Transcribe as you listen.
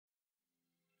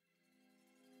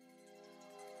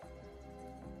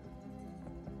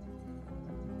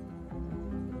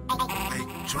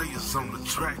Dre is on the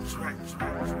track.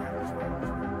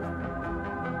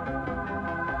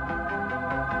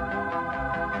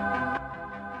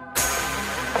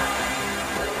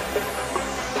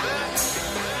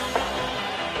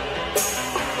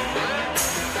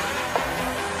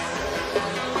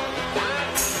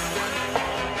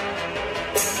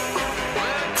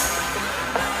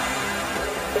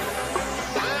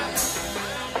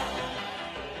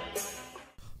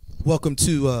 Welcome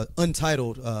to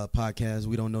Untitled podcast.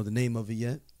 We don't know the name of it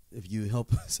yet. If you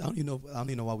help us, I don't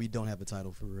even know why we don't have a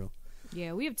title for real.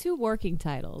 Yeah, we have two working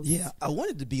titles. Yeah, I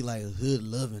wanted to be like Hood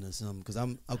Lovin' or something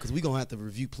because we gonna have to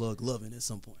review Plug Lovin' at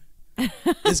some point.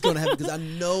 It's gonna happen because I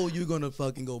know you're gonna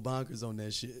fucking go bonkers on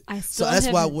that shit.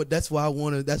 That's why I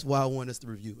want us to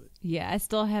review it. Yeah, I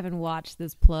still haven't watched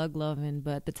this Plug Lovin',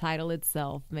 but the title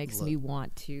itself makes me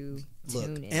want to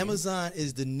tune in. Amazon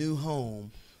is the new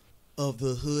home of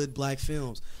the hood black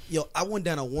films. Yo, I went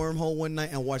down a wormhole one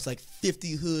night and watched like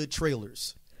 50 hood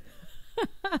trailers.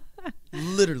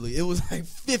 Literally, it was like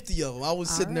 50 of them. I was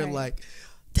sitting there like,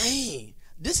 dang,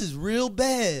 this is real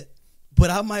bad, but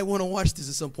I might want to watch this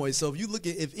at some point. So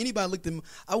if anybody looked at them,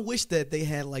 I wish that they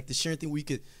had like the sharing thing where you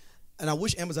could, and I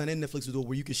wish Amazon and Netflix would do it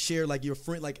where you could share like your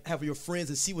friend, like have your friends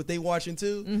and see what they watching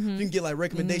too. You can get like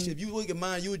recommendations. If you look at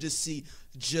mine, you would just see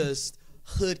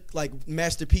hood like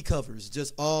Master P covers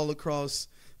just all across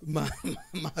my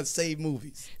saved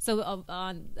movies. So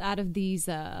out of these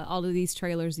all of these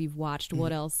trailers you've watched,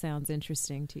 what else sounds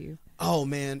interesting to you? Oh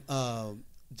man,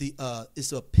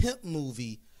 it's a pimp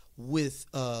movie with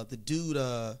the dude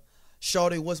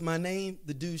Shawty What's My Name?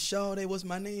 The dude Shawty What's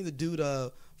My Name? The dude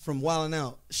from Wildin'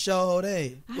 Out.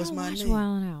 Shawty What's My Name?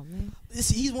 Wildin' Out, man. He's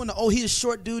he's a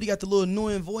short dude. He got the little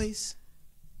annoying voice.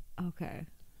 Okay.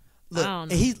 Look,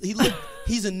 and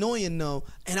he's annoying though,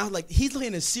 and I was like, he's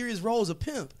playing a serious role as a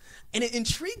pimp, and it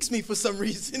intrigues me for some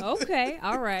reason. Okay,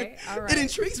 all right. It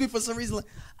intrigues me for some reason. Like,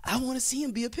 I want to see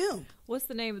him be a pimp. What's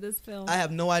the name of this film? I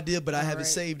have no idea, but I have it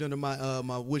saved under my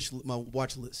my watch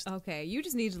list. Okay, you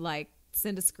just need to like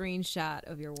send a screenshot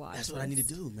of your watch. That's what I need to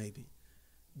do, maybe.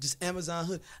 Just Amazon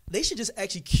Hood. They should just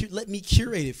actually let me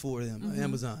curate it for them.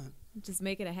 Amazon. Just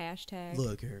make it a hashtag.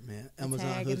 Look here, man.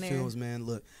 Amazon Hood Films, man.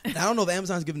 Look. I don't know if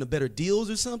Amazon's giving the better deals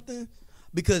or something.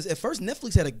 Because at first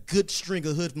Netflix had a good string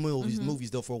of hood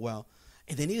movies though for a while.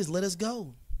 And then they just let us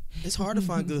go. It's hard to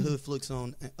find good hood flicks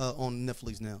on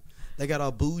Netflix now. They got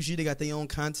all bougie. They got their own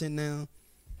content now.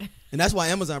 And that's why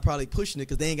Amazon probably pushing it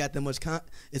because they ain't got that much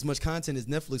as much content as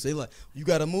Netflix. They like, you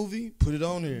got a movie? Put it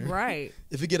on there. Right.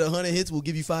 If it get 100 hits, we'll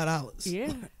give you $5.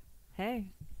 Yeah. Hey.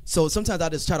 So sometimes I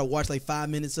just try to watch like 5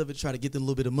 minutes of it, try to get a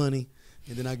little bit of money,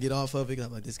 and then I get off of it.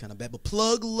 I'm like, this kind of bad. But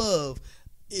Plug Love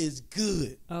is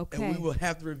good. Okay. And we will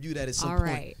have to review that at some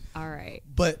point. All right.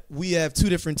 But we have two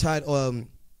different titles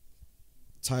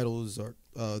or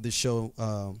this show,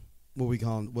 what we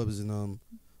call them, what was it, the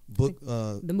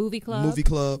Movie Club. Movie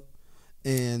Club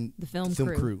and the Film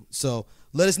Crew. So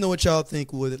let us know what y'all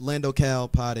think with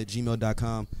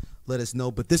landocalpod@gmail.com. Let us know.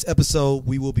 But this episode,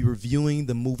 we will be reviewing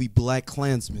the movie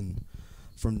Blackkklansman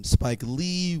from Spike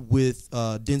Lee with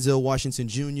Denzel Washington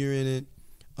Jr. in it,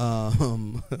 or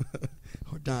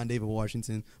Don David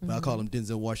Washington, but I call him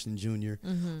Denzel Washington Jr.,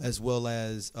 as well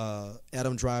as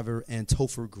Adam Driver and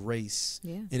Topher Grace,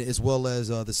 and as well as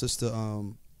the sister,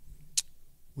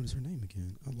 what is her name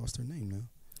again? I lost her name now.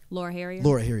 Laura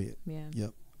Harriet. Yeah.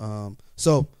 Yep.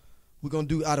 So we're going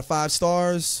to do out of 5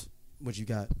 stars. What you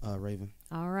got, Raven?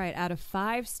 All right, out of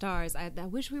 5 stars. I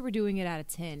wish we were doing it out of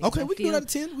 10. Okay, we can do it out of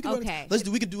 10. We can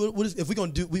do it. If we're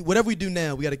gonna do whatever we do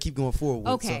now, we got to keep going forward.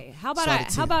 Okay, so, how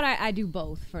about I do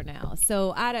both for now?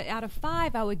 So out of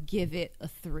 5, I would give it a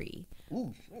 3.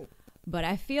 Ooh. But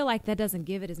I feel like that doesn't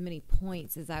give it as many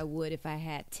points as I would if I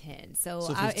had 10. So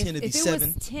if it was 10,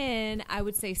 was 10, I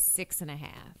would say 6.5.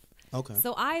 Okay.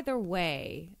 So either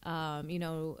way, better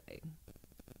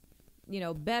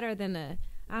than a.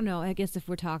 I don't know. I guess if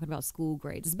we're talking about school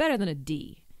grades, it's better than a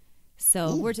D.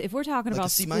 So if we're talking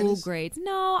about school grades,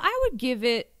 no, I would give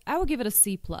it a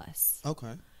C+.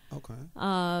 Okay.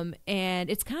 And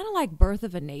it's kind of like Birth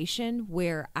of a Nation,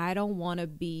 where I don't want to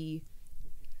be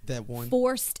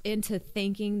forced into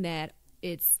thinking that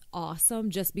it's awesome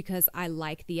just because I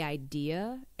like the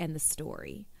idea and the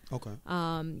story. Okay.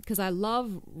 Because I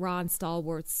love Ron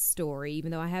Stallworth's story,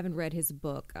 even though I haven't read his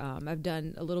book. I've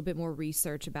done a little bit more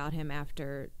research about him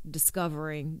after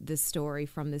discovering this story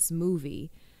from this movie.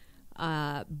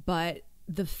 But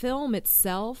the film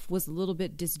itself was a little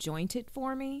bit disjointed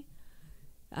for me,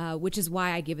 which is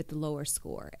why I give it the lower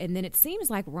score. And then it seems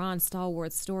like Ron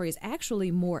Stallworth's story is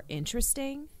actually more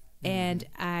interesting, and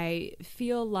I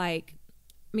feel like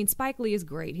I mean, Spike Lee is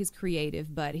great. He's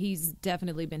creative, but he's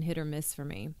definitely been hit or miss for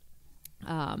me.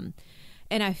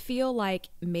 And I feel like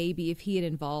maybe if he had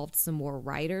involved some more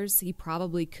writers, he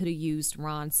probably could have used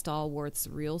Ron Stallworth's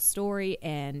real story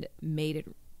and made it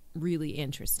really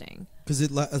interesting. Because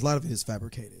a lot of it is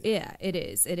fabricated. Yeah, it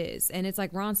is. It is. And it's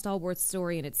like Ron Stallworth's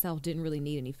story in itself didn't really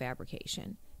need any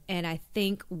fabrication. And I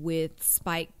think with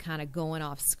Spike kind of going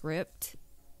off script,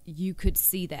 you could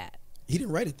see that. He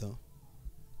didn't write it, though.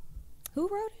 Who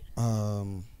wrote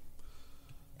it?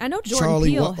 I know Jordan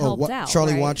Charlie Peele helped out.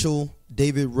 Charlie right? Watchell,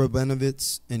 David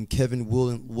Rabinovitz, and Kevin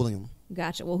William.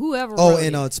 Gotcha. Well, whoever. Oh, wrote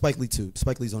and it. Spike Lee too.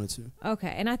 Spike Lee's on it too.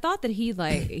 Okay, and I thought that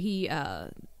he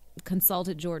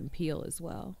consulted Jordan Peele as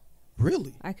well.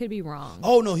 Really? I could be wrong.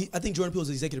 Oh no, I think Jordan Peele's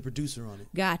the executive producer on it.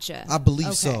 Gotcha. I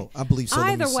believe so. I believe so.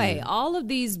 Either way, all of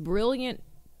these brilliant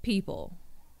people,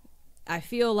 I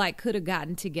feel like could have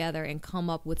gotten together and come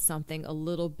up with something a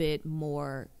little bit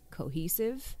more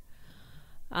cohesive.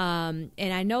 And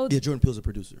I know Jordan Peele's a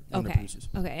producer. Okay.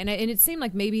 And it seemed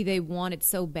like maybe they wanted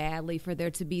so badly for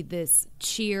there to be this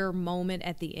cheer moment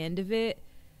at the end of it,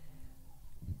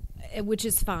 which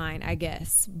is fine, I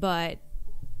guess. But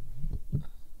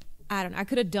I don't know. I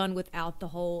could have done without the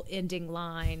whole ending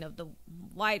line of the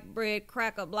white bread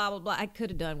cracker, blah, blah, blah. I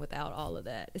could have done without all of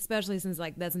that, especially since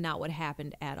like that's not what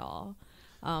happened at all.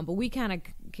 But we kind of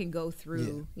can go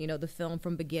through, the film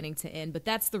from beginning to end. But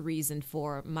that's the reason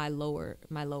for my lower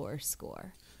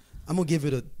score. I'm gonna give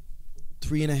it a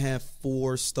 3.5,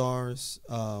 4 stars.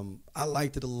 I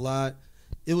liked it a lot.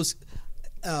 It was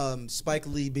Spike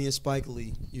Lee being Spike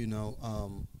Lee.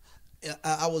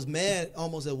 I was mad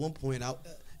almost at one point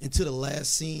into the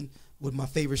last scene with my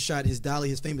favorite shot, his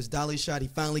famous dolly shot. He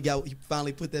finally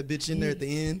put that bitch in there at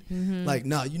the end. Mm-hmm. Like,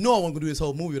 nah, I wasn't gonna do this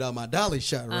whole movie without my dolly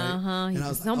shot, right? And I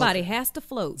was somebody like, has to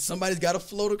float. Somebody's got to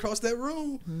float across that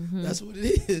room. Mm-hmm. That's what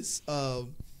it is.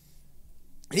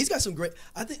 He's got some great.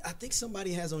 I think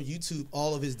somebody has on YouTube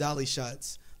all of his dolly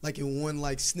shots, like in one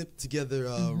like snipped together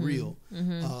reel.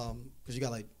 Because you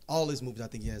got like all his movies. I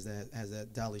think he has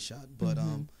that dolly shot. But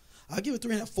I'll give it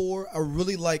 3.5, 4. I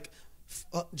really like.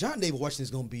 John David Washington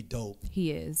is gonna be dope.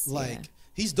 He is.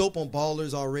 He's dope on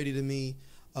Ballers already to me.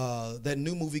 That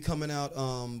new movie coming out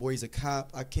where he's a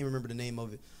cop. I can't remember the name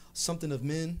of it. Something of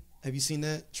Men. Have you seen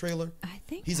that trailer? I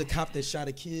think he's a cop that shot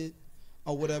a kid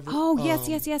or whatever. Oh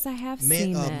yes, I have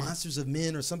seen that. Monsters of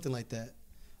Men or something like that.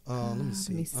 Let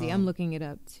me see. I'm looking it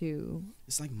up too.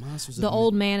 It's like Monsters of Men. The Men.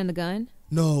 Old Man and the Gun?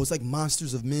 No, it's like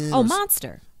Monsters of Men. Oh,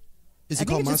 Monster. Is I it think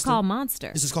called it's Monster? just called Monster.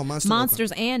 It's just called Monster?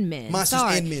 Monsters okay. and Men. Monsters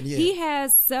and Men, yeah. He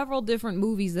has several different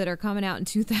movies that are coming out in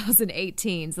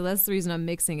 2018, so that's the reason I'm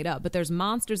mixing it up. But there's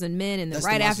Monsters and Men, and then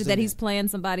right after that he's playing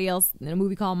somebody else in a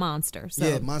movie called Monster. So.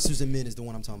 Yeah, Monsters and Men is the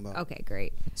one I'm talking about. Okay,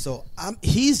 great. So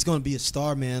he's going to be a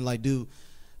star, man. Like, dude,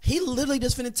 he literally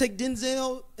just finna take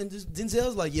Denzel, and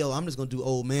Denzel's like, yo, I'm just going to do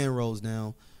old man roles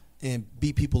now and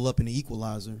beat people up in The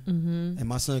Equalizer. Mm-hmm. And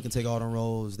my son can take all the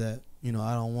roles that, I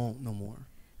don't want no more.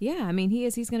 Yeah, I mean,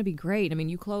 he's going to be great. I mean,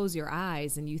 you close your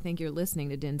eyes and you think you're listening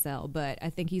to Denzel, but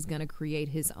I think he's going to create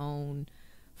his own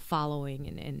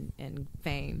following and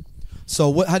fame.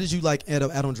 So how did you like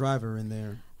Adam Driver in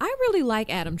there? I really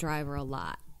like Adam Driver a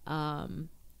lot. I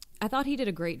thought he did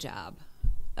a great job.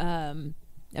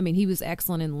 I mean, he was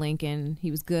excellent in Lincoln. He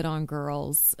was good on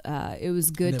Girls. It was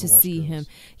good to see him.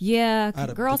 Yeah,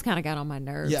 Girls kind of got on my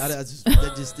nerves. Yeah, it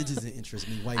just didn't interest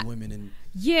me. White women and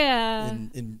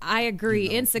I agree.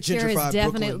 Insecure has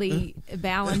definitely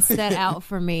balanced that out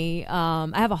for me. I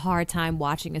have a hard time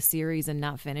watching a series and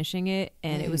not finishing it,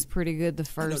 and it was pretty good the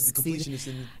first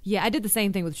season. Yeah, I did the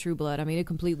same thing with True Blood. I mean, it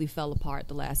completely fell apart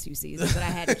the last few seasons, but I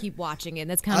had to keep watching it. And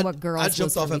that's kind of what Girls. I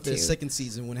jumped off after the second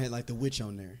season when it had like the witch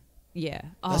on there. Yeah.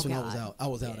 That's when I was out. I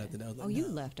was out after that. I was like, you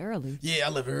left early. Yeah, I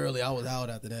left early. I was out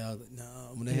after that. I was like,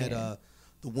 no. When they had the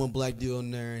one black dude on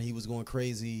there and he was going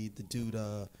crazy, the dude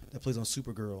that plays on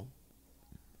Supergirl.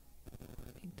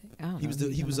 He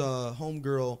was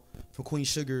homegirl from Queen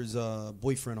Sugar's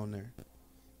boyfriend on there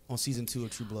on season 2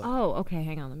 of True Blood. Oh, okay.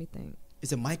 Hang on. Let me think.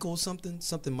 Is it Michael or something?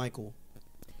 Something Michael.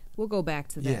 We'll go back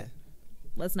to that. Yeah.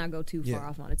 Let's not go too far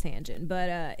off on a tangent.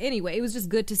 But anyway, it was just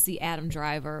good to see Adam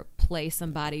Driver play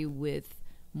somebody with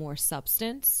more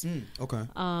substance. Okay.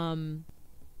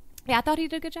 Yeah, I thought he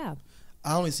did a good job.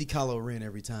 I only see Kylo Ren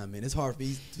every time, man. It's hard for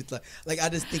me. Like I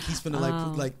just think he's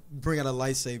finna like bring out a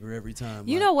lightsaber every time.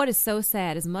 You know what is so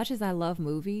sad? As much as I love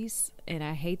movies, and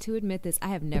I hate to admit this, I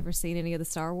have never seen any of the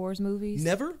Star Wars movies.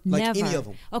 Never? Like Never. any of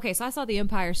them? Okay, so I saw The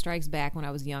Empire Strikes Back when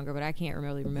I was younger, but I can't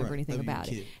really remember anything about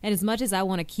it. And as much as I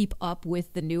want to keep up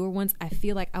with the newer ones, I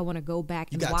feel like I want to go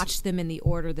back and watch them in the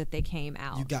order that they came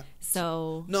out.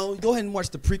 No, go ahead and watch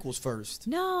the prequels first.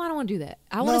 No, I don't want to do that.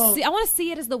 I want to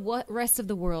see it as the rest of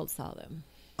the world saw them.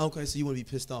 Okay, so you want to be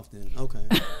pissed off then? Okay.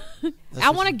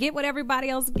 I want to get what everybody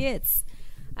else gets.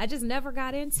 I just never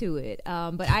got into it.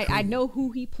 But I know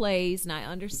who he plays, and I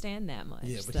understand that much.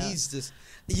 Yeah, but he's just...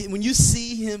 When you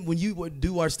see him, when you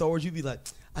do our Star Wars, you be like,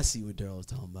 I see what Daryl's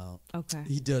talking about. Okay.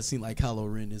 He does seem like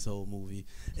Kylo Ren this whole movie.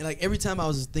 And like every time I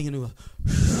was just thinking,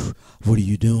 what are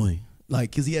you doing?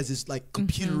 Like, because he has this like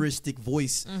computeristic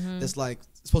voice that's like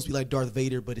supposed to be like Darth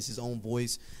Vader, but it's his own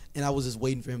voice. And I was just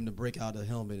waiting for him to break out the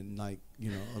helmet and like, you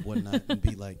know, and whatnot, and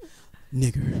be like,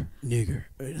 nigger,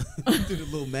 through the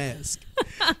little mask.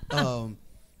 How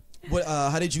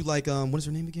did you like? What is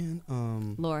her name again?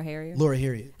 Laura Harrier. Laura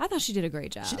Harrier. I thought she did a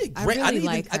great job. She did great.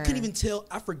 I couldn't even tell.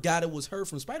 I forgot it was her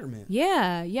from Spider-Man.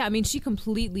 Yeah. I mean, she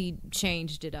completely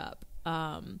changed it up.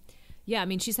 Yeah, I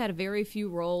mean, she's had very few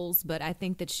roles, but I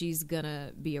think that she's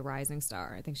gonna be a rising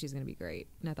star. I think she's gonna be great,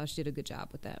 and I thought she did a good job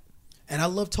with that. And I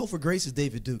love Topher Grace's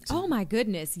David Duke, too. Oh, my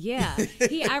goodness, yeah.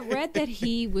 I read that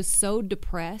he was so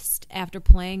depressed after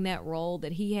playing that role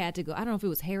that he had to go, I don't know if it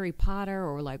was Harry Potter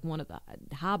or like one of the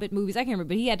Hobbit movies, I can't remember,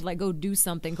 but he had to like go do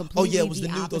something completely it was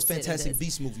those Fantastic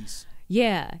Beasts movies.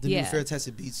 Yeah, the new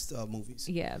Fantastic Beasts movies.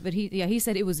 Yeah, but he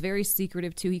said it was very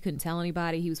secretive, too. He couldn't tell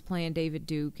anybody he was playing David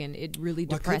Duke, and it really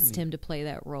depressed him to play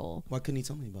that role. Why couldn't he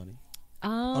tell anybody?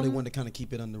 They wanted to kind of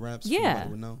keep it under wraps? Yeah.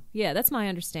 Would know? Yeah, that's my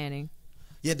understanding.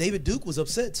 Yeah, David Duke was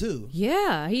upset too.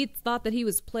 Yeah, he thought that he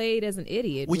was played as an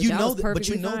idiot. Well, you know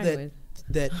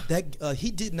that, that he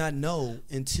did not know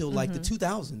until like the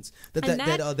 2000s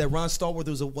that Ron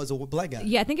Stallworth was a black guy.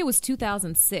 Yeah, I think it was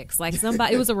 2006. Like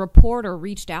it was a reporter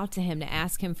reached out to him to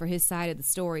ask him for his side of the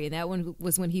story, and that one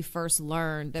was when he first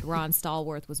learned that Ron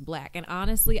Stallworth was black. And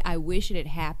honestly, I wish it had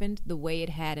happened the way it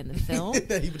had in the film.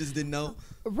 That he just didn't know.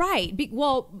 Right.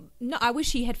 Well, no, I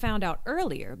wish he had found out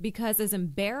earlier, because as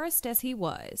embarrassed as he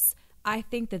was, I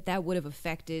think that would have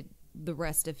affected the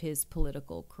rest of his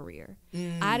political career.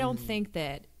 I don't think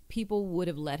that people would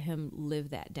have let him live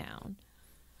that down.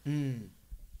 I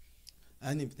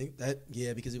didn't even think that.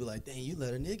 Yeah, because he'd be like, dang, you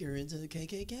let a nigger into the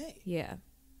KKK. Yeah,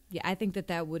 I think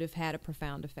that would have had a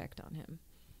profound effect on him.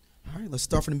 All right, let's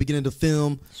start from the beginning of the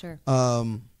film. Sure.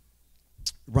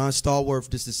 Ron Stallworth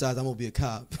just decides, I'm going to be a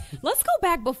cop. Let's go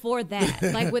back before that.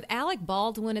 Like with Alec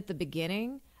Baldwin at the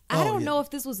beginning, I don't know if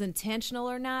this was intentional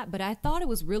or not, but I thought it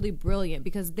was really brilliant,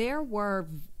 because there were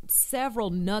several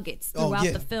nuggets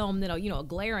throughout the film that, a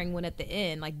glaring one at the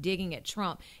end, like digging at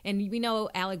Trump. And we know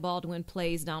Alec Baldwin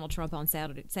plays Donald Trump on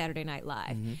Saturday Night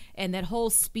Live. And that whole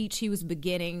speech he was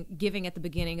giving at the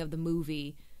beginning of the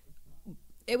movie,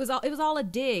 it was all a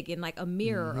dig and like a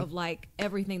mirror of like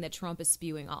everything that Trump is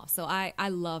spewing off. So I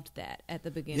loved that at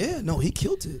the beginning. Yeah, no, he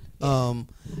killed it. Yeah.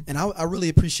 And I really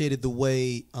appreciated the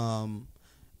way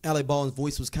Alec Baldwin's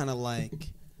voice was kind of like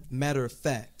matter of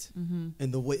fact,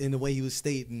 in the way he was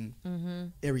stating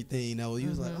everything. He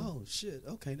was like, oh shit,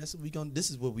 okay, that's what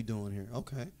this is what we doing here.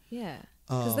 Okay. Yeah.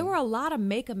 Because there were a lot of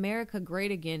Make America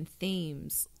Great Again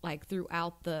themes like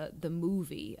throughout the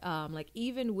movie. Like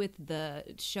even with the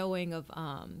showing of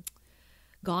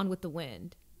Gone with the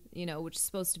Wind, which is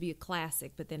supposed to be a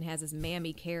classic, but then has this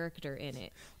mammy character in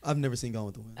it. I've never seen Gone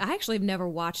with the Wind. I actually have never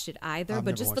watched it either,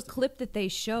 but just the clip that they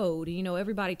showed,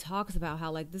 everybody talks about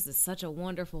how like this is such a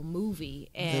wonderful movie.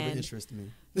 And never interested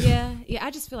me. Yeah,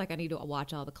 I just feel like I need to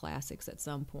watch all the classics at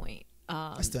some point.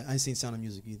 I ain't seen Sound of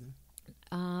Music either.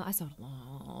 I saw it a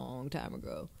long time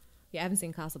ago. Yeah, I haven't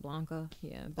seen Casablanca.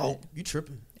 Yeah. But you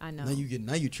tripping? I know.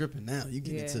 Now you tripping. Now you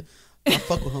get into. I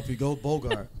fuck with Humphrey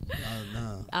Bogart.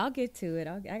 Nah. I'll get to it.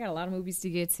 I got a lot of movies to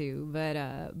get to,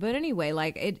 but anyway,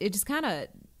 like it just kind of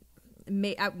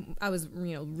made. I was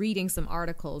reading some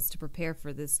articles to prepare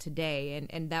for this today,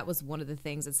 and that was one of the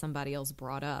things that somebody else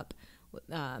brought up.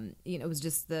 It was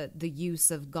just the use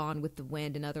of Gone with the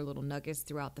Wind and other little nuggets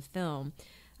throughout the film.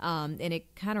 And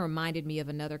it kind of reminded me of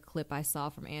another clip I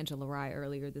saw from Angela Rye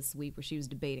earlier this week, where she was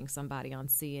debating somebody on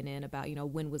CNN about,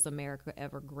 when was America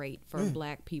ever great for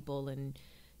black people? And,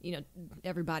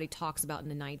 everybody talks about in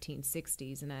the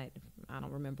 1960s, and I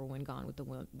don't remember when Gone with the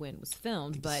Wind was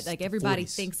filmed, but like everybody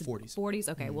thinks 40s.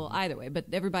 Okay, well, either way, but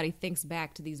everybody thinks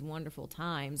back to these wonderful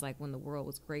times, like when the world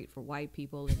was great for white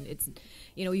people, and it's,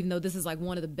 even though this is like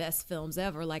one of the best films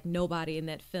ever, like nobody in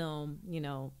that film,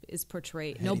 is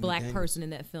portrayed. No black person in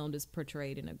that film is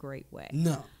portrayed in a great way.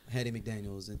 No, Hattie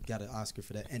McDaniel got an Oscar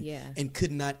for that, and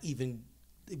could not even.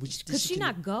 Could she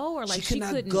not go, or like she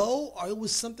couldn't go, or it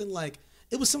was something like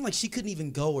she couldn't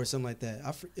even go, or something like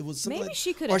that. It was something maybe like,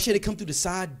 she could, or she had to come through the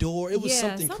side door. It was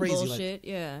something some crazy. Bullshit.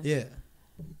 Like, yeah.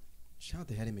 Shout out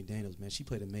to Hattie McDaniels, man. She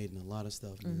played a maid in a lot of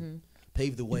stuff. Man.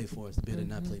 Paved the way for us to be able to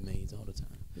not play maids all the time.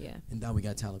 Yeah. And now we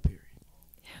got Tyler Perry.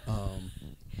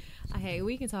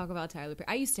 We can talk about Tyler Perry.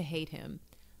 I used to hate him,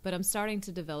 but I'm starting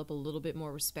to develop a little bit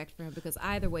more respect for him, because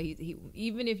either way, he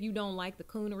even if you don't like the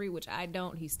coonery, which I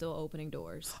don't, he's still opening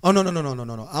doors. Oh, no.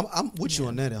 I'm with you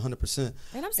on that 100%.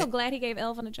 And I'm so glad he gave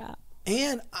Elvin a job.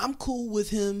 And I'm cool with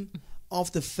him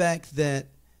off the fact that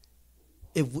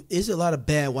there's a lot of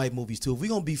bad white movies, too. If we're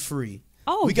going to be free,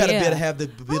 we got to be able to have the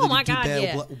ability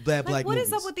to do bad black what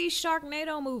movies. What is up with these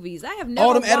Sharknado movies? I have never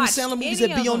all them watched Adam Sandler movies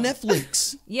that be on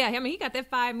Netflix. Yeah, I mean, he got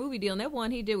that 5-movie deal, and that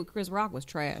one he did with Chris Rock was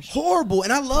trash. Horrible.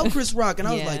 And I love Chris Rock, and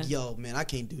I was like, yo, man, I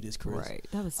can't do this, Chris. Right.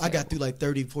 That was I got through like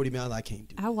 30, 40 minutes. I can't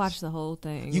do this. I watched the whole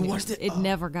thing. You watched it? It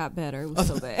never got better. It was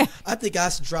so bad. I think I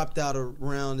dropped out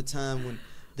around the time when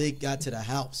they got to the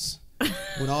house,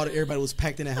 when everybody was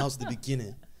packed in the house at the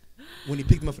beginning. When he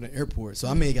picked them up from the airport. So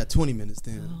I may have got 20 minutes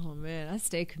then. Oh, man. I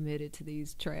stay committed to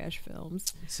these trash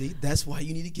films. See, that's why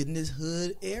you need to get in this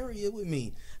hood area with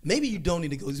me. Maybe you don't need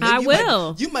to go. Maybe I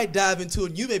will. You might dive into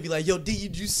it and you may be like, yo, D,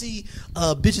 did you see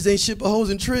Bitches Ain't Shit But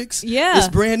Hoes and Tricks? Yeah. It's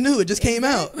brand new. It just came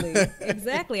out.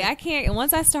 Exactly. I can't.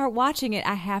 Once I start watching it,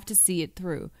 I have to see it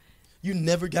through. You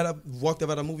never walked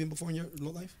up out of a movie before in your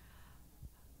life?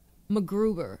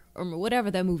 MacGruber, or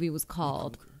whatever that movie was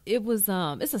called. It was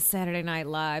it's a Saturday Night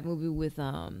Live movie with it's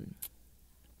not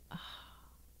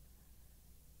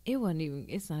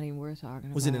even worth talking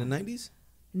about. Was it in the 90s?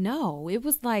 No, it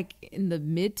was like in the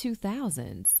mid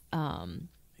 2000s.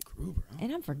 MacGruber, huh?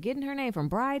 And I'm forgetting her name from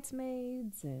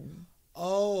Bridesmaids and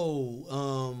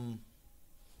homegirl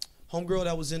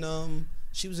that was in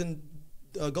she was in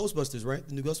Ghostbusters, right?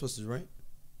 The new Ghostbusters, right?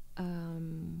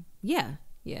 Yeah.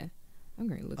 I'm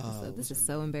going to look this up. This is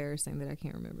so embarrassing that I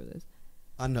can't remember this.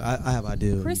 I know. I have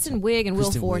idea. Kristen Wiig and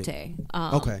Will Forte.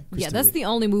 Okay. Yeah, that's the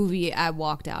only movie I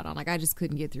walked out on. Like, I just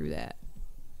couldn't get through that.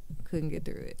 Couldn't get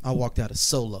through it. I walked out of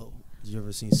Solo. Did you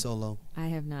ever seen Solo? I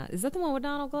have not. Is that the one with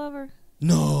Donald Glover?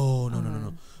 No,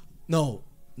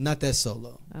 not that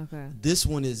Solo. Okay. This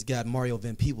one has got Mario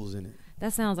Van Peebles in it.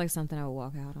 That sounds like something I would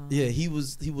walk out on. Yeah, he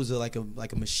was like a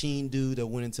machine dude that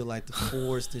went into like the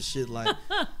forest and shit like.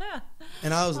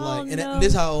 And I was this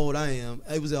is how old I am.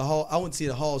 It was I went to see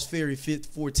the Hall's Ferry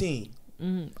 14.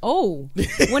 Mm-hmm. Oh,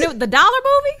 when the dollar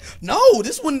movie? No,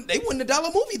 this one they won the dollar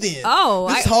movie then. Oh,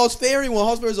 this is Hall's Ferry. When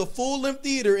Hall's Ferry was a full length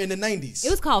theater in the 90s. It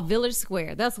was called Village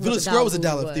Square. That's what Village Square was a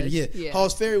dollar theater. Yeah.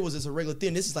 Hall's Ferry was just a regular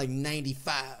theater. This is like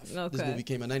 95. Okay. This movie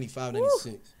came out 95,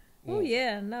 96. Oh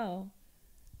yeah, no.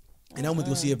 And I went to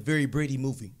go see a Very Brady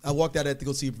movie. I walked out to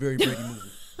go see a Very Brady movie.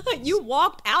 You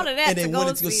walked out of that and then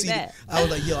wanted to go see that. I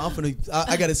was like, yo,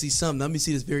 I got to see something. Let me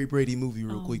see this Very Brady movie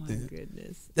real quick. Then.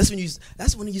 Goodness. That's when you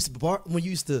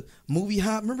used to movie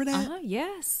hop. Remember that?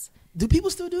 Yes. Do people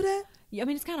still do that? Yeah, I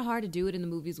mean, it's kind of hard to do it in the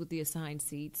movies with the assigned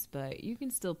seats, but you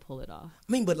can still pull it off.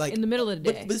 I mean, but like in the middle of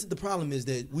the day. But the problem is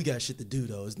that we got shit to do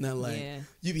though. It's not like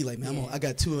you be like, man, I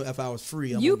got 2.5 hours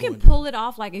free. You can pull it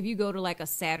off like if you go to like a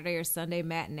Saturday or Sunday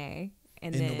matinee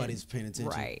and then nobody's paying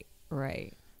attention.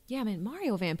 Right. Yeah, I mean,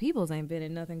 Mario Van Peebles ain't been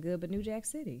in nothing good but New Jack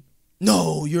City.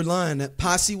 No, you're lying. That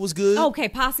Posse was good. Okay,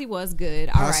 Posse was good.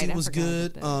 Posse was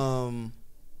good.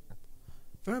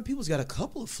 Van Peebles got a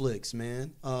couple of flicks,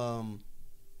 man. I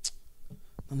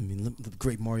mean, the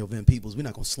great Mario Van Peebles. We're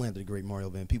not gonna slander the great Mario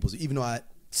Van Peebles, even though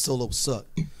Solo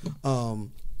sucked.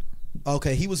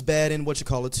 Okay, he was bad in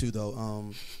too,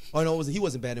 though. He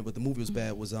wasn't bad in, but the movie was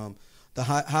bad. Was the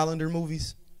Highlander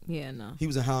movies? Yeah, no. He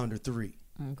was in Highlander 3.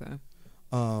 Okay.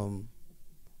 Mario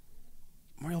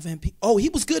Van Peebles. Oh, he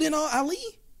was good in Ali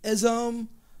as Malcolm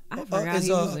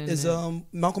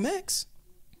X.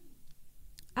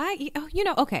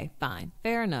 Okay, fine,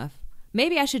 fair enough.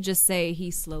 Maybe I should just say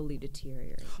he slowly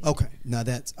deteriorated. Okay, now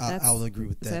I will agree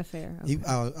with that. Is that fair? Okay.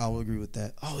 I will agree with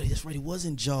that. Oh, that's right. He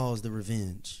wasn't Jaws: The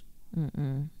Revenge.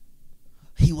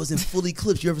 He wasn't Full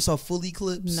Eclipse. You ever saw Full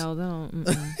Eclipse? No, don't.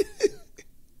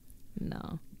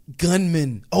 No.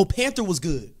 Gunman. Oh, Panther was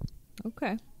good.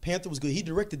 Okay. Panther was good. He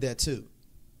directed that too.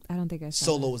 I don't think I saw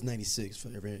Solo that. was 96 for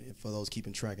those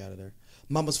keeping track out of there.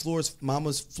 Mama's Flores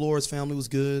Family was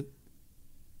good.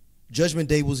 Judgment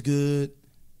Day was good.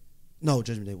 No,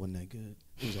 Judgment Day wasn't that good.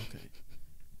 It was okay.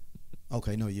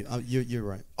 Okay, no, you're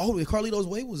right. Oh, Carlito's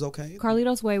Way was okay.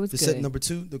 Carlito's Way was good. The set number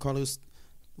 2, the Carlito's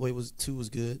Way was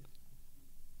good.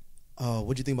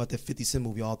 What'd you think about that 50 Cent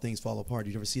movie, All Things Fall Apart?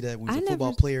 Did you ever see that? He was a football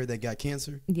never... player that got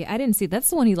cancer. Yeah, I didn't see. That's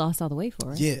the one he lost all the weight for.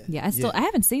 Right? Yeah. I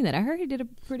haven't seen that. I heard he did a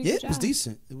pretty good job. Yeah, it was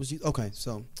decent. It was okay.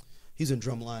 So he's in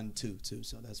Drumline too.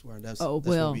 So that's where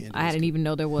I didn't even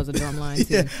know there was a Drumline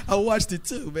too. Yeah, I watched it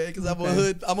too, man, because I'm a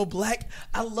hood. I'm a black.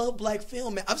 I love black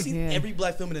film, man. I've seen every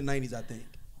black film in the 90s, I think.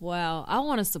 Wow, I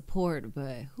want to support,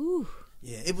 but whew.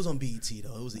 Yeah, it was on BET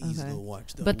though. It was an easy little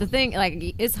watch though. But the thing,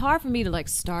 like, it's hard for me to like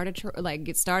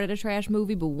get started a trash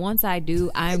movie. But once I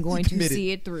do, I'm going to see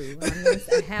it through.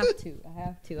 I have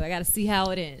to. I got to see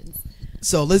how it ends.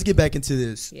 So let's get back into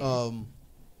this. Yeah.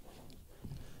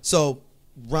 So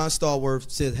Ron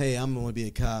Stallworth said, "Hey, I'm going to be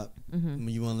a cop.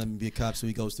 You want to let me be a cop?" So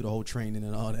he goes through the whole training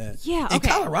and all that. Yeah, in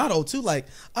Colorado too. Like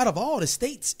out of all the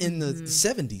states in the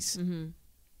 70s.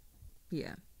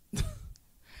 Yeah.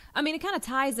 I mean, it kind of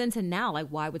ties into now, like,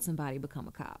 why would somebody become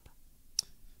a cop?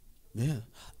 Yeah.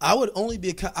 I would only be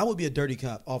a cop. I would be a dirty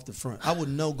cop off the front. I would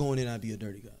know going in I'd be a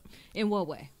dirty cop. In what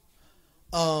way?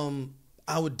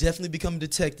 I would definitely become a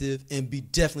detective and be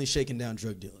definitely shaking down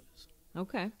drug dealers.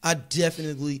 Okay. I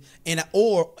definitely,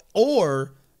 or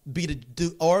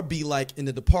be like in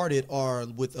The Departed or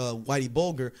with Whitey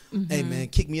Bulger. Hey man,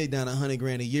 kick me down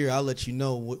 $100,000 a year. I'll let you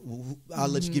know. I'll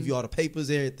let you give you all the papers,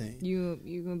 everything.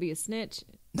 You gonna be a snitch?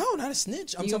 No, not a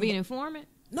snitch. You gonna be an informant?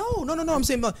 No. I'm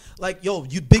saying like, yo,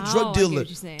 you big drug dealer.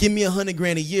 Give me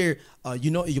 $100,000 a year.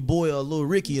 You know your boy, Lil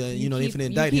Ricky. Infinite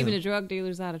indict him. Keeping the drug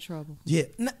dealers out of trouble. Yeah,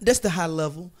 that's the high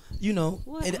level.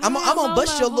 And I'm gonna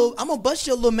bust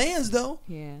your little man's though.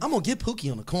 Yeah. I'm gonna get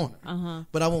Pookie on the corner.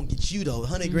 But I won't get you though.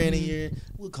 $100,000 a year.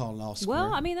 We'll call it all square.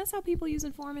 Well, I mean that's how people use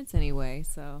informants anyway.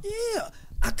 So yeah,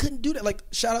 I couldn't do that. Like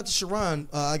shout out to Sharon.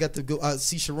 I got to go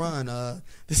see Sharon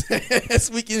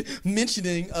this weekend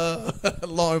mentioning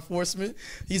law enforcement.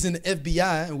 He's in the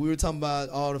FBI, and we were talking about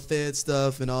all the Fed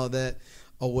stuff and all that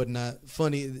or whatnot.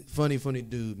 Funny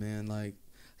dude, man. Like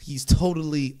he's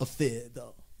totally a Fed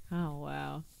though. Oh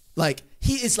wow. Like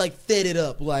he is like fed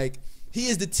up. Like he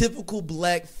is the typical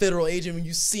black federal agent. When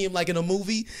you see him like in a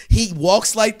movie, he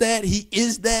walks like that. He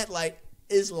is that. Like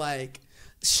it's like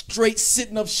straight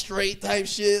sitting up straight type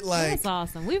shit. Like that's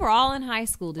awesome. We were all in high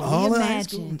school. Did we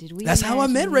imagine? That's how I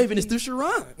met Raven. Is through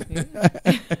Sharon.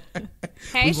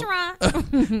 Hey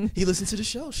Sharon. He listened to the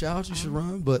show. Shout out to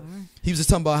Sharon. But he was just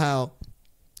talking about how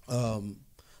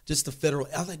just the federal.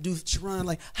 I was like, dude, Sharon,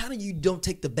 like, how do you don't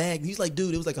take the bag? He's like,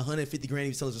 dude, it was like $150,000. He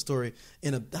was telling us a story. I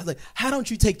was like, how don't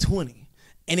you take 20?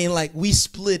 And then like we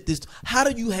split this. How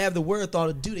do you have the wherewithal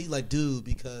to do that? He's like, dude,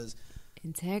 because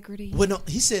integrity. Well, no,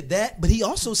 he said that, but he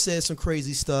also said some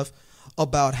crazy stuff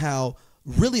about how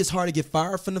really it's hard to get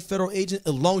fired from the federal agent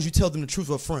as long as you tell them the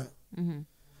truth up front.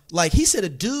 Like he said, a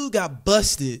dude got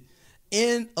busted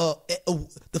in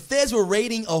the feds were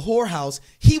raiding a whorehouse.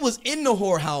 He was in the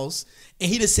whorehouse. And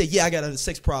he just said, yeah, I got a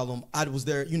sex problem. I was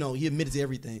there. He admitted to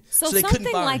everything. So they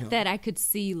couldn't fire like him. that I could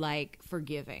see like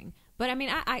forgiving. But I mean,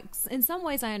 I in some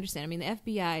ways I understand. I mean, the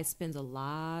FBI spends a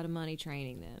lot of money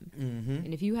training them.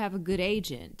 And if you have a good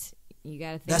agent, you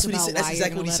got to think That's what about he said. That's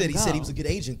exactly what he said. He said he was a good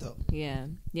agent, though. Yeah.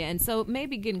 And so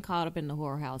maybe getting caught up in the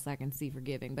whorehouse, I can see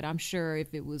forgiving. But I'm sure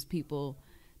if it was people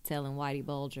telling Whitey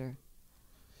Bulger,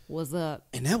 what's up?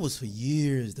 And that was for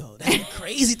years, though. That's the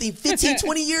crazy thing. 15,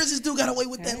 20 years this dude got away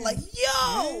with that. Like,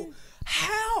 yo,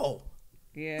 how?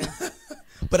 Yeah.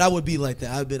 But I would be like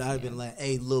that. I've been like,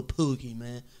 hey, little Pookie,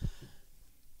 man.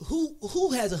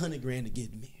 Who has $100,000 to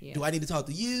give me? Yeah. Do I need to talk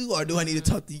to you or do I need to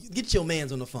talk to you? Get your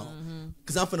mans on the phone.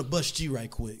 Because I'm finna bust you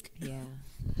right quick. Yeah.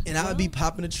 And I would be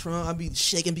popping the trunk. I'd be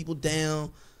shaking people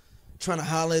down, trying to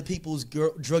holler at people's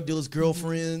drug dealers'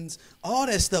 girlfriends, all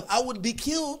that stuff. I would be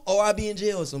killed or I'd be in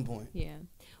jail at some point. Yeah.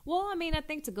 Well, I mean, I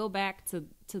think to go back to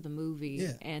the movie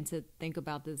and to think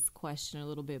about this question a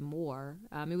little bit more,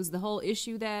 it was the whole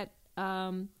issue that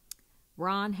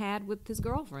Ron had with his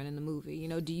girlfriend in the movie.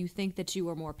 Do you think that you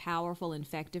are more powerful and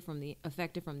effective from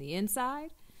the inside,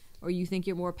 or you think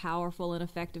you're more powerful and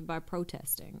effective by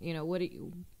protesting?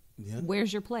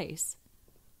 Where's your place?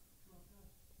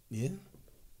 Yeah.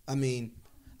 I mean,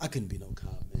 I couldn't be no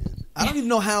cop, man. I don't even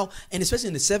know how, and especially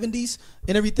in the 70s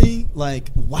and everything, like,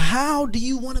 how do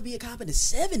you want to be a cop in the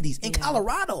 70s in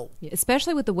Colorado? Yeah,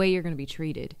 especially with the way you're going to be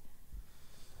treated.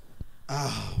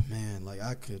 Oh, man, like,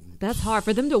 I couldn't. That's hard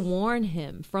for them to warn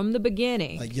him from the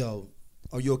beginning. Like, yo,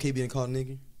 are you okay being called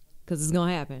nigga? Because it's going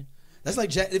to happen. That's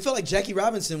like, it felt like Jackie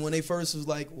Robinson when they first was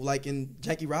like in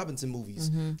Jackie Robinson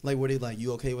movies. Like, where they like,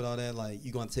 you okay with all that? Like,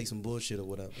 you going to take some bullshit or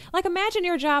whatever. Like, imagine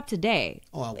your job today.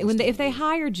 If they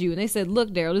hired you and they said, look,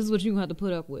 Darryl, this is what you're going to have to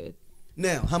put up with.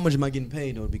 Now, how much am I getting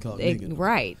paid though to be called nigga?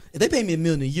 Right. If they pay me $1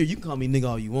 million a year, you can call me nigga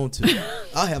all you want to.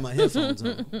 I'll have my headphones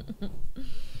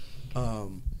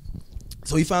on.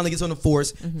 So he finally gets on the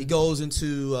force. He goes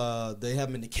into they have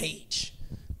him in the cage,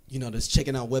 just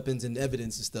checking out weapons and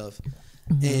evidence and stuff.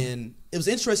 And it was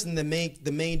interesting. The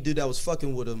main dude that was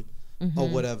fucking with him or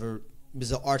whatever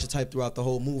was an archetype throughout the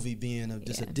whole movie, being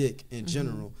just a dick in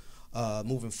general,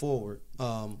 moving forward.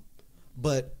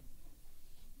 But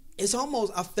it's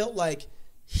almost, I felt like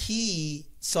he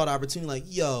saw the opportunity, like,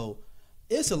 yo,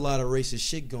 it's a lot of racist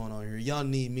shit going on here. Y'all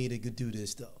need me to do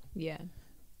this though. Yeah.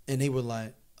 And they were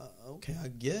like, okay, I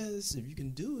guess if you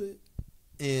can do it.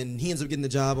 And he ends up getting the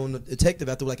job on the detective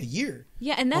after like a year.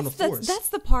 Yeah, and that's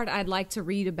the part I'd like to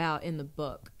read about in the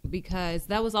book, because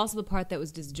that was also the part that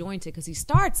was disjointed, because he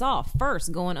starts off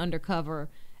first going undercover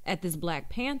at this Black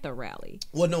Panther rally.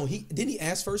 Well, no, didn't he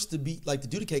ask first to do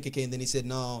the KKK, and then he said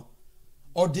no.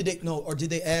 Or did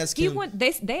they ask him?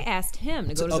 They asked him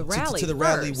to go to the rally. To the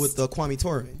rally with Kwame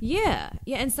Ture. Yeah,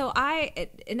 and so I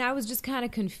was just kind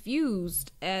of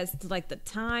confused as to like the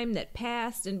time that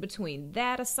passed in between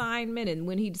that assignment and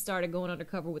when he started going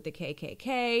undercover with the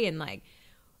KKK, and like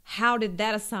how did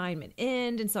that assignment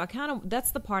end? And so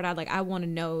that's the part I want to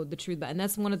know the truth about, and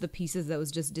that's one of the pieces that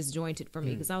was just disjointed for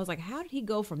me, because I was like, how did he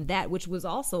go from that, which was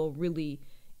also a really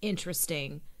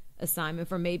interesting assignment,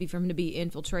 for him to be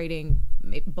infiltrating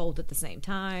both at the same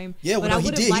time. Yeah, well, he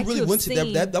did. He really went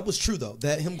to that. That was true though.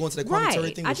 That him going to that Kwame Ture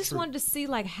thing was I just wanted to see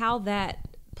like how that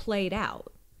played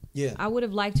out. Yeah, I would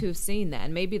have liked to have seen that,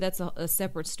 and maybe that's a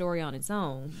separate story on its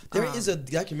own. There is a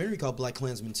documentary called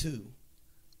Blackkklansman 2.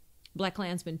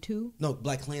 Blackkklansman 2? No,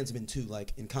 Blackkklansman 2,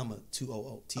 like in comma 200.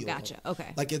 Oh, gotcha.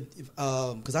 Okay. Like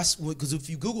because if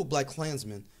you Google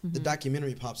Blackkklansman, the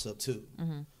documentary pops up too.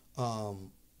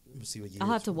 Let me see what I'll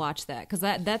have to watch that, because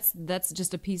that's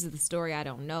just a piece of the story I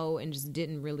don't know, and just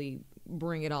didn't really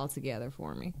bring it all together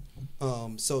for me.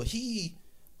 So he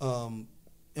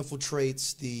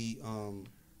infiltrates the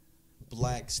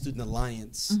Black Student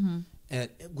Alliance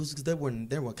they were in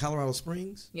Colorado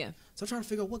Springs. Yeah. So I'm trying to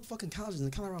figure out what fucking college is in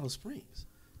Colorado Springs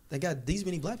that got these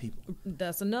many Black people.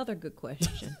 That's another good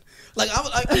question.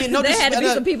 No, there had to be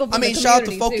some people from the shout out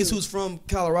to Focus, who's from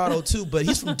Colorado too, but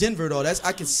he's from Denver though.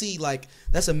 I can see like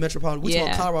that's a metropolitan. We're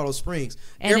talking Colorado Springs.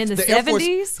 And in the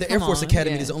 70s, the Air Force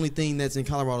Academy is the only thing that's in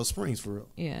Colorado Springs for real.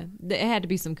 Yeah, it had to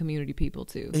be some community people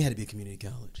too. It had to be a community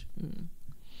college.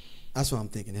 That's what I'm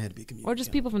thinking. It had to be a community. Or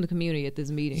just people from the community at this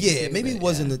meeting. Yeah, too, maybe it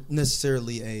wasn't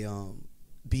necessarily a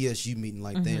BSU meeting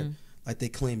like they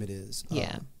claim it is.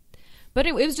 Yeah. But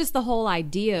it was just the whole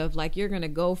idea of like, you're going to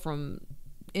go from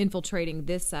infiltrating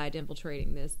this side to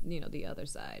infiltrating this, the other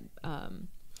side.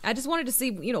 I just wanted to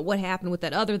see, what happened with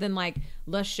that, other than like,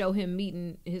 let's show him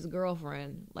meeting his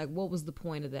girlfriend. Like, what was the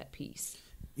point of that piece?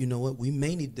 You know what? We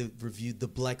may need to review the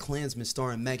Blackkklansman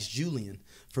starring Max Julian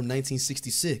from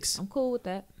 1966. I'm cool with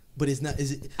that. But it's not.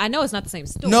 Is it? I know it's not the same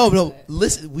story. No.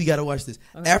 Listen, we gotta watch this.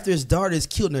 Okay. After his daughter is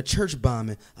killed in a church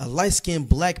bombing, a light-skinned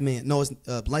black man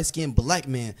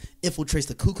infiltrates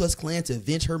the Ku Klux Klan to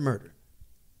avenge her murder.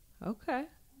 Okay.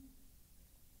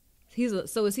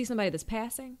 So is he somebody that's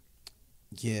passing?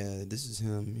 Yeah, this is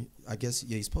him. I guess.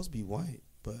 Yeah, he's supposed to be white,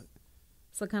 but.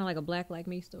 So kind of like a Black Like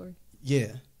Me story.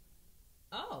 Yeah.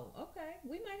 Oh, okay.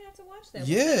 We might have to watch that.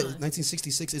 Yeah,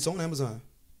 1966. It's on Amazon.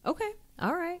 Okay.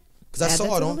 All right. Because I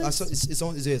saw it on.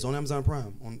 It's on Amazon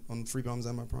Prime on free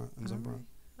Amazon Prime.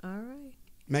 All right.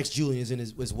 Max Julian is in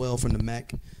as well from the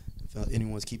Mac. If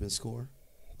anyone's keeping score,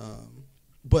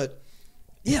 but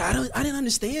yeah, I didn't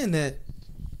understand that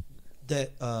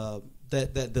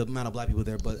the amount of Black people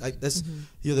there. But that's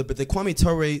but the Kwame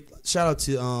Ture. Shout out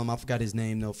to I forgot his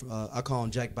name though. I call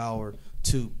him Jack Bauer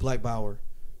Black Bauer,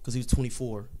 because he was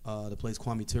 24. That plays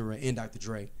Kwame Ture and Dr.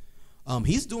 Dre.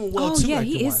 He's doing well too. Oh yeah,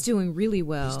 he is doing really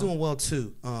well. He's doing well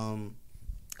too.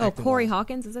 Corey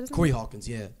Hawkins, is that his name? Corey Hawkins,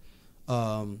 yeah.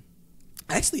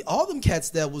 Actually, all them cats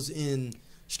that was in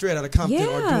Straight Outta Compton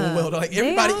are doing well. Like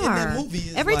everybody in that movie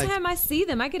is every time I see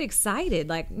them, I get excited.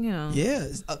 Like Yeah,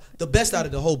 the best out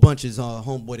of the whole bunch is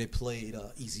homeboy that played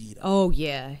Easy. Oh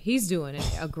yeah, he's doing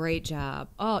a great job.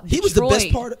 Oh, Detroit. He was the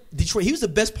best part of Detroit. He was the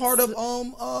best part of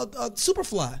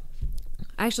Superfly.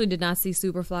 I actually did not see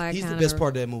Superfly. He's the best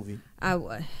part of that movie.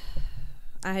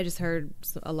 I had just heard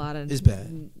a lot of. It's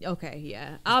bad. Okay,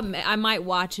 yeah. I might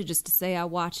watch it just to say I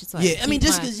watched it. So yeah, I mean,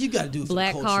 just because you got to do it for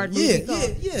Black the card movie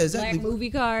card. Yeah, exactly. Black movie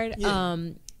card.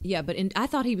 Yeah. But I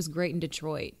thought he was great in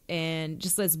Detroit. And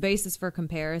just as basis for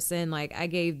comparison, like I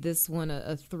gave this one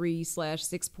a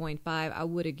 3/6.5. I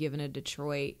would have given a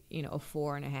Detroit, a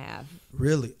 4.5.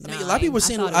 Really? I mean, a lot of people were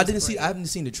saying I haven't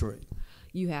seen Detroit.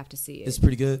 You have to see it. It's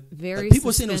pretty good. Very people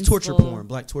were saying it was torture porn,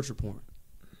 black torture porn.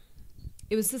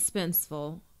 It was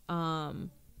suspenseful.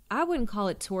 I wouldn't call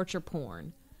it torture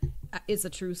porn. it's a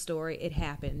true story. It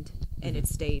happened, and it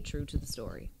stayed true to the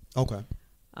story. Okay.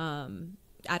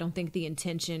 I don't think the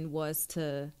intention was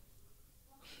to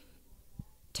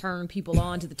turn people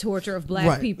on to the torture of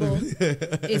black people.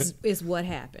 Is what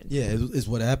happened. Yeah, it's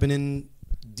what happened in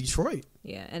Detroit.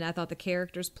 Yeah, and I thought the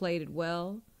characters played it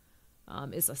well.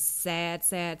 It's a sad,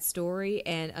 sad story,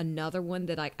 and another one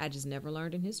that I just never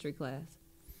learned in history class.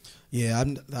 Yeah,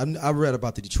 I read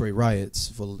about the Detroit riots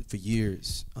for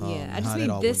years. Yeah, I just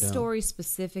need this story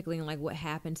specifically and like what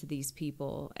happened to these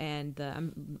people. And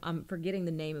I'm forgetting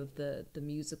the name of the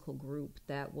musical group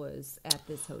that was at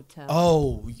this hotel.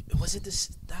 Oh, was it the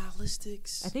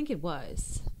Stylistics? I think it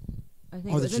was.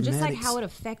 And just like how it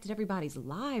affected everybody's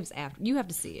lives after. You have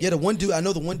to see it. Yeah, the one dude, I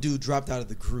know the one dude dropped out of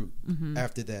the group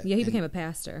after that. Yeah, he became a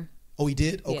pastor. Oh, he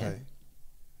did? Okay.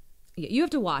 Yeah, you have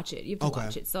to watch it. You have to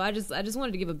watch it. So I just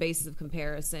wanted to give a basis of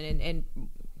comparison and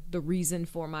the reason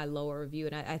for my lower review.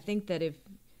 And I think that if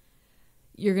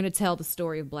you're going to tell the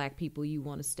story of black people, you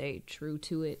want to stay true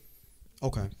to it.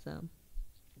 Okay. So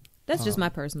that's just my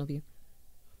personal view.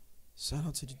 Shout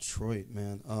out to Detroit,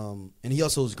 man. And he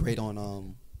also was great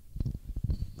on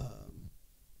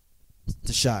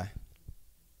The Chi.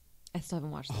 I still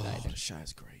haven't watched that either. The Chi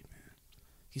is great, man.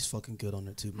 He's fucking good on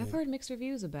there too, man. I've heard mixed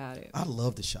reviews about it. I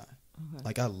love The Chi. Okay.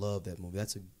 Like, I love that movie.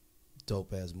 That's a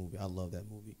dope ass movie. I love that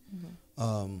movie.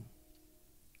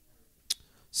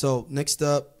 So next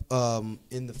up,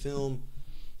 in the film,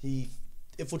 he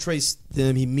infiltrates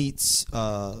them. He meets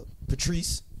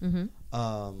Patrice,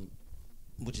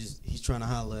 which is he's trying to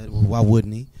holler at. Why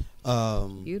wouldn't he?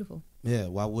 Beautiful. Yeah,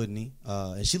 why wouldn't he?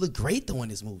 And she looked great though in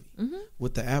this movie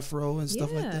with the afro and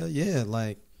stuff like that. Yeah,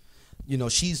 like, you know,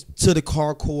 she's to the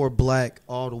hardcore black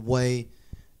all the way,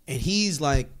 and he's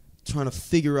like trying to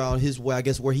figure out his way. I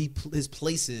guess where his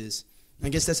place is. I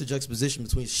guess that's a juxtaposition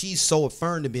between she's so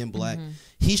affirmed to being black.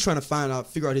 He's trying to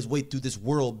figure out his way through this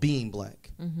world being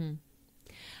black.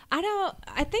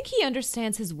 I think he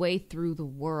understands his way through the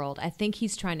world. I think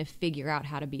he's trying to figure out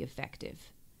how to be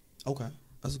effective. Okay.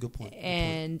 That's a good point.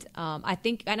 And I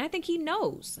think he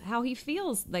knows how he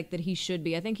feels like that he should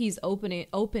be. I think he's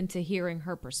open to hearing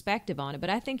her perspective on it,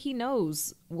 but I think he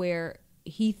knows where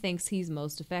he thinks he's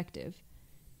most effective.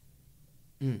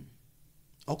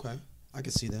 Okay. I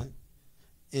can see that.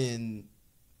 And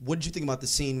what did you think about the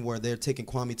scene where they're taking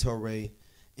Kwame Ture,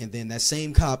 and then that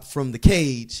same cop from the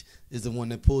cage is the one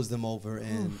that pulls them over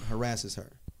and harasses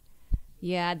her?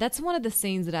 Yeah, that's one of the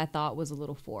scenes that I thought was a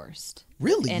little forced.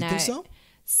 Really? You think so?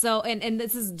 So, and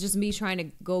this is just me trying to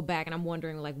go back, and I'm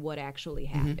wondering like what actually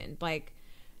happened, like,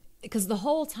 because the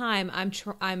whole time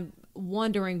I'm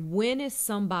wondering, when is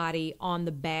somebody on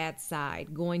the bad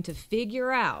side going to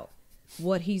figure out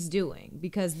what he's doing?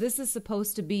 Because this is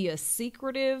supposed to be a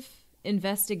secretive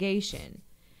investigation,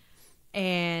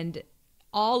 and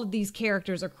all of these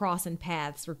characters are crossing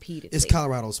paths repeatedly. It's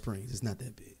Colorado Springs. It's not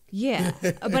that big. Yeah.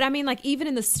 But I mean, like, even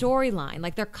in the storyline,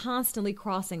 like, they're constantly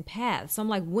crossing paths. So I'm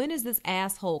like, when is this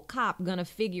asshole cop gonna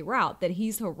figure out that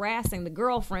he's harassing the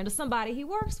girlfriend of somebody he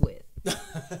works with?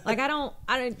 Like, I don't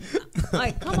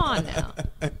like, come on now.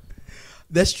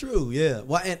 That's true. Yeah.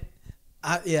 Well, and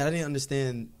I didn't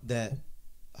understand that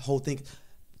whole thing.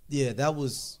 Yeah, that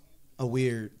was a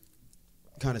weird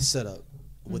kind of setup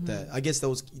with that. I guess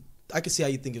I can see how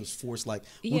you think it was forced. Like,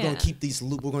 we're gonna keep this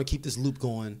loop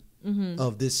going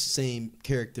of this same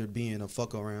character being a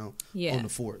fuck around on the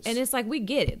force. And it's like, we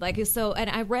get it. Like, so, and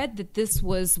I read that this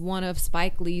was one of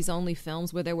Spike Lee's only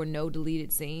films where there were no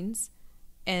deleted scenes.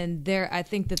 And I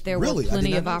think that there were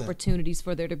plenty of opportunities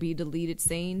for there to be deleted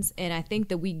scenes. And I think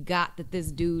that we got that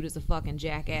this dude is a fucking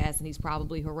jackass, and he's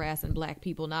probably harassing black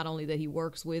people, not only that he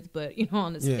works with, but, you know,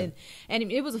 on this. And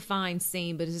it was a fine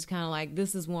scene, but it's just kind of like,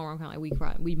 this is one where I'm kind of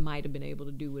like, we might have been able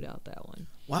to do without that one.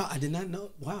 Wow, I did not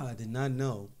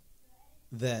know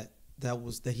that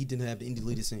he didn't have any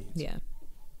deleted scenes. Yeah.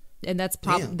 And that's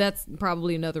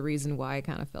probably another reason why I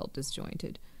kind of felt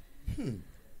disjointed.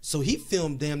 So he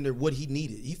filmed damn near what he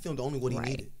needed. He filmed only what he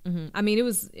needed. I mean, it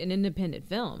was an independent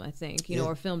film, I think, you know,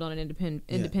 or filmed on an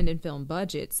independent film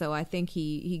budget. So I think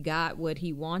he got what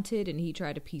he wanted, and he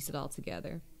tried to piece it all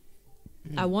together.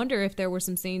 I wonder if there were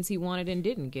some scenes he wanted and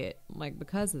didn't get, like,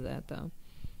 because of that, though.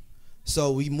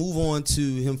 So we move on to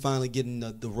him finally getting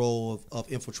the role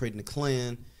of infiltrating the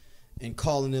Klan and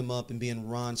calling them up and being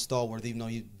Ron Stallworth, even though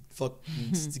he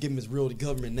to give him his real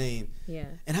government name. Yeah.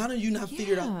 And how do you not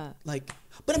figure it out? Like,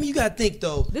 but I mean, you gotta think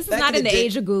though. This is not in the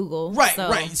age of Google, right?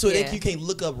 Right. So you can't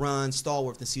look up Ron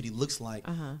Stallworth and see what he looks like.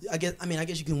 I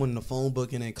guess you can win in the phone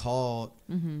book and then call.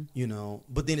 You know,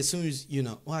 but then as soon as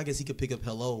I guess he could pick up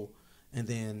hello, and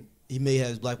then he may have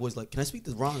his black voice. Like, can I speak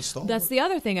to Ron Stallworth? That's the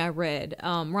other thing I read.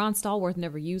 Ron Stallworth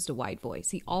never used a white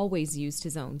voice. He always used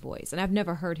his own voice. And I've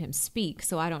never heard him speak,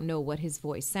 so I don't know what his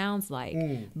voice sounds like.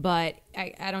 But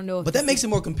I don't know if... But that makes it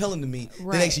more compelling to me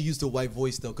than actually use the white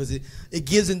voice, though, because it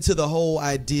gives into the whole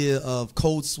idea of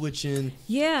code switching,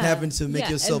 having to make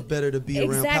yourself better to be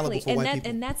around palatable for white people.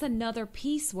 And that's another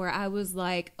piece where I was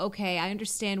like, okay, I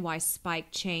understand why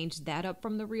Spike changed that up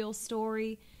from the real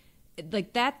story.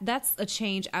 Like that's a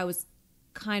change I was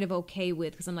kind of okay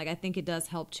with, because I'm like, I think it does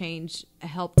help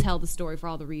tell the story for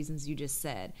all the reasons you just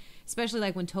said. Especially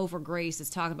like when Topher Grace is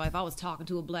talking about, if I was talking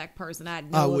to a black person, I'd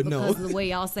know it because of the way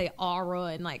y'all say aura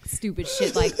and like stupid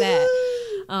shit like that.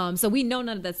 So we know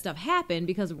none of that stuff happened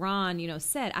because Ron,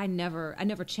 said I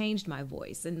never changed my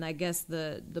voice. And I guess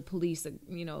the police, I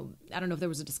don't know if there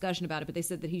was a discussion about it, but they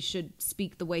said that he should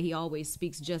speak the way he always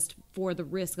speaks, just for the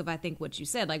risk of, I think, what you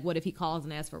said. Like, what if he calls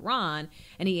and asks for Ron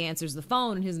and he answers the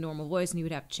phone in his normal voice and he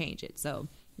would have to change it? So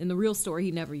in the real story,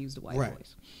 he never used a white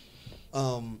voice.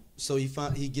 So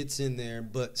he gets in there,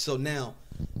 but so now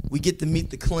we get to meet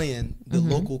the Klan, the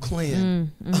local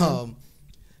Klan.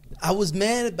 I was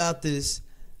mad about this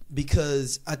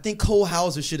because I think Cole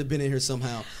Hauser should have been in here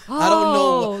somehow. I don't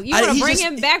know. You want to bring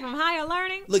him back from Higher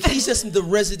Learning? Look, he's just the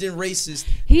resident racist.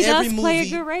 He does play a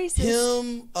good racist.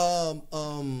 Him,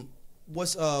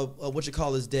 what you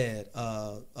call his dad?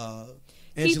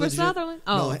 Kiefer Sutherland?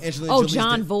 Angelina Jolie's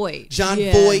John dad. Voight. John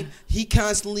Voight. He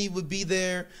constantly would be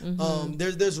there.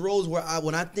 There's roles where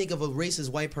when I think of a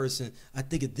racist white person, I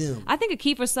think of them. I think of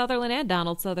Kiefer Sutherland and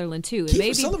Donald Sutherland too.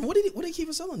 Kiefer Sutherland. What did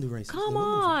Kiefer Sutherland do racist? Come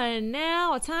on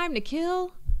now, A Time to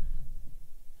Kill.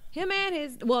 Him and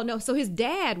his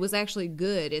dad was actually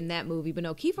good in that movie, but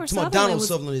no, Kiefer Sutherland. Donald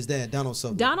Sutherland, his dad, Donald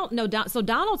Sutherland. So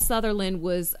Donald Sutherland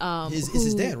was is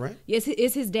his dad, right? Yes,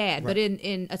 is his dad. Right. But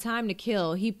in A Time to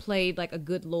Kill, he played like a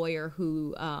good lawyer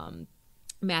who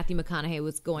Matthew McConaughey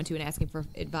was going to and asking for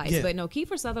advice. Yeah. But no,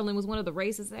 Kiefer Sutherland was one of the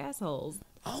racist assholes.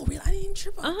 Oh, really? I didn't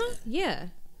trip on that. Yeah.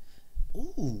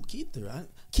 Ooh, Keither.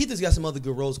 Keither's got some other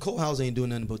good roles. Cole Hauser ain't doing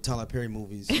nothing but Tyler Perry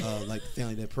movies, like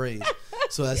Family That Prays.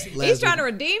 So that's he's trying to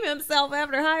redeem himself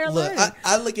after Higher Learning.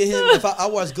 I look at him. If I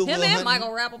watch Good Will Hunting. Him and Michael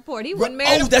Rappaport. He wasn't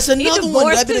married. Oh, that's another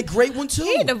one. That'd been a great one too.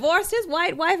 He divorced his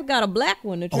white wife and got a black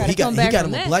one to try to come back. He got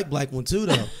him a black one too,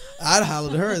 though. I'd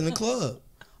hollered at her in the club.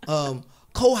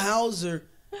 Cole Hauser.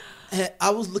 I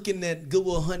was looking at Good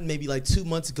Will Hunting maybe like 2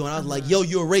 months ago, and I was like, "Yo,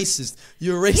 you're a racist.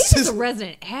 You're a racist." He's just a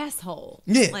resident asshole.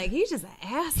 Yeah, like he's just an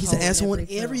asshole. He's an asshole in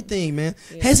everything, man.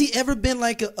 Yeah. Has he ever been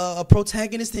like a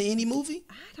protagonist in any movie?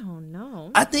 I don't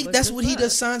know. I think that's what he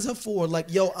does signs up for.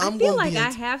 Like, yo, I feel like I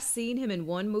have seen him in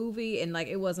one movie, and like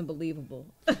it wasn't believable.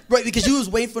 Right, because you was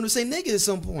waiting for him to say nigga at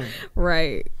some point.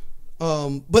 Right.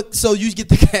 But so you get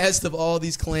the cast of all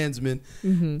these Klansmen,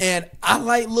 and I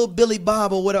like little Billy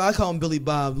Bob or whatever I call him, Billy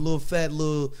Bob, little fat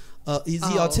little. Is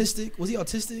he autistic? Was he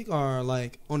autistic or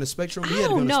like on the spectrum? I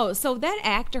don't know. So that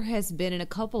actor has been in a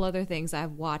couple other things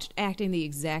I've watched, acting the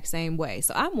exact same way.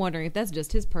 So I'm wondering if that's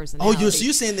just his personality. So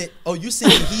you're saying that? Oh, you're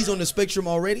saying that he's on the spectrum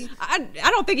already? I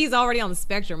don't think he's already on the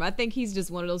spectrum. I think he's just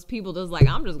one of those people that's like,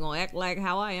 I'm just gonna act like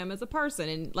how I am as a person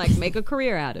and like make a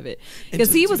career out of it.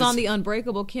 Because he was on the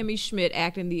Unbreakable Kimmy Schmidt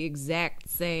acting the exact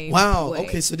same. Wow. way.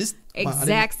 Okay. So this.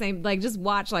 Exact same, like just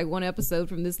watch like one episode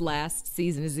from this last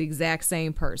season is the exact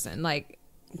same person, like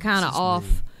kind of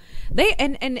off. They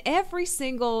and every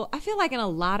single, I feel like in a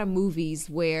lot of movies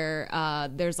where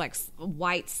there's like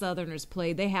white Southerners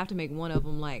played, they have to make one of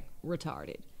them like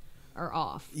retarded or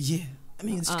off. Yeah, I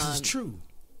mean it's true.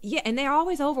 Yeah, and they're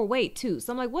always overweight too.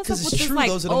 So I'm like, what's up with this true.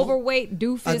 like overweight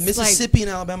doofus? Mississippi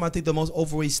and Alabama, I think the most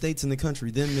overweight states in the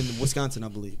country. Them and Wisconsin, I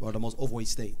believe, are the most overweight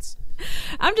states.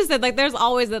 I'm just saying, like, there's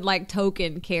always that like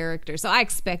token character. So I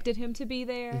expected him to be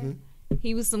there.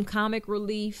 He was some comic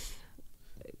relief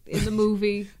in the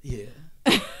movie. Yeah.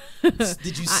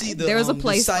 Did you see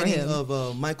the sighting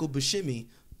of Michael Buscemi,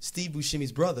 Steve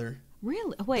Buscemi's brother?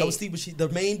 Really? Wait. That was Steve Buscemi. The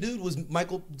main dude was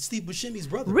Steve Buscemi's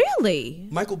brother. Really?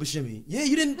 Michael Buscemi. Yeah,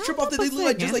 you didn't trip off that they look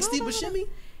like just like Steve Buscemi?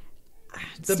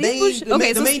 The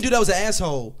main dude that was an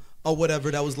asshole or whatever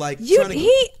that was like Steve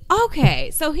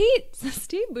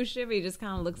Buscemi just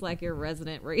kind of looks like your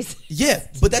resident racist. Yeah,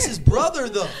 but that's his brother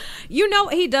though. You know,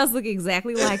 he does look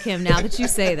exactly like him now that you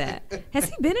say that. Has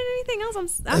he been in anything else?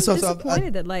 I'm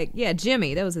disappointed that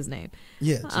Jimmy, that was his name.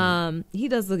 Yeah. He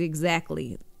does look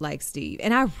exactly like Steve,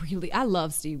 and I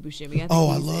love Steve Buscemi.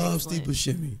 I love Steve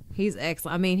Buscemi. He's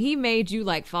excellent. I mean, he made you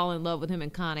like fall in love with him in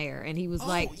Con Air, and he was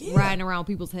riding around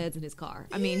people's heads in his car.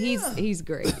 I mean, he's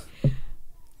great.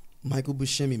 Michael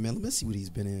Buscemi, man. Let's see what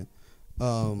he's been in.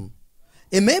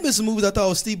 It may have been some movies I thought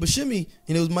was Steve Buscemi,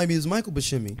 and it was Michael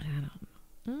Buscemi. I don't know.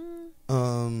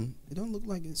 It don't look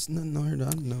like it's nothing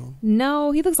I don't know.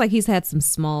 No, he looks like he's had some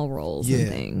small roles and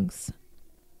things.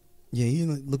 Yeah, he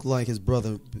looked like his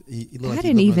brother. He I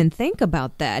didn't even think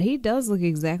about that. He does look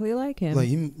exactly like him. Like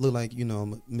he looked like, you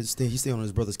know, he stayed on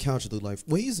his brother's couch. It looked like,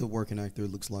 well, he's a working actor.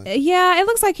 It looks like. Yeah, it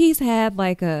looks like he's had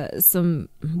like some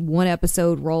one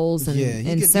episode roles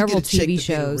in several TV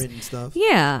shows. And stuff.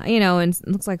 Yeah, you know, and it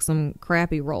looks like some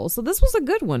crappy roles. So this was a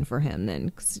good one for him then.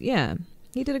 'Cause, yeah,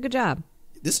 he did a good job.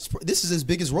 This is his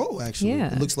biggest role actually.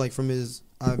 Yeah. It looks like from his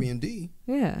IMDb.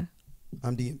 Yeah.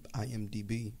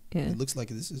 IMDb. Yeah. It looks like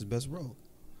this is his best role,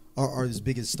 or his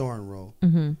biggest starring role.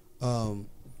 Mm-hmm.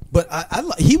 But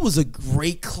he was a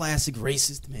great classic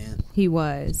racist, man. He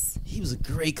was. He was a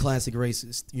great classic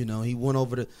racist. You know, he went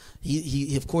over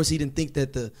he of course he didn't think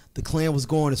that the Klan was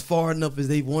going as far enough as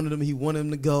they wanted him. He wanted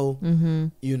him to go. Mm-hmm.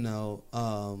 You know.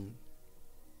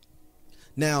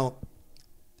 Now,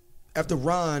 after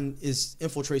Ron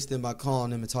infiltrates them by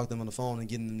calling them and talking to them on the phone and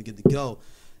getting them to get to go.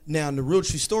 Now, in the real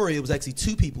true story, it was actually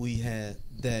two people he had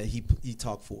that he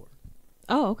talked for.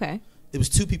 Oh, okay. It was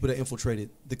two people that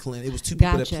infiltrated the Klan. It was two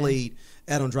people that played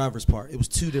Adam Driver's part. It was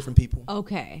two different people.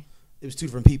 Okay. It was two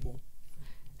different people.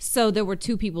 So there were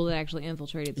two people that actually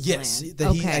infiltrated the Klan. Yes,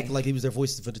 that he acted like he was their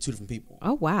voices for the two different people.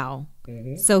 Oh, wow.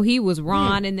 Mm-hmm. So he was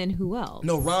Ron, and then who else?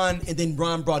 No, Ron, and then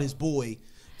Ron brought his boy.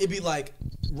 It'd be like,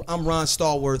 I'm Ron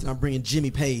Stallworth, and I'm bringing Jimmy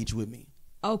Page with me.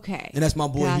 Okay. And that's my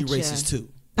boy. Gotcha. He racist too.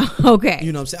 Okay.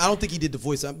 You know what I'm saying? I don't think he did the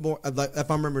voice. Like,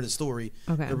 if I remember the story,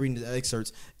 okay, reading the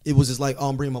excerpts, it was just like, oh,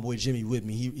 I'm bringing my boy Jimmy with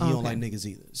me. He don't like niggas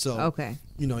either. So, okay,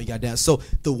 you know, he got down. So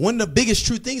one of the biggest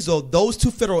true things, though, those two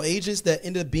federal agents that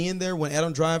ended up being there when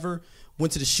Adam Driver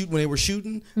went to the shoot, when they were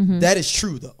shooting, that is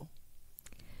true, though.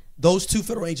 Those two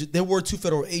federal agents, there were two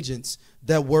federal agents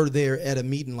that were there at a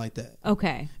meeting like that.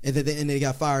 Okay. And then they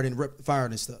got fired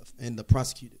and stuff and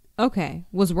prosecuted. Okay.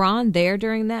 Was Ron there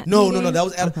during that? No. meeting? That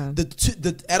was Adam,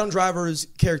 the Adam Driver's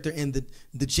character and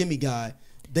the Jimmy guy.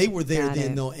 They were there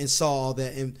though, and saw all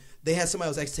that, and they had somebody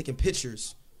else actually taking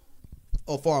pictures,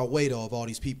 far away though, of all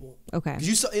these people. Okay. Because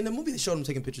you saw in the movie they showed them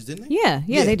taking pictures, didn't they? Yeah,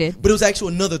 they did. But it was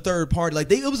actually another third party.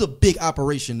 Like it was a big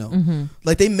operation though. Mm-hmm.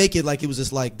 Like they make it like it was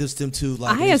just like this them two.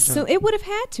 Like I assume it would have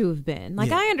had to have been.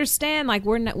 Like I understand. Like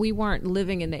we weren't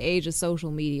living in the age of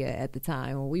social media at the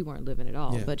time, or we weren't living at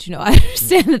all. Yeah. But you know, I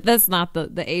understand that that's not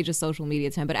the age of social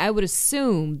media time. But I would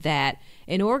assume that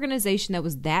an organization that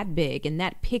was that big and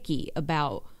that picky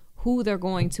about who they're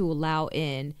going to allow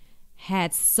in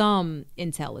had some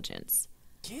intelligence.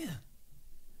 Yeah.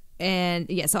 And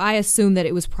so I assume that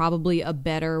it was probably a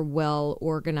better,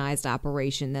 well-organized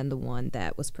operation than the one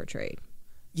that was portrayed.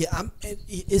 Yeah,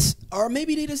 or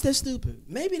maybe they just that stupid.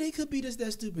 Maybe they could be just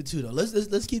that stupid too, though.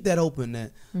 Let's keep that open.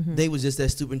 That they was just that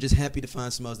stupid and just happy to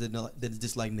find somebody else that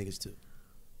just like niggas too.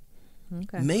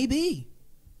 Okay. Maybe.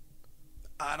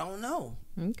 I don't know.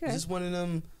 Okay. It's just one of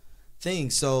them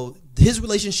things. So his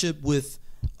relationship with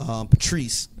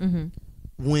Patrice,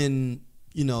 when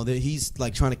you know that he's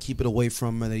like trying to keep it away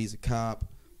from her, that he's a cop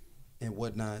and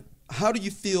whatnot. How do you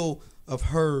feel of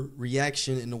her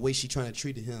reaction and the way she trying to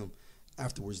treat him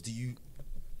afterwards?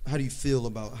 How do you feel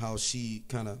about how she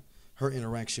her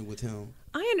interaction with him?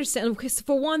 I understand, because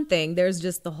for one thing, there's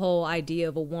just the whole idea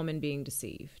of a woman being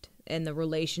deceived and the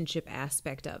relationship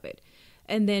aspect of it.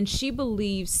 And then she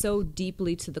believes so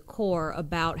deeply to the core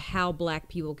about how black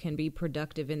people can be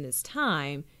productive in this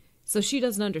time. So she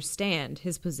doesn't understand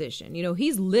his position. You know,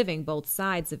 he's living both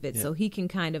sides of it, so he can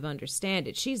kind of understand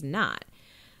it. She's not.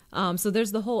 So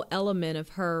there's the whole element of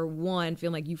her, one,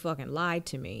 feeling like you fucking lied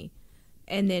to me.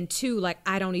 And then two, like,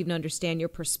 I don't even understand your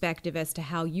perspective as to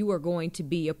how you are going to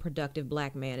be a productive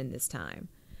black man in this time.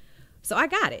 So I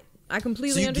got it. I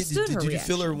completely understood her reaction. Did you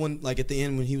feel her when, like, at the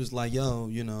end when he was like, yo,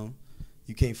 you know,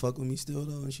 you can't fuck with me still,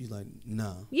 though? And she's like,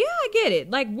 no. Yeah, I get it.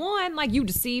 Like, one, like, you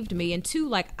deceived me. And two,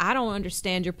 like, I don't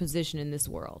understand your position in this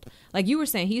world. Like you were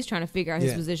saying, he's trying to figure out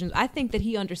his position. I think that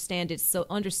he understands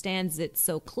it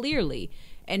so clearly.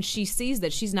 And she sees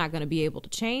that she's not going to be able to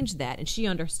change that. And she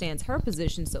understands her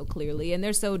position so clearly. And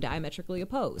they're so diametrically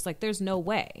opposed. Like, there's no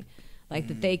way, like,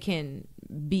 that they can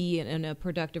be in a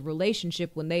productive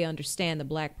relationship when they understand the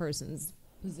black person's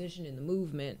position in the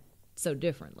movement so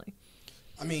differently.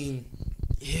 I mean,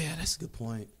 yeah, that's a good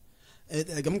point.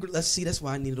 Let's see. That's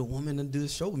why I needed a woman to do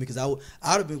this show with me, because I'd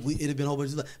have been. It'd have been a whole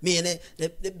bunch of like, man,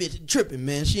 that bitch tripping,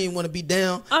 man. She didn't want to be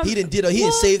down. He didn't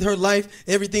saved her life,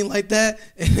 everything like that.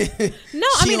 No,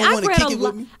 I mean,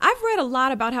 I've read a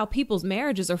lot about how people's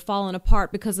marriages are falling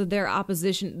apart because of their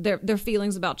opposition, their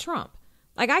feelings about Trump.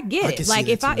 Like, I get it. Like,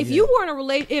 if you were in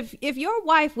a if your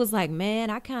wife was like, man,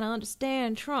 I kind of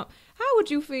understand Trump, how would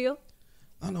you feel?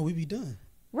 I know we'd be done.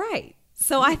 Right.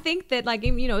 So I think that, like,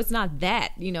 you know, it's not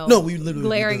that, you know. No, we literally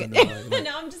glaring. No,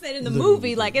 I'm just saying in the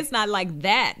movie, like, it's not like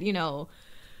that, you know,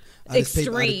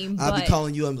 extreme. I'll be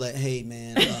calling you. I'm like, hey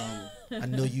man, I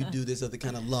know you do this other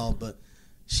kind of law, but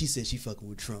she said she fucking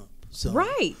with Trump. So,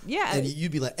 right, yeah. And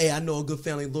you'd be like, hey, I know a good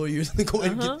family lawyer. Go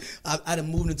ahead and I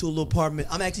done moved into a little apartment.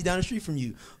 I'm actually down the street from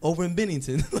you, over in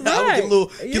Bennington. Right. I would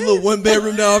get a little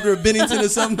 1-bedroom down over in Bennington or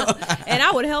something. And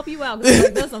I would help you out because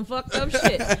like, that's some fucked up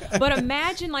shit. But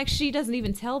imagine, like, she doesn't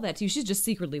even tell that to you. She's just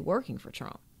secretly working for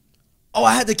Trump. Oh,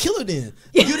 I had to kill her then.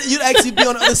 You'd actually be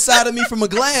on the other side of me from a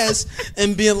glass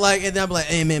and being like, and then I'm like,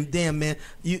 hey man, damn man,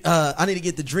 I need to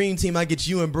get the dream team. I get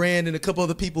you and Brand and a couple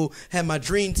other people have my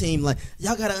dream team. Like,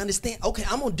 y'all gotta understand. Okay,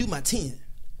 I'm gonna do my 10.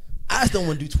 I just don't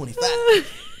want to do 25.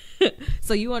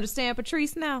 So you understand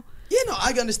Patrice now? Yeah, no,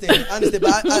 I understand.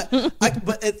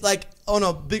 But it's like on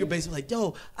a bigger basis, like,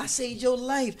 yo, I saved your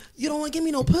life. You don't want to give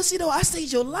me no pussy though. I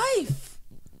saved your life.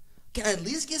 Can I at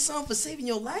least get something for saving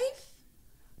your life?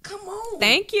 Come on.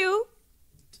 Thank you.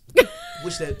 I'd be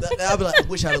like, I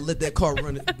wish I'd have let that car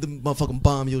run the motherfucking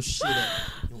bomb your shit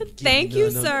up. Thank you,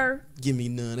 sir. Give me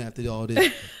none after all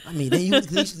this. I mean, then you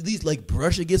at least like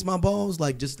brush against my balls,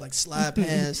 like just like slide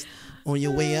past on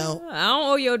your way out. I don't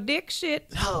owe your dick shit.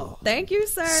 Oh. Thank you,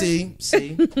 sir. See.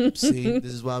 This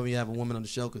is why we have a woman on the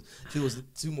show, because if it was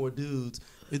 2 more dudes,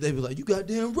 they'd be like, you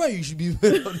goddamn right, you should be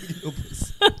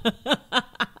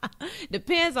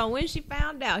Depends on when she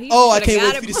found out. I can't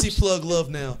wait for you to see Plug Love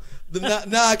now.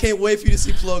 Now I can't wait for you to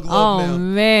see Plug Love now. Oh,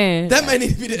 man. That may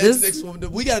need to be the next one.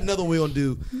 We got another one we're going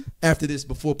to do after this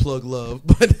before Plug Love.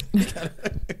 But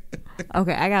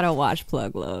okay, I got to watch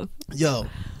Plug Love. Yo.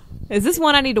 Is this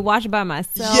one I need to watch by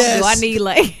myself? Yes. Do I need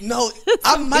like... No,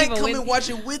 I might come and watch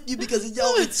it with you because,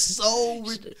 yo, it's so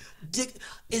ridiculous.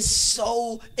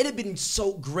 It'd have been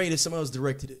so great if someone else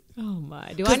directed it. Oh,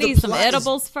 my. Do I need some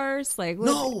edibles first? Like what?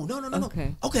 No.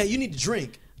 Okay, you need to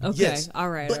drink. Okay, yes. all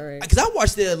right. Because I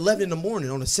watched it at 11 in the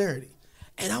morning on a Saturday.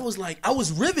 And I was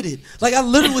riveted. Like, I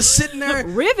literally was sitting there.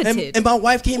 Riveted. And my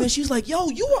wife came in. She was like, yo,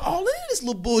 you were all in this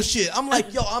little bullshit. I'm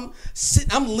like, yo, I'm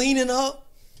leaning up.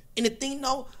 And the thing,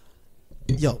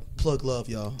 yo, Plug Love,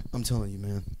 y'all. I'm telling you,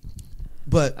 man.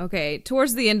 But okay,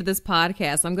 towards the end of this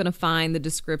podcast, I'm gonna find the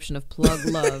description of Plug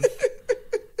Love.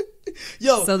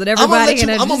 Yo, so that everybody can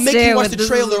understand. I'm gonna make you watch the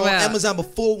trailer on Amazon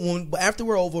but after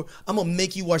we're over, I'm gonna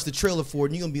make you watch the trailer for it,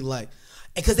 and you're gonna be like,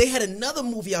 because they had another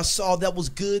movie I saw that was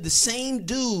good. The same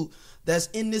dude that's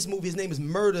in this movie, his name is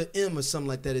Murder M or something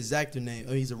like that. His actor name.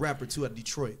 He's a rapper too out of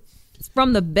Detroit. It's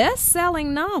from the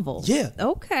best-selling novel. Yeah.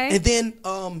 Okay. And then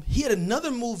he had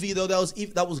another movie though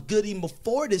that was good even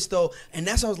before this though, and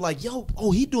that's why I was like, yo,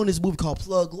 he doing this movie called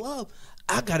Plug Love.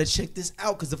 I gotta check this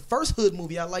out because the first Hood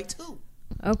movie I like too.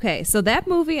 Okay, so that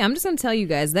movie, I'm just gonna tell you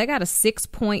guys, that got a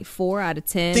 6.4 out of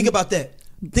 10. Think about that.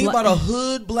 Think about a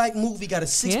Hood black movie got a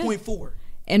 6.4. Yeah.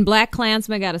 And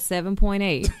Blackkklansman got a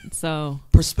 7.8. So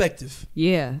perspective.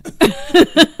 Yeah.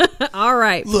 All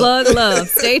right. Look. Plug Love.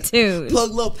 Stay tuned.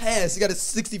 Plug Love passed. It got a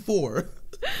 64.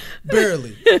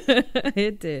 Barely.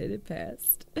 It did. It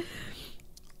passed.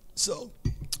 So,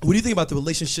 what do you think about the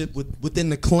relationship within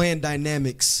the clan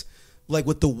dynamics, like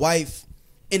with the wife?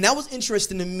 And that was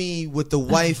interesting to me with the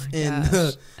wife and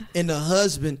the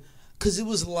husband, because it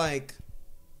was like,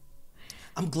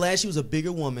 I'm glad she was a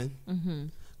bigger woman. Mm-hmm.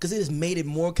 Because it has made it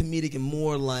more comedic and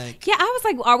more like... Yeah, I was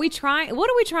like, what are we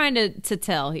trying to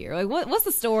tell here? Like, what's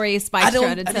the story Spike's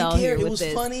trying to tell here with this? It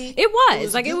was funny. It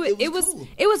was. Cool.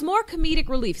 It was more comedic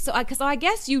relief. So I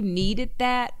guess you needed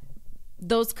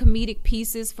those comedic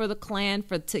pieces for the clan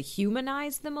to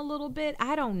humanize them a little bit.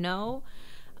 I don't know.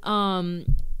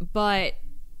 But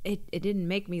it didn't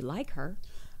make me like her.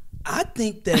 I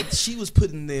think that she was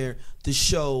put in there to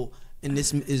show... And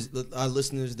this is our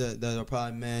listeners that are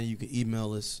probably mad. You can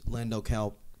email us,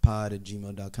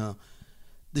 landocalpod@gmail.com.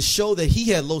 The show that he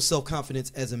had low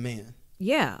self-confidence as a man.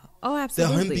 Yeah. Oh,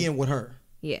 absolutely. That him being with her.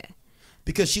 Yeah.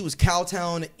 Because she was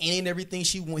Cowtown and everything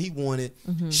he wanted.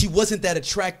 Mm-hmm. She wasn't that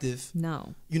attractive.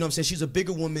 No. You know what I'm saying? She's a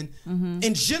bigger woman. Mm-hmm.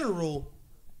 In general,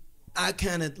 I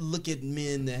kind of look at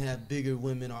men that have bigger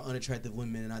women or unattractive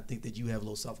women, and I think that you have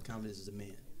low self-confidence as a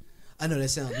man. I know that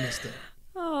sounds messed up.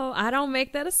 Oh, I don't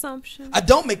make that assumption. I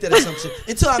don't make that assumption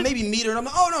until I maybe meet her and I'm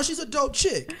like, oh no, she's a dope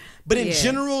chick. But in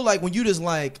general, like when you just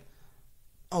like,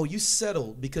 oh, you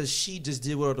settled because she just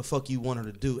did whatever the fuck you want her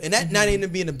to do. And that not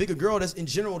even being a bigger girl, that's in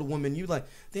general the woman, you like,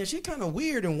 damn, she kind of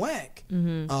weird and whack.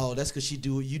 Mm-hmm. Oh, that's because you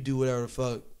do whatever the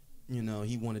fuck,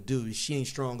 he want to do. She ain't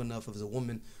strong enough as a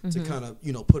woman to kind of,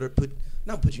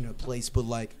 not put you in her place, but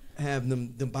like have them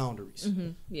boundaries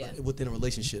within a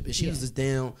relationship. And she was just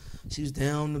down. She was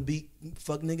down to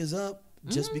fuck niggas up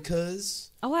just because.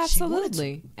 Oh,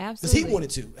 absolutely, because he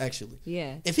wanted to actually.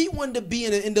 Yeah. If he wanted to be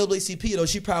in an NAACP though,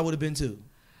 she probably would have been too.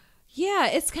 Yeah,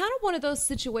 it's kind of one of those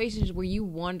situations where you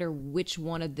wonder which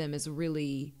one of them is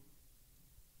really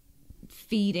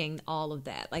feeding all of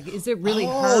that. Like, is it really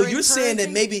her? Oh, you're saying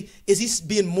that maybe is he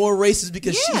being more racist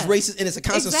because she's racist and it's a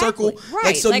constant circle? Right.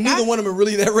 Like, so neither one of them are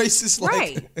really that racist. Like,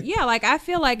 right. Yeah, like I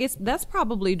feel like that's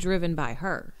probably driven by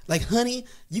her. Like, honey,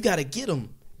 you got to get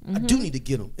him. I do need to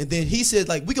get him. And then he said,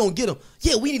 like, we going to get him.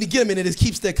 Yeah, we need to get him. And it just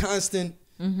keeps that constant,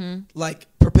 like,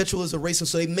 perpetualism of racism.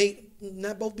 So they may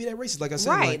not both be that racist, like I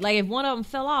said. Right. Like if one of them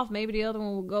fell off, maybe the other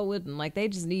one will go with them. Like, they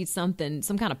just need some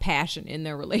kind of passion in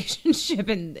their relationship.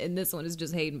 And this one is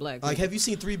just hating black people. Like, have you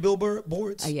seen 3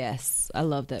 Billboards? Yes. I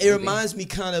love that movie. Reminds me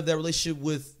kind of that relationship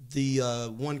with the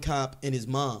one cop and his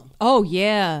mom. Oh,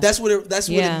 yeah.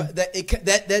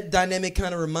 That dynamic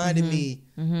kind of reminded me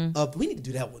of. We need to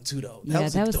do that one too, though.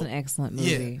 That was an excellent movie.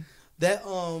 Yeah. That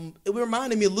it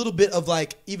reminded me a little bit of,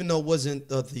 like, even though it wasn't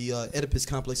the Oedipus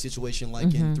complex situation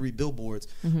like in 3 Billboards,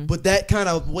 but that kind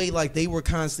of way, like they were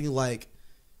constantly like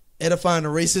edifying the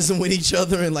racism with each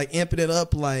other and like amping it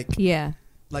up, like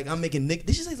like I'm making did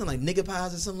she say something like nigga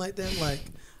pies or something like that? Like,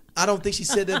 I don't think she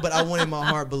said that, but I want in my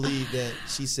heart believe that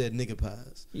she said nigga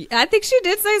pies. I think she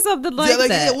did say something like that.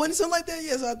 Yeah, wasn't something like that?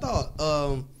 Yes, I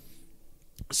thought.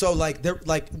 So like they're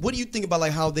like, what do you think about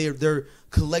like how their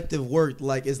collective work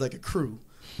like is like a crew?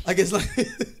 Like it's like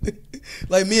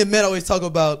like me and Matt always talk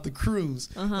about the crews.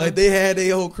 Like they had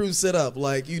their whole crew set up.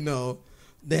 Like, you know,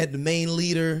 they had the main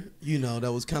leader, you know,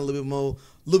 that was kind of a little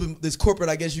bit this corporate,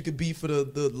 I guess you could be for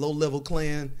the low level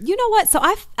clan. You know what? So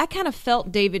I kind of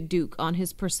felt David Duke on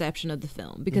his perception of the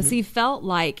film because he felt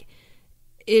like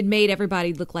it made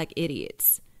everybody look like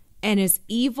idiots. And as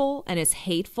evil and as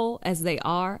hateful as they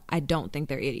are, I don't think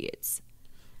they're idiots.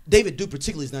 David Duke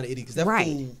particularly is not an idiot because that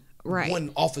fool Right.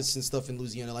 Won office and stuff in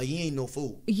Louisiana. Like, he ain't no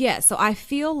fool. Yeah, so I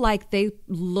feel like they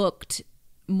looked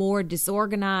more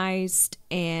disorganized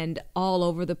and all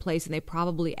over the place than they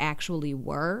probably actually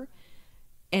were.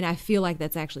 And I feel like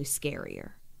that's actually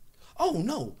scarier. Oh,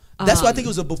 no. That's why I think it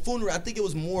was a buffoonery. I think it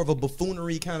was more of a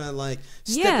buffoonery kind of like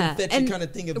step and fetch kind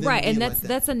of thing of them right, and that's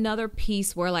that's another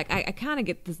piece where like I kind of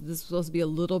get this is supposed to be a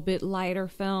little bit lighter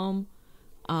film,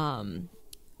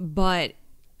 but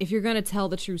if you're gonna tell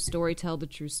the true story, tell the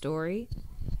true story.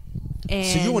 And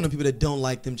so you're one of the people that don't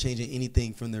like them changing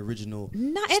anything from the original.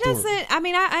 No, it story. doesn't. I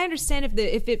mean, I understand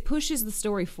if it pushes the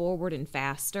story forward and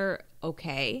faster,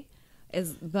 okay.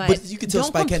 But you can tell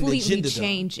Spike had an agenda,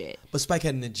 change though. it. But Spike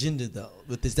had an agenda though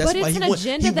with this. That's but why he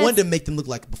wanted to make them look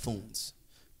like buffoons.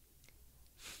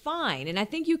 Fine, and I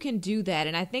think you can do that,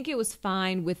 and I think it was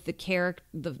fine with the character,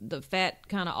 the fat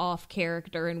kind of off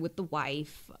character, and with the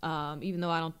wife. Even though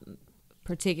I don't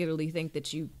particularly think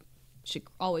that you should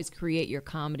always create your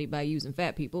comedy by using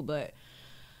fat people, but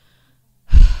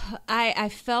I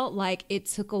felt like it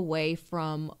took away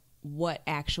from what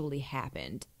actually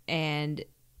happened, and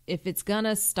if it's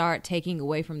gonna start taking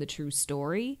away from the true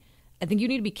story, I think you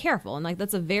need to be careful. And like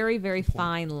that's a very, very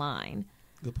fine line.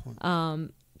 Good point.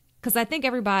 Because I think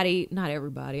not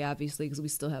everybody, obviously, because we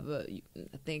still have I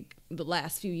think the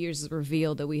last few years has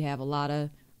revealed that we have a lot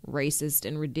of racist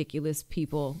and ridiculous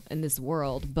people in this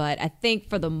world. But I think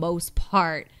for the most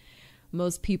part,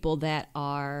 most people that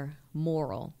are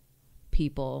moral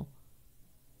people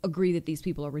agree that these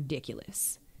people are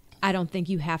ridiculous. I don't think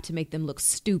you have to make them look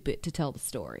stupid to tell the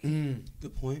story.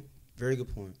 Good point. Very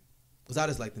good point. Because I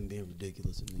just like them being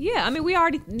ridiculous. Yeah, I mean, we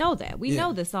already know that. We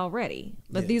know this already.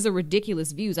 But these are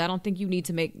ridiculous views. I don't think you need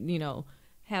to make,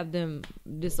 have them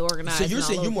disorganized. So you're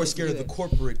saying you're more scared of the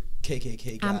corporate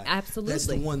KKK guy. Absolutely. That's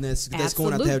the one that's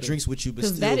going out to have drinks with you, but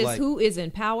still that is who is in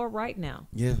power right now.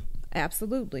 Yeah.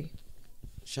 Absolutely.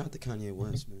 Shout out to Kanye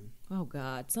West, man. Oh,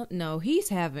 God.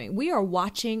 We are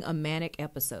watching a manic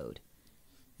episode.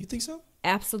 You think so?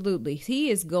 Absolutely. He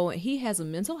has a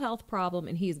mental health problem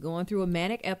and he is going through a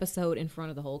manic episode in front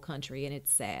of the whole country, and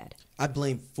it's sad. I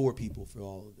blame 4 people for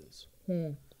all of this.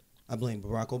 I blame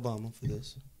Barack Obama for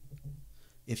this.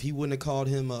 If he wouldn't have called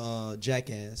him a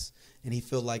jackass and he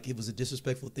felt like it was a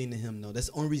disrespectful thing to him, no, that's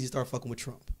the only reason he started fucking with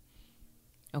Trump.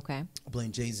 Okay. I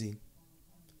blame Jay-Z.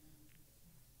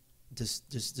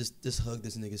 Just hug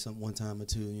this nigga one time or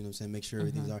two, you know what I'm saying? Make sure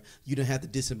everything's all right. You don't have to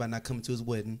diss him by not coming to his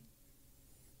wedding.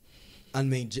 I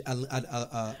blame Jeff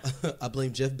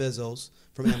Bezos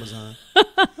from Amazon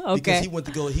because he went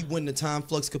in the time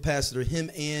flux capacitor.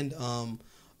 Him and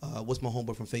what's my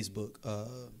homeboy from Facebook?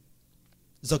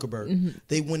 Zuckerberg.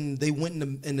 They went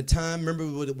in the time. Remember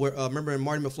when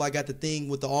Marty McFly got the thing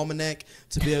with the almanac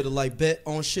to be able to like bet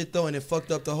on shit though, and it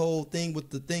fucked up the whole thing with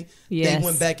the thing. Yes. They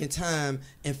went back in time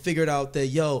and figured out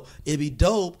that it'd be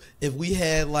dope if we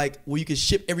had like where you could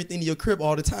ship everything to your crib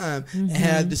all the time and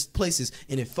have this places,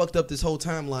 and it fucked up this whole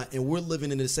timeline, and we're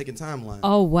living in the second timeline.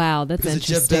 Oh wow, that's because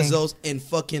interesting. Jeff Bezos and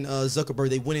fucking Zuckerberg,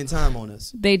 they went in time on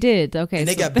us. They did. Okay, and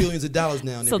they got billions of dollars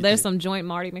now. And so everything. there's some joint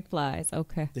Marty McFlys.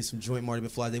 Okay. There's some joint Marty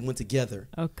McFly. They went together.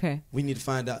 Okay. We need to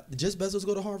find out. Did Jeff Bezos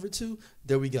go to Harvard too?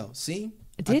 There we go. See?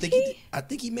 Did he? I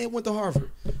think he may have went to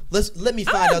Harvard. Let me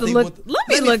find out. Let me look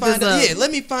this up. Yeah,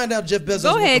 let me find out Jeff Bezos.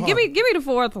 Go ahead. Went Give to me the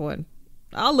fourth one.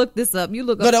 I'll look this up. You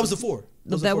look up. No, that was the four.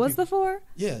 That was the four?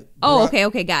 Yeah. Oh,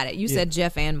 okay, got it. You said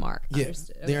Jeff and Mark. Yeah,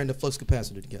 Understood. Okay. they're in the flux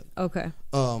capacitor together. Okay.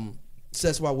 So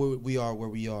that's why we are where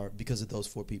we are because of those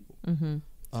four people. Mm-hmm.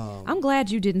 I'm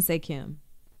glad you didn't say Kim.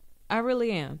 I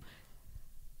really am.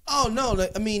 Oh no!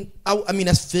 Like, I mean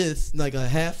that's fifth, like a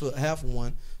half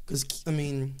one. Because Kim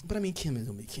is gonna be Kim, man.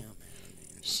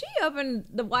 She up in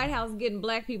the White House getting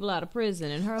black people out of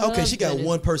prison, and her. Okay, she got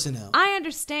one person out. I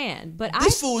understand, but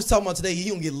this fool was talking about today. He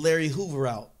gonna get Larry Hoover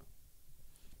out.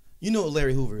 You know what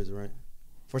Larry Hoover is, right?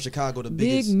 For Chicago, the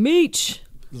biggest. Big Meech.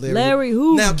 Larry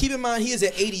Hoover. Now, keep in mind, he is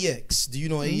at ADX. Do you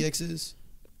know what ADX is?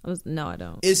 No, I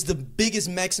don't. It's the biggest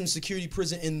maximum security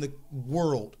prison in the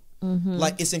world. Mm-hmm.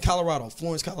 Like, it's in Colorado,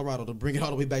 Florence, Colorado, to bring it all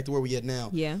the way back to where we at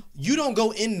now. Yeah. You don't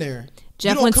go in there.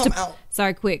 Jeff you don't come out.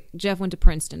 Sorry, quick. Jeff went to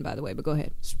Princeton, by the way, but go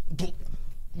ahead.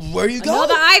 Where you go?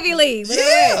 The Ivy League.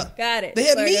 Yeah. Got it. They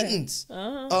had meetings.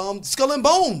 Skull and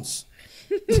Bones.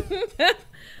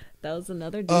 That was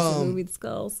another decent movie, The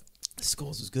Skulls.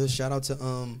 Skulls was good. Shout out to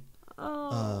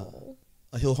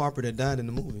Hill Harper that died in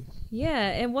the movie. Yeah,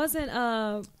 and wasn't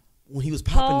when he was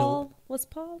popping was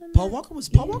Paul in Paul that? Walker was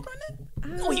Paul Walker in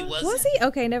that? No, he wasn't. Was he?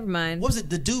 Okay, never mind. What was it?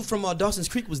 The dude from Dawson's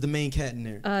Creek was the main cat in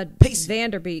there. Pacey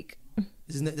Vanderbeek.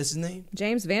 That's his name?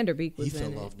 James Vanderbeek was in it.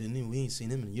 He fell off, didn't he? We ain't seen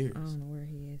him in years. I don't know where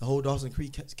he is. The whole Dawson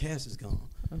Creek cast is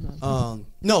gone.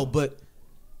 No, but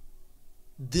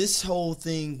this whole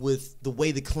thing with the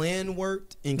way the Klan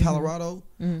worked in Colorado,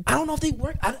 I don't know if they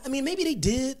worked. I mean, maybe they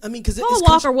did. I mean, because Paul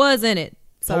Walker was in it.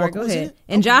 Sorry, go ahead.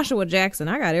 And okay. Joshua Jackson.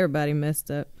 I got everybody messed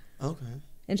up. Okay.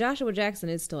 And Joshua Jackson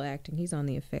is still acting. He's on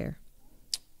The Affair.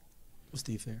 What's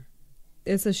The Affair?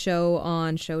 It's a show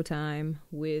on Showtime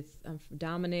with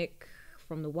Dominic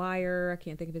from The Wire. I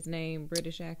can't think of his name.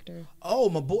 British actor. Oh,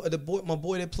 my boy that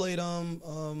played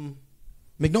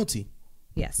McNulty.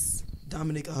 Yes.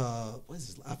 Dominic. What is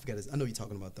his? I forgot his. I know you're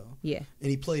talking about though. Yeah. And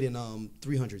he played in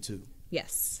 300 too.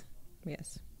 Yes.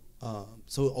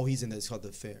 So he's in that. It's called The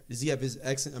Affair. Does he have his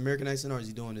accent, American accent, or is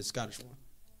he doing his Scottish one?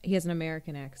 He has an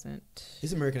American accent.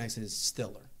 His American accent is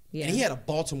stellar. Yeah. And he had a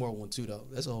Baltimore one too, though.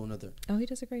 That's a whole nother. Oh, he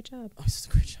does a great job. Oh, he does a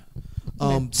great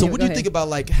job. So what do you think about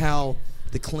like how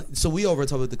the Klan? So we over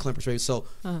talk about the Klan perspective. So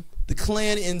the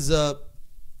Klan ends up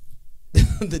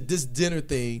this dinner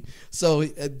thing. So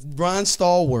Ron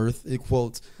Stallworth, in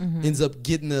quotes, ends up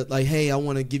getting the like, hey, I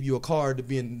want to give you a card to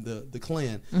be in the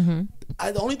Klan.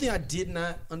 The only thing I did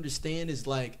not understand is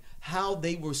like how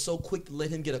they were so quick to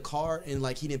let him get a card and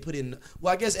like he didn't put in.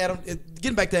 Well, I guess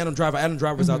getting back to Adam Driver. Adam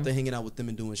Driver was out there hanging out with them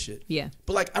and doing shit. Yeah.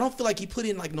 But like I don't feel like he put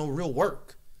in like no real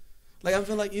work. Like I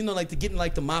feel like like to get in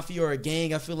like the mafia or a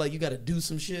gang, I feel like you got to do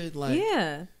some shit. Like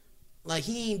yeah. Like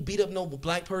he ain't beat up no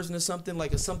black person or something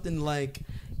like to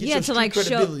like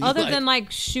show other than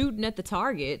like shooting at the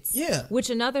targets. Yeah. Which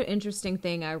another interesting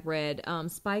thing I read,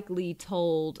 Spike Lee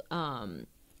told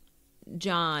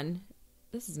John,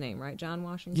 this is his name, right? John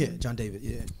Washington? Yeah, John David,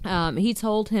 yeah. He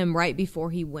told him right before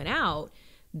he went out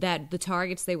that the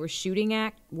targets they were shooting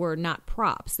at were not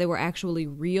props. They were actually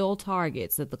real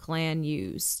targets that the Klan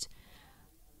used.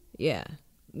 Yeah.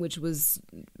 Which was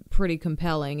pretty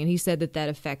compelling. And he said that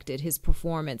affected his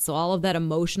performance. So all of that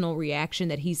emotional reaction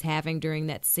that he's having during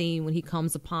that scene when he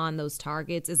comes upon those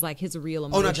targets is like his real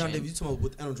emotion. Oh, not John David. You're talking about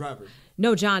with Adam Driver.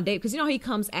 No, John David. Because you know how he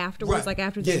comes afterwards, right. like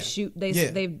after they shoot,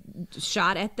 they've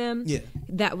shot at them? Yeah.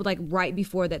 That like right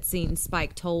before that scene,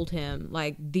 Spike told him,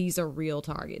 like, these are real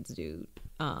targets, dude.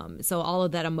 So all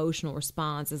of that emotional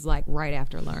response is like right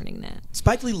after learning that.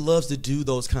 Spike Lee loves to do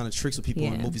those kind of tricks with people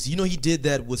in movies. You know he did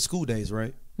that with School Days,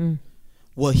 right?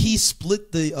 Well, he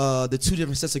split the two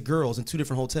different sets of girls in two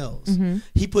different hotels.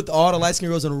 He put all the light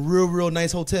skinned girls in a real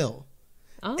nice hotel,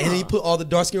 and then he put all the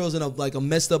dark skinned girls in a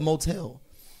messed up motel.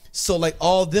 So like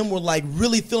all of them were like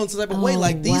really feeling some type of way.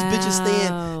 Like these bitches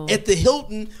staying at the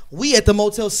Hilton, we at the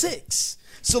Motel 6.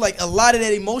 So like a lot of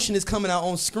that emotion is coming out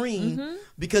on screen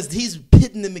because he's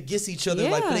pitting them against each other,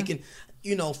 like they can,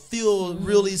 feel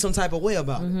really some type of way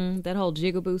about it. That whole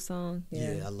Jigaboo song.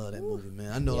 Yeah, I love that movie,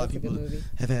 man. I know a lot of people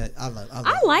have had.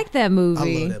 I like that movie.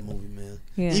 I love that movie, man.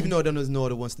 Yeah. Even though it doesn't know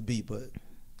what it wants to be, but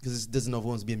because it doesn't know if it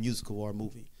wants to be a musical or a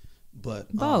movie.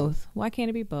 But both. Why can't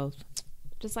it be both?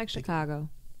 Just like Chicago.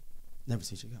 Never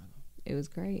seen Chicago. It was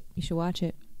great. You should watch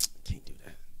it. Can't do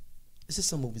that. It's just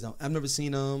some movies. I've never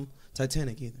seen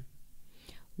Titanic either.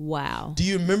 Wow. Do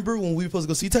you remember when we were supposed to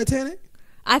go see Titanic?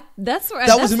 That's the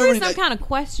reason I'm kind of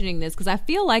questioning this because I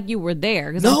feel like you were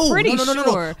there. No, I'm pretty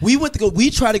sure. No.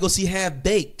 We tried to go see Half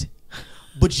Baked,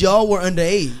 but y'all were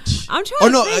underage. I'm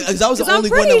trying to think. Because I was the only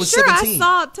one that was 17. I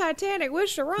saw Titanic with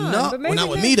Sharon. No, but maybe not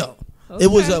with me though. Okay. It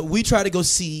was we tried to go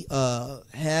see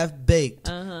Half Baked,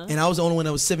 and I was the only one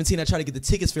that was 17. I tried to get the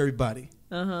tickets for everybody,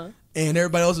 and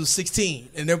everybody else was 16,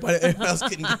 and everybody else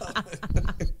couldn't go.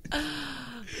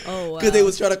 Oh wow! Because they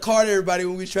was trying to card everybody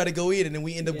when we tried to go in, and then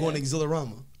we ended up going to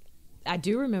Exhilarama. I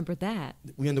do remember that.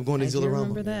 We ended up going to Exhilarama. I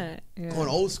remember that. Yeah. Going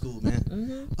old school, man.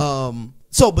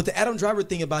 But the Adam Driver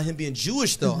thing about him being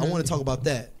Jewish, though, I want to talk about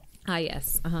that. Ah,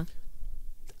 yes.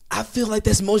 I feel like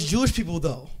that's most Jewish people,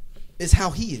 though, is how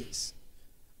he is.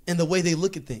 And the way they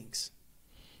look at things.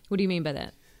 What do you mean by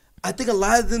that? I think a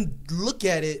lot of them look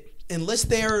at it, unless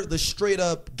they're the straight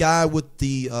up guy with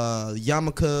the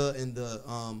yarmulke and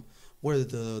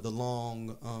the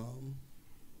long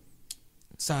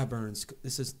sideburns.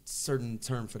 This is a certain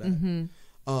term for that.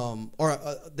 Or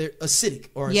they're Hasidic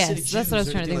or Hasidic Jews. That's what I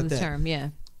was trying to think of the term. Yeah.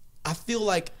 I feel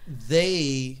like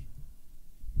they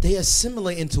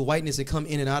assimilate into whiteness and come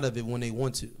in and out of it when they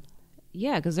want to.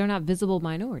 Yeah, because they're not visible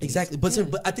minorities. Exactly.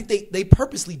 But I think they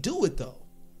purposely do it, though.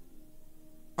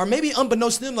 Or maybe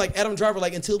unbeknownst to them, like Adam Driver,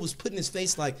 like until it was put in his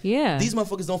face, like, these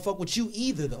motherfuckers don't fuck with you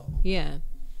either, though. Yeah.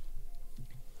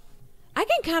 I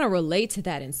can kind of relate to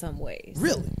that in some ways.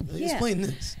 Really? Explain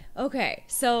this. Okay,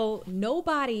 so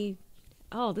nobody...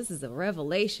 Oh, this is a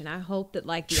revelation. I hope that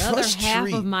like the other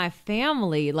half of my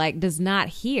family like does not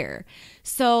hear.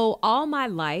 So all my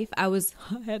life I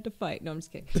had to fight. No, I'm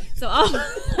just kidding. So all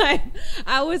my life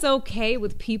I was okay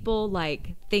with people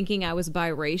like thinking I was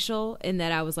biracial and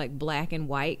that I was like black and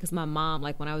white because my mom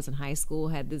like when I was in high school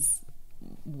had this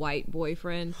white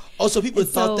boyfriend. Oh, so people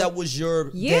thought that was your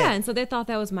dad. Yeah, and so they thought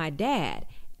that was my dad.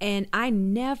 And I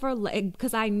never,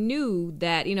 because I knew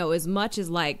that, as much as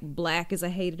like black is a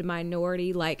hated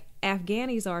minority, like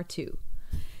Afghanis are too.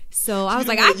 So I was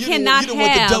like, I cannot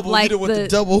have like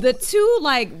the two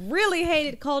like really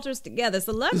hated cultures together.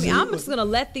 So I'm just going to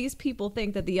let these people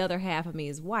think that the other half of me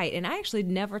is white. And I actually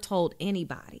never told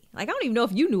anybody. Like, I don't even know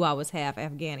if you knew I was half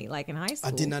Afghani, like in high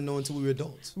school. I did not know until we were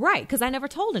adults. Right, because I never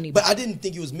told anybody. But I didn't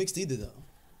think it was mixed either,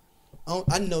 though.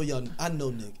 I know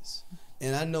niggas.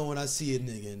 And I know when I see a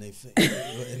nigga in their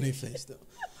face, though.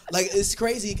 Like, it's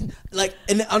crazy. Like,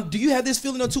 and do you have this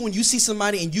feeling, though, too, when you see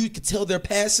somebody and you can tell they're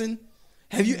passing?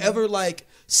 Have you ever, like,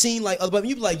 seen, like, other people,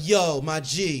 you be like, yo, my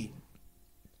G.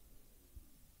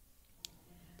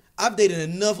 I've dated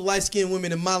enough light-skinned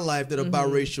women in my life that are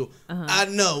biracial. I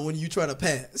know when you try to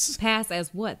pass. Pass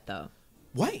as what, though?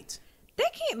 White. They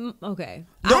can't. Okay.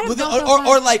 No,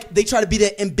 or like they try to be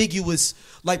that ambiguous,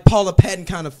 like Paula Patton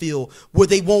kind of feel, where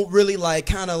they won't really like,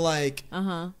 kind of like,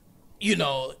 Yeah. You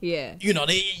ain't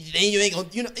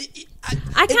gonna,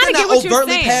 I kind of get what you're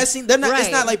saying. Passing. They're not. Right.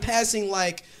 It's not like passing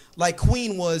like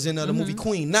Queen was in the movie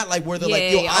Queen. Not like where they're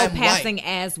like, yo, I'm passing white.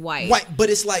 as white. White, but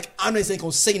it's like I'm just ain't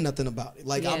gonna say nothing about it.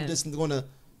 Like I'm just gonna.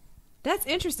 That's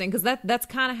interesting because that's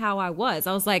kind of how I was.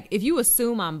 I was like, if you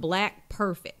assume I'm black,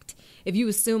 perfect. If you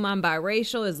assume I'm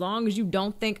biracial, as long as you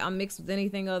don't think I'm mixed with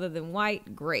anything other than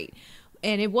white, great.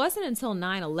 And it wasn't until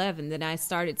 9/11 that I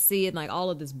started seeing like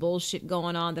all of this bullshit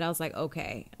going on that I was like,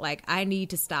 okay, like I need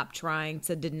to stop trying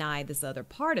to deny this other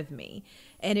part of me.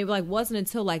 And it like wasn't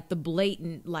until like the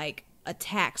blatant like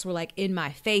attacks were like in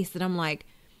my face that I'm like,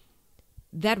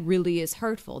 that really is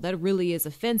hurtful. That really is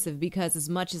offensive because as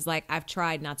much as like I've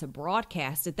tried not to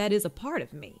broadcast it, that is a part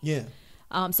of me. Yeah.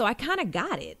 So I kind of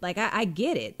got it. Like I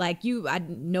get it. Like I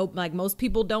know, like most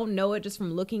people don't know it just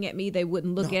from looking at me. They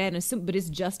wouldn't look at it and assume, but it's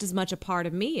just as much a part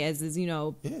of me as is,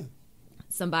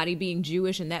 somebody being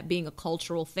Jewish and that being a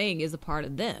cultural thing is a part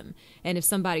of them. And if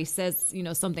somebody says,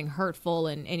 something hurtful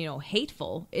and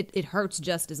hateful, it hurts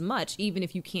just as much, even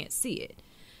if you can't see it.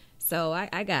 So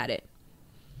I got it.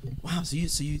 Wow. So you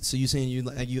saying you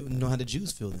know how the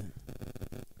Jews feel then?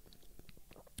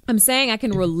 I'm saying I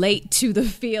can relate to the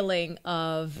feeling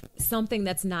of something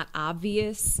that's not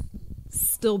obvious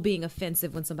still being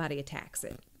offensive when somebody attacks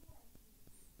it.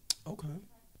 Okay.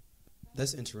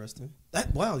 That's interesting.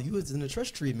 Wow, you was in the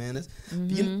trust tree, man. That's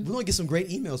we're gonna get some great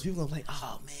emails. People are like,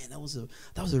 "Oh man, that was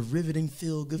a riveting,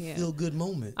 feel good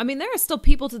moment." I mean, there are still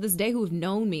people to this day who have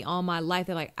known me all my life.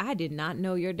 They're like, "I did not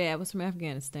know your dad was from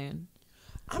Afghanistan."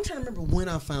 I'm trying to remember when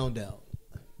I found out.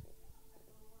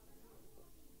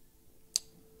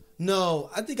 No,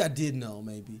 I think I did know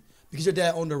maybe. Because your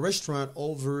dad owned a restaurant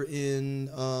over in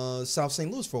South St.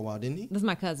 Louis for a while, didn't he? This is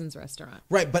my cousin's restaurant.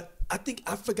 Right, but I think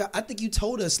you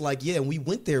told us like, and we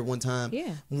went there one time.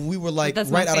 Yeah. When we were like That's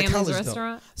right my out of family's college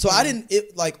restaurant? though. So I didn't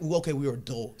we were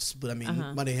adults, but I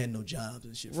mean my dad had no jobs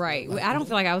and shit. Right. Like, I don't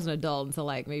feel like I was an adult until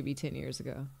like maybe 10 years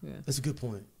ago. Yeah. That's a good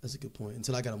point.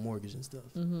 Until I got a mortgage and stuff.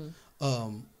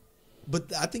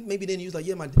 But I think maybe then he was like,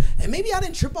 and maybe I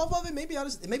didn't trip off of it. Maybe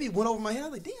it went over my head. I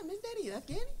was like, damn, his daddy is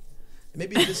Afghani.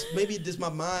 Maybe just my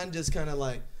mind just kind of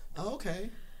like, oh, okay,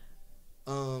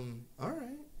 all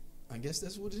right, I guess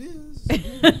that's what it is.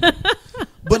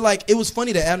 But like, it was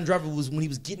funny that Adam Driver was, when he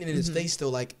was getting it in his face though,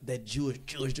 like that Jewish,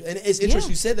 and it's interesting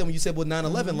you said that when you said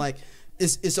 9/11, like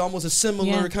it's almost a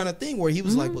similar kind of thing where he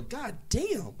was like, well, god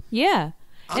damn,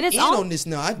 I'm in on this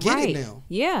now, I get it now,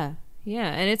 Yeah,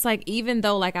 and it's like, even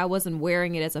though like I wasn't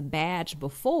wearing it as a badge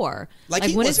before, like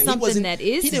he when wasn't, it's something that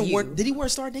is, did he wear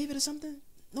Star David or something?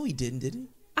 No, he didn't. Did he?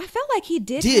 I felt like he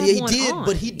did. He did, on.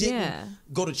 but he didn't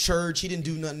go to church. He didn't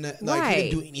do nothing. He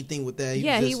didn't do anything with that.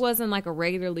 He wasn't like a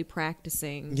regularly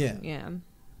practicing. Yeah.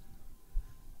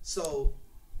 So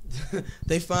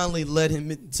they finally led him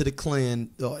into the Klan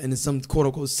in some quote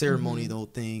unquote ceremony, the whole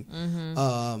thing.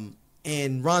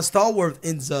 And Ron Stallworth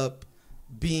ends up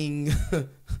being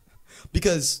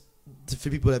because for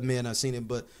people that may have not seen it,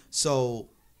 but so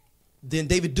then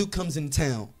David Duke comes in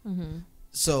town.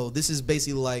 So this is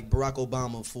basically like Barack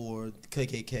Obama for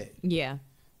KKK. Yeah.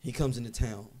 He comes into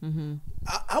town.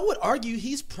 I would argue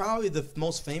he's probably the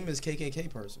most famous KKK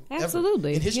person ever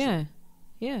in history.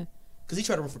 Yeah. Because he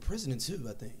tried to run for president too,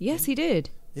 I think. Yes, he did.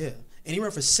 Yeah. And he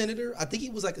ran for senator. I think he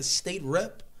was like a state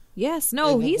rep. Yes.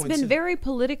 No, he's been very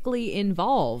politically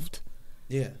involved.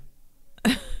 Yeah.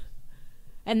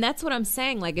 And that's what I'm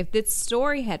saying. Like, if this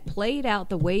story had played out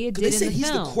the way it did in the film.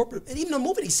 He's the corporate, and even the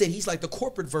movie, they said he's like the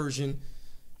corporate version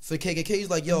for KKK. He's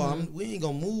like, yo, we ain't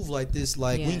gonna move like this.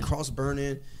 Like, we ain't cross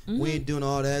burning. We ain't doing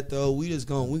all that though. We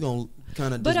gonna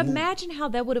kind of. But imagine how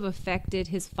that would have affected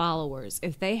his followers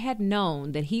if they had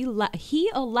known that he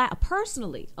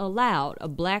personally allowed a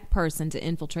black person to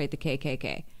infiltrate the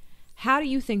KKK. How do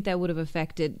you think that would have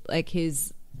affected like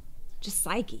his just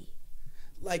psyche?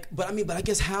 Like, but I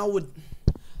guess how would.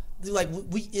 Like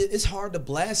it's hard to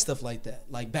blast stuff like that.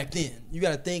 Like back then, you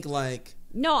got to think like.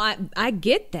 No, I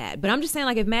get that, but I'm just saying,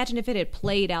 like, imagine if it had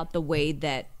played out the way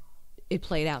that it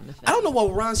played out in the film. I don't know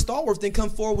why Ron Stallworth didn't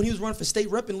come forward when he was running for state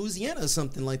rep in Louisiana or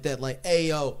something like that. Like, hey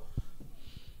yo,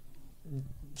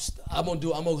 I'm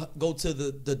gonna go to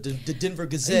the Denver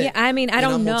Gazette. Yeah, I mean, I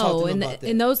don't know.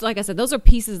 And those, like I said, those are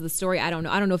pieces of the story. I don't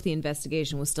know. I don't know if the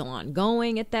investigation was still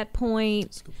ongoing at that point.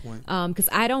 That's a good point. Because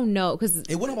I don't know. Because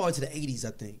it went all the way to the 80s,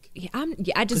 I think.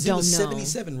 I just don't know. Because it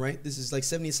was 77, right? This is like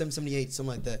 77, 78,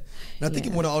 something like that. And I think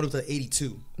it went all the way to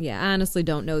 82. Yeah, I honestly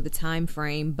don't know the time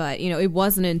frame, but it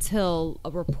wasn't until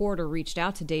a reporter reached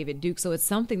out to David Duke, so it's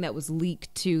something that was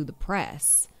leaked to the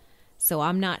press. So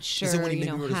I'm not sure. Is it when he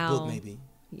wrote his book, maybe?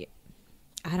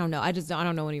 I don't know. I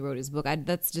don't know when he wrote his book.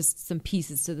 That's just some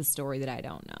pieces to the story that I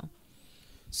don't know.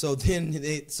 So then,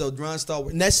 Ron Stallworth,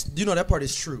 and that's that part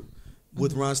is true.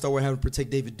 With Ron Stallworth having to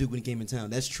protect David Duke when he came in town,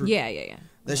 that's true. Yeah.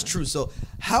 That's true. So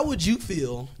how would you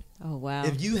feel? Oh wow.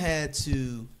 If you had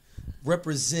to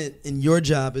represent in your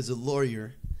job as a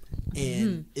lawyer,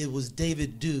 and it was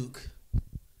David Duke.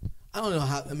 I don't know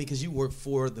how. I mean, because you work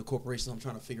for the corporation, I'm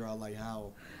trying to figure out like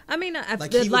how. I mean,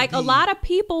 like a lot of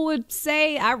people would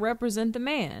say I represent the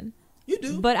man. You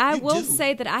do, but I will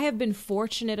say that I have been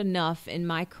fortunate enough in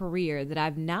my career that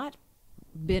I've not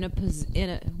been in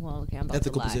a. Well, okay, I'm about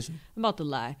ethical to lie. Position. I'm about to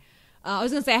lie. I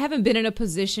was gonna say I haven't been in a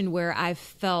position where I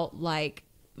felt like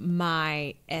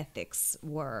my ethics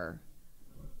were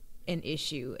an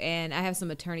issue, and I have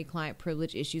some attorney-client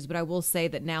privilege issues. But I will say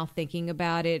that now, thinking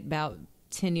about it, about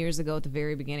 10 years ago at the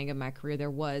very beginning of my career, there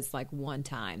was like one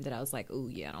time that I was like, oh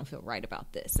yeah, I don't feel right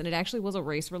about this. And it actually was a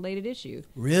race-related issue.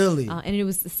 Really? And it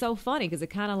was so funny because it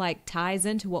kind of like ties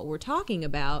into what we're talking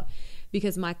about,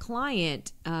 because my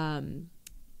client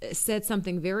said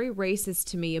something very racist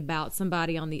to me about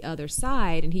somebody on the other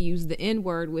side, and he used the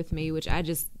N-word with me, which I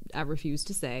refused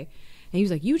to say. And he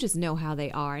was like, you just know how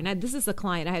they are. And this is a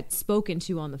client I had spoken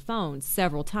to on the phone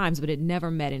several times, but had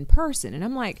never met in person. And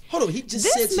I'm like, hold on, he just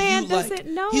said to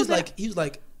you, like, he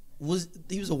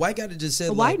was a white guy that just said,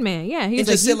 a white man, yeah. He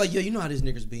just said, like, yo, you know how these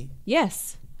niggas be.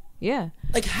 Yes. Yeah.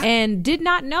 Like, how? And did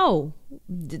not know.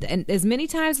 And as many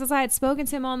times as I had spoken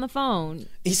to him on the phone.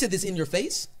 He said this in your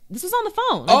face? This was on the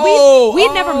phone. Like, we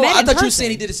had never met in person. I thought you were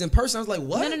saying he did this in person. I was like,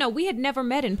 what? No. We had never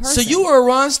met in person. So you were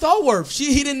Ron Stallworth.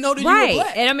 He didn't know that you were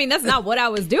black. And I mean, that's not what I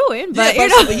was doing. But, yeah,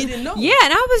 but he didn't know. Yeah,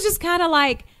 and I was just kind of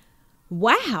like,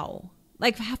 wow.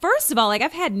 Like, first of all, like,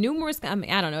 I've had numerous, I mean,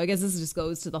 I don't know, I guess this just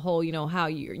goes to the whole, you know, how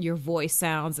your voice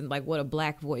sounds and, like, what a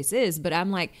black voice is. But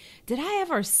I'm like, did I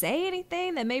ever say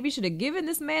anything that maybe should have given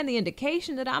this man the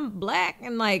indication that I'm black?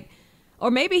 And, like,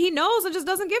 or maybe he knows and just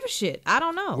doesn't give a shit. I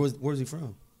don't know. Where's he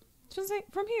from?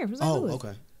 From here, from St. Louis.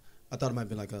 Okay. I thought it might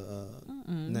be like a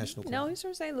national client. No, he's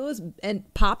from St. Louis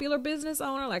and popular business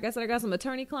owner. Like I said, I got some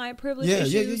attorney-client privilege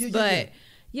issues.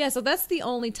 Yeah, so that's the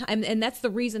only time, and that's the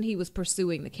reason he was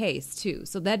pursuing the case, too.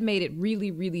 So that made it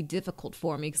really, really difficult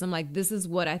for me because I'm like, this is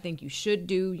what I think you should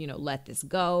do, you know, let this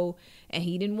go. And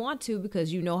he didn't want to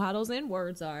because you know how those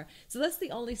N-words are. So that's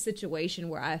the only situation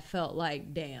where I felt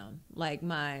like, damn, like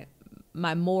my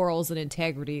morals and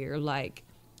integrity are like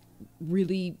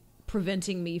really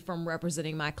preventing me from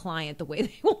representing my client the way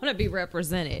they want to be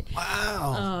represented.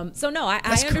 Wow. So no, I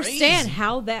understand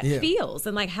how that feels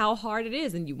and like how hard it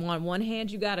is. And you on one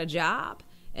hand you got a job,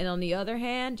 and on the other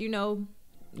hand, you know,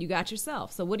 you got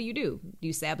yourself. So what do? Do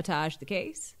you sabotage the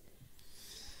case?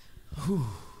 Whew.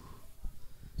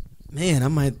 Man, I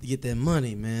might get that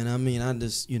money, man. I mean, I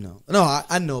just, you know, no,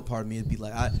 I know part of me would be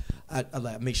like, I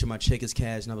like make sure my check is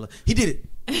cashed, and I'm like, he did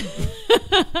it.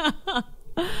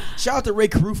 Shout out to Ray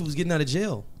Caruth, who's getting out of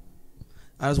jail.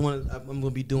 I'm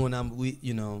gonna be doing.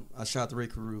 I shout out to Ray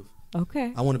Caruth.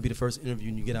 Okay. I want to be the first interview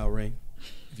when you get out, Ray.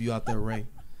 If you out there, Ray.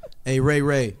 Hey,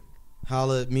 Ray,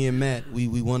 holla at me and Matt. We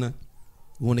wanna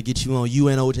get you on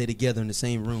UNOJ together in the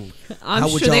same room. I'm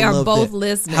sure they are both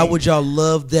listening. How would y'all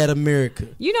love that, America?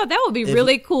 You know, that would be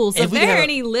really cool. So if there are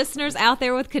any listeners out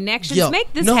there with connections,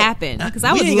 make this happen because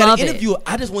I would love it.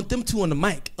 I just want them two on the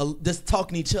mic, just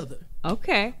talking to each other.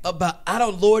 Okay. About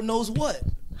Lord knows what.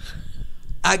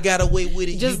 I got away with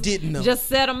it. You didn't know. Just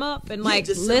set them up and let it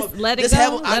just go.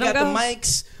 I got the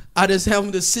mics. I just have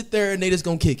them to sit there and they just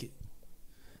gonna kick it.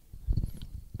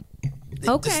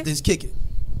 Okay. Just kick it.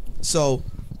 So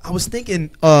I was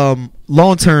thinking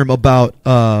long term about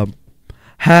how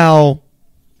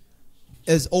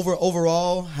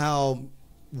overall how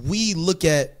we look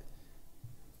at.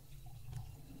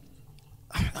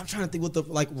 I'm trying to think what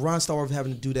like Ron Stallworth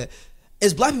having to do that.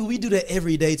 As black people, we do that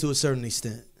every day to a certain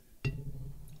extent.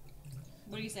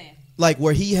 What are you saying? Like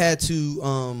where he had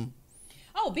to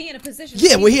be in a position.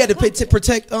 Yeah, where he had to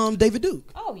protect David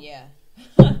Duke. Oh yeah.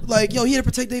 Like, he had to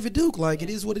protect David Duke. Like,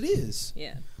 it is what it is.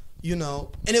 Yeah. You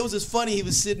know, and it was just funny. He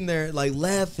was sitting there like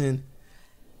laughing.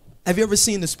 Have you ever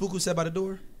seen The Spook Who Sat by the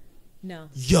Door? No.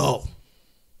 Yo.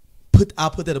 Watch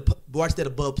that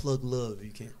above Plug Love if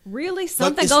you can. Really?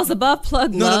 Something goes above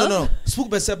Plug Love? No.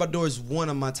 Spook Who Sat by the Door is one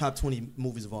of my top 20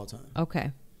 movies of all time.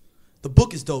 Okay. The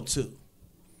book is dope too.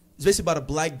 It's basically about a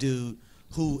black dude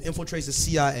who infiltrates the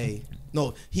CIA.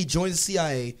 No, he joins the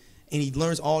CIA and he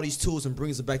learns all these tools and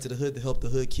brings them back to the hood to help the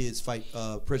hood kids fight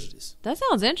prejudice. That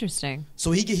sounds interesting. So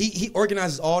he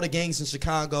organizes all the gangs in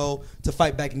Chicago to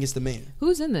fight back against the man.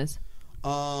 Who's in this?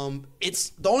 It's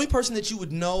the only person that you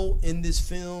would know in this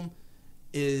film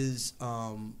is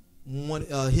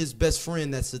his best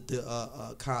friend that's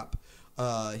the cop.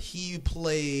 He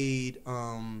played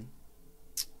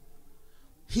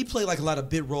like a lot of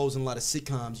bit roles in a lot of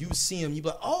sitcoms. You would see him, you'd be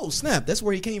like, oh snap, that's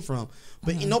where he came from.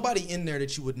 But nobody in there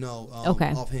that you would know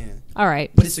offhand. All right.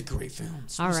 But it's a great film.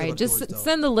 All right, just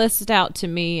send the list out to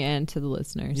me and to the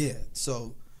listeners. Yeah.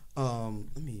 So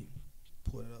let me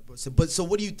pull it up. So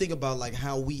what do you think about like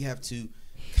how we have to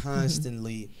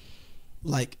constantly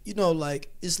like, you know,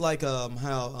 like it's like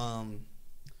how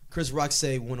Chris Rock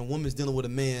say when a woman's dealing with a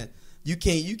man, you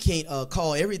can't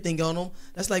call everything on them.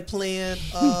 That's like playing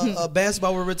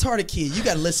basketball with a retarded kid. You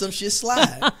got to let some shit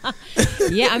slide.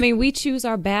 Yeah, I mean, we choose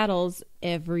our battles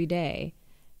every day.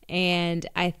 And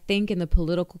I think in the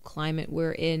political climate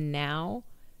we're in now,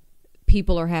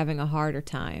 people are having a harder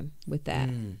time with that.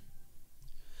 And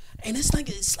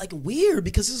it's like weird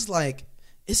because it's like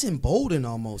it's emboldened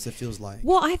almost, it feels like.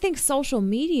 Well, I think social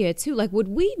media too. Like, would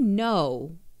we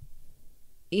know,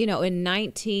 you know, in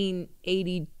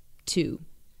 1982,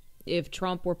 if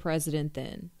Trump were president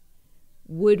then,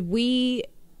 would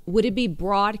it be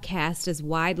broadcast as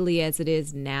widely as it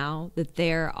is now that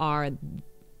there are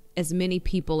as many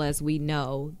people as we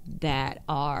know that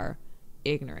are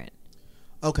ignorant?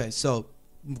 Okay, so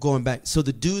going back. So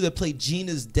the dude that played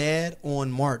Gina's dad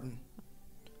on Martin,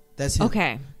 that's him.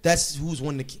 Okay. That's who's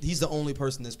he's the only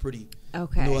person that's pretty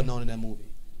well known in that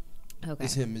movie. Okay.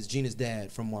 It's him. It's Gina's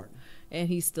dad from Martin. And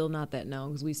he's still not that known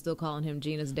because we still calling him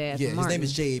Gina's dad. Yeah, from his Martin. name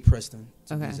is J.A. Preston.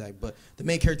 To be Okay. exact. But the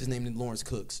main character's name is Lawrence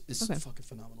Cooks. It's a fucking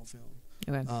phenomenal film.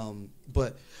 Okay.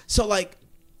 But so like,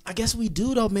 I guess we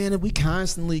do though, man. And we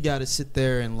constantly got to sit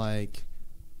there and like.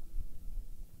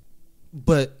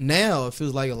 But now it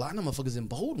feels like a lot of motherfuckers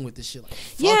emboldened with this shit. Like,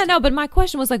 yeah, no, but my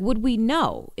question was like, would we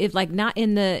know if like not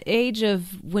in the age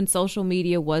of when social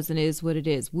media was and is what it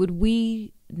is? Would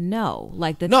we know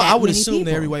like that? No, that I would many assume people?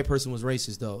 that every white person was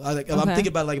racist though. I'm thinking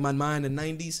about like my mind in the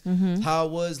 90s, how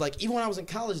it was like even when I was in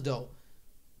college though.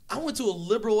 I went to a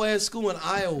liberal ass school in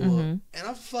Iowa, and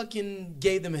I fucking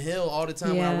gave them hell all the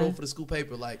time when I wrote for the school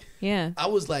paper. Like, I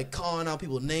was like calling out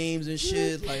people's names and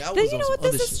shit. Like, I was. You know what?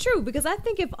 This is true because I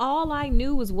think if all I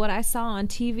knew was what I saw on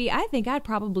TV, I think I'd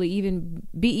probably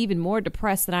be even more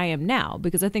depressed than I am now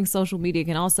because I think social media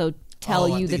can also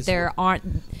tell you that there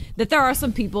are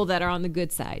some people that are on the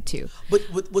good side too. But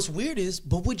what's weird is,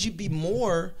 would you be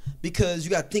more because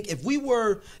you got to think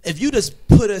if you just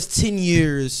put us 10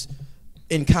 years.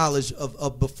 In college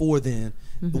of before then,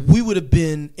 we would have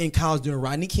been in college during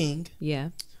Rodney King,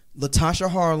 Latasha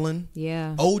Harlan,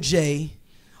 OJ,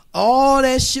 all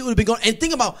that shit would have been going. And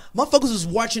think about motherfuckers was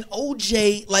watching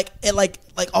OJ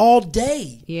like all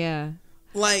day. Yeah,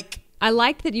 like I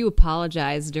liked that you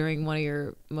apologized during one of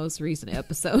your most recent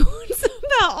episodes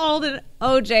about holding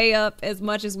OJ up as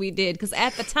much as we did because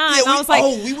at the time I was like,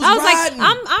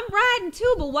 I'm riding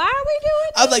too, but why are we doing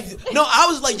this? I was like, no, I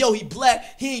was like, yo, he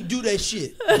black, he ain't do that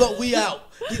shit. Look, we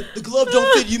out. The glove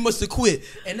don't fit. You must have quit.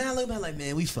 And now I look back like,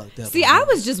 man, we fucked up. See, I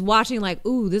was just watching like,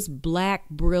 ooh, this black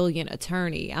brilliant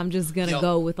attorney. I'm just gonna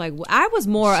go with like, I was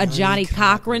more a Johnny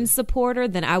Cochran supporter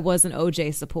than I was an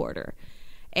OJ supporter.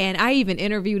 And I even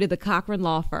interviewed at the Cochran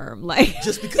law firm, like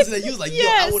just because of that. You was like, yo,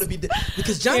 I want to be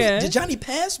because Johnny did Johnny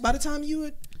pass by the time you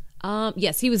had?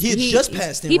 Yes, he was. He had just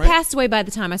passed. He passed away by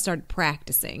the time I started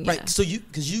practicing. Right. So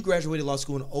because you graduated law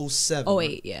school in 07.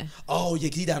 08, yeah. Oh yeah,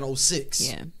 because he died in 06.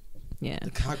 Yeah. Yeah,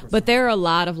 but there are a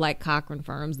lot of like Cochran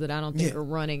firms that I don't think are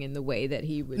running in the way that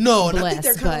he would. No, and I think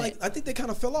they're kind of like I think they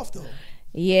kind of fell off though.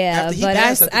 Yeah, but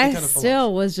I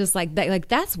still was just like that. Like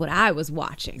that's what I was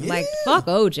watching. Yeah. Like fuck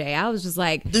OJ. I was just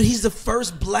like, dude, he's the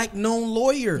first black known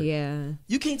lawyer. Yeah,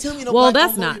 you can't tell me no. Well,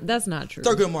 black that's not true.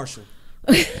 Thurgood Marshall.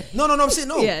 No, I'm saying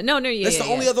no. Yeah, no. That's the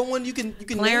only other one you can.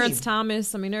 Clarence name.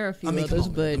 Thomas. I mean, there are a few others,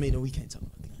 but we can't talk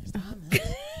about Clarence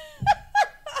Thomas.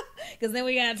 Because then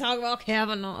we gotta talk about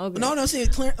Kavanaugh. Okay. No, I'm saying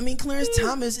Clarence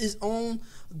Thomas is on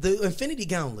the Infinity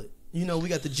Gauntlet. You know, we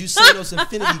got the Jusanos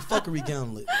Infinity Fuckery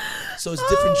Gauntlet. So it's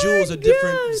different jewels or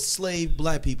different slave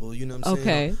black people. You know what I'm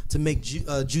saying? Okay. To make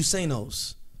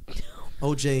Jusanos.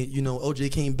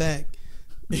 OJ came back.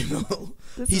 You know,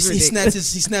 he snaps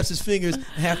his fingers, and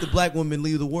half the black women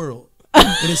leave the world,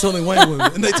 and it's only white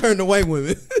women, and they turn to white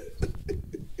women.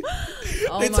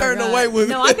 They turn to white women.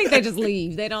 No, I think they just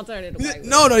leave. They don't turn into white women.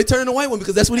 No, they turn to white women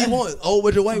because that's what he wants. Old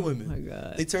bunch of white women. Oh my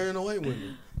God. They turn to white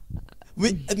women.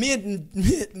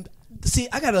 See,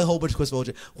 I got a whole bunch of questions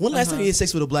for OJ. When last time you had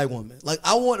sex with a black woman? Like,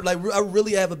 I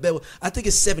really have a bet. I think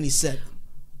it's 77.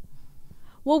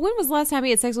 Well, when was the last time he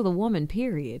had sex with a woman?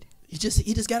 Period. He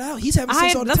just got out. He's having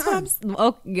sex all the time.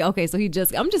 Okay, so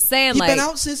I'm just saying,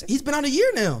 he's been out a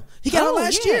year now. He got out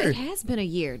last year. It has been a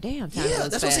year. Damn.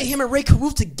 That's what I'm saying. Him and Ray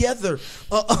Caruth together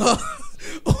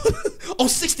on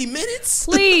 60 Minutes.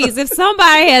 Please, if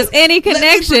somebody has any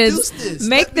connections,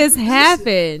 make this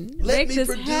happen. Let me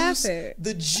produce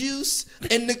the Juice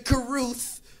and the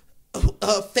Caruth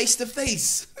face to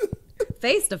face.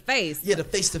 Face to face. Yeah, the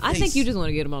face to face. I think you just want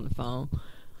to get them on the phone.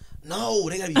 No,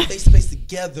 they gotta be face to face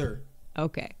together.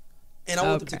 Okay. And I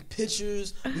want them to take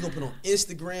pictures. We're gonna put on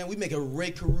Instagram. We make a Ray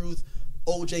Caruth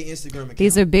OJ Instagram account.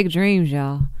 These are big dreams,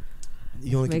 y'all.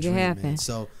 You only make can dream, it happen. Man.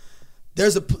 So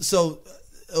there's let's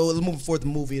move forward the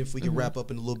movie if we can wrap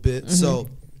up in a little bit. So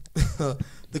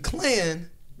the Klan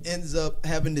ends up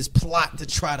having this plot to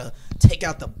try to take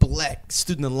out the Black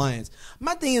Student Alliance.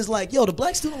 My thing is like, yo, the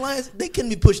Black Student Alliance, they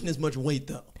couldn't be pushing this much weight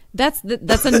though. That's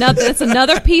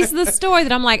another piece of the story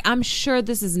that I'm like, I'm sure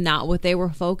this is not what they were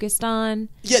focused on.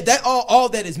 Yeah, that all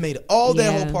that is made up. All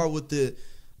that whole part with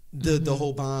the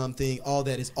whole bomb thing, all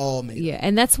that is all made up. Yeah,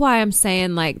 and that's why I'm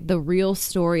saying like the real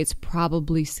story is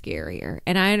probably scarier.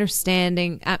 And I understand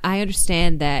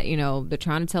that, you know, they're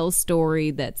trying to tell a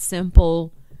story that's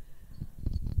simple,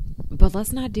 but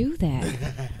let's not do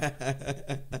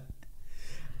that.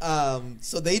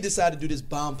 So they decided to do this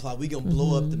bomb plot. We're going to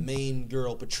blow up the main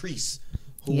girl, Patrice,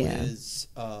 who is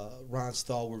Ron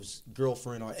Stallworth's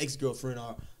girlfriend or ex-girlfriend,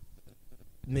 or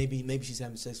maybe she's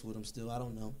having sex with him still. I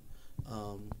don't know.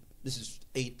 This is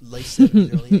late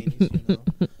 70s, early 80s, you know.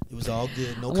 It was all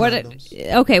good. No condoms.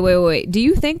 Okay, wait. Do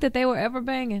you think that they were ever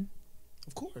banging?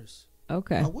 Of course.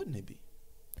 Okay. Why wouldn't they be?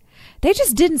 They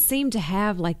just didn't seem to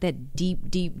have like that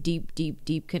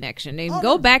deep connection. And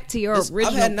go back to your original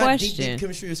I've had question. Deep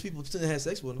chemistry with people still had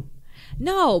sex with them.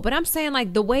 No, but I'm saying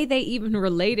like the way they even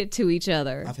related to each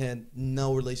other. I've had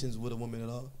no relations with a woman at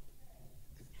all.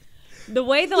 The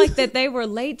way that they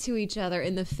relate to each other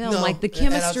in the film, like the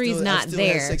chemistry's not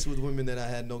there. I still had sex with women that I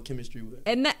had no chemistry with.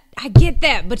 And that, I get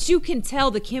that, but you can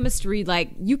tell the chemistry, like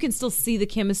you can still see the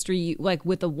chemistry like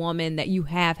with a woman that you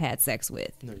have had sex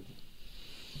with.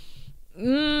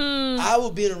 No, I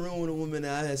will be in a room with a woman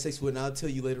that I had sex with, and I'll tell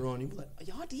you later on. You'll be like,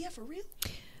 "Y'all DF for real?"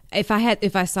 If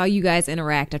I saw you guys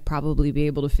interact, I'd probably be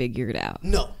able to figure it out.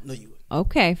 No, you wouldn't.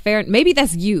 Okay, fair. Maybe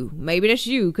that's you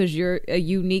because you're a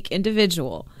unique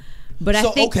individual. But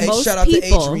I think most shout out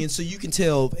people, to Adrian. So you can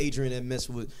tell if Adrian that messed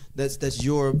with that's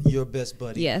your best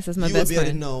buddy. Yes, that's my best friend. You would be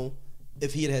able to know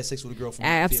if he had sex with a girl from.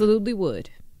 I absolutely would.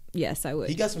 Yes, I would.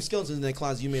 He got some skeletons in that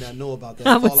closet. You may not know about that.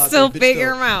 I would still figure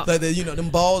them out. Like them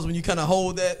balls when you kind of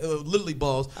hold that, literally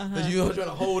balls that you're trying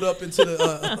to hold up into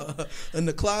the in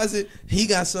the closet. He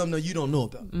got something that you don't know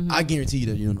about. I guarantee you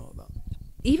that you don't know about.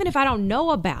 Even if I don't know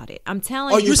about it, I'm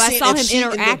telling you, if I saw him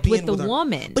interact with the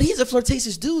woman. But he's a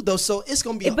flirtatious dude, though, so it's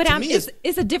going to be. But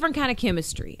it's a different kind of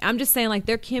chemistry. I'm just saying, like,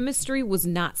 their chemistry was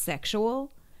not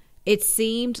sexual. It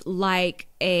seemed like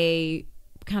a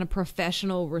kind of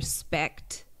professional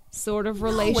respect sort of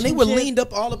relationship. When they were leaned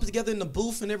up all up together in the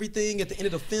booth and everything at the end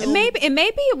of the film. And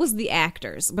maybe it was the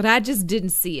actors, but I just didn't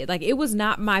see it. Like, it was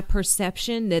not my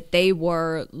perception that they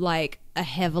were like a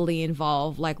heavily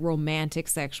involved, like romantic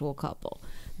sexual couple.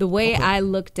 The way I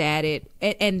looked at it,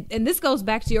 and this goes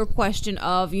back to your question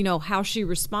of, how she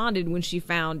responded when she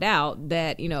found out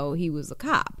that, he was a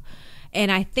cop.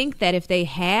 And I think that if they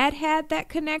had that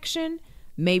connection,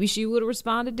 maybe she would have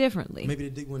responded differently. Maybe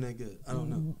the dick wasn't that good. I don't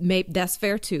know. Maybe that's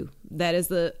fair too. That is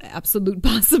the absolute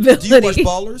possibility. Do you watch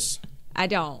Ballers? I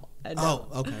don't. Oh,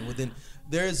 okay. Well, then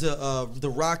there's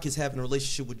The Rock is having a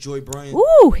relationship with Joy Bryant.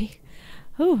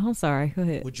 Ooh, I'm sorry. Go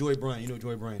ahead. With Joy Bryant. You know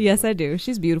Joy Bryant? Yes, right? I do.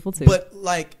 She's beautiful too. But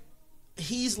like,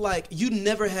 he's like, you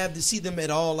never have to see them at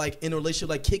all like in a relationship,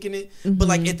 like kicking it. But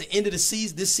like at the end of the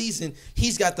season, this season,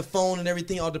 he's got the phone and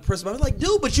everything all depressed about it. Like,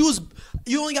 dude, but you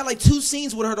only got like 2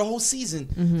 scenes with her the whole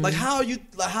season. Like, how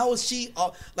is she?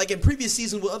 Like in previous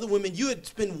seasons with other women, you had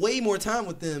spent way more time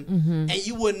with them, and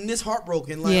you weren't this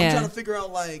heartbroken. Like, I'm trying to figure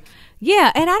out like.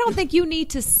 Yeah, and I don't think you need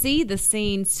to see the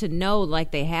scenes to know like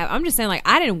they have. I'm just saying, like,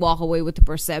 I didn't walk away with the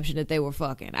perception that they were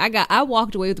fucking. I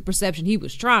walked away with the perception he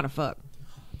was trying to fuck.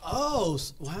 Oh,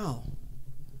 wow.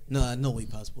 No way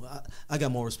possible. I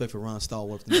got more respect for Ron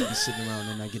Stallworth than just sitting around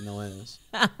and not getting no ass.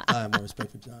 I have more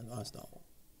respect for Ron Stallworth.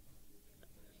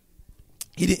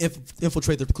 He didn't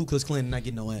infiltrate the Ku Klux Klan and not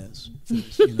get no ass. You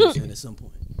know what I'm saying? At some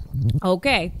point.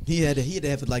 Okay. He had to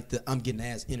have like the I'm getting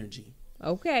ass energy.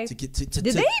 Okay. Did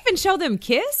they even show them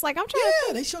kiss? Like, I'm trying.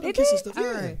 Yeah, they showed them kiss and stuff. All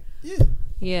Yeah. right. Yeah.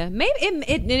 Yeah, maybe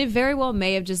it very well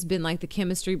may have just been like the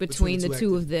chemistry between the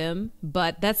two of them,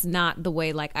 but that's not the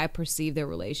way like I perceive their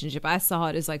relationship. I saw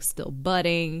it as like still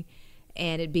budding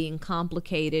and it being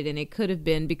complicated, and it could have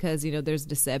been because there's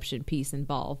deception piece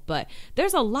involved. But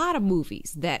there's a lot of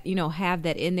movies that have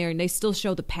that in there, and they still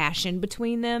show the passion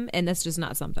between them, and that's just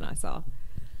not something I saw.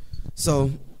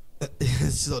 So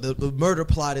the murder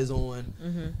plot is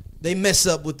on. They mess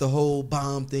up with the whole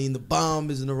bomb thing. The bomb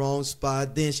is in the wrong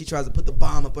spot. Then she tries to put the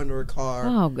bomb up under her car.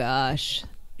 Oh, gosh.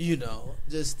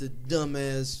 Just the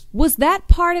dumbass. Was that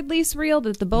part at least real,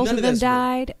 that the both of them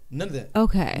died? Real. None of that.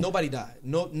 Okay. Nobody died.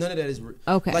 No, none of that is real.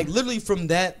 Okay. Like, literally from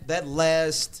that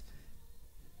last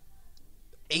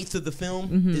eighth of the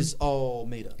film is all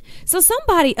made up. So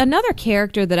another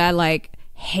character that I like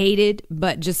hated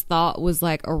but just thought was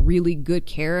like a really good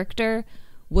character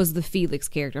was the Felix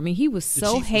character. I mean, he was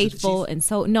so hateful and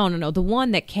so no, the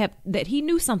one that he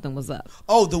knew something was up.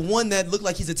 Oh, the one that looked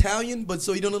like he's Italian, but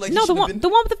so he don't look like the one with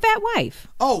the fat wife.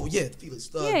 Oh yeah, Felix.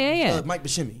 Yeah. Mike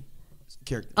Buscemi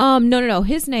character. No.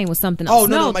 His name was something else. Oh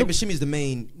no, Mike Buscemi is the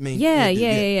main.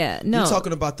 Yeah. No, you're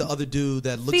talking about the other dude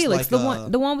that looks Felix,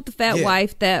 like the one with the fat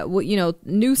wife that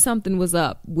knew something was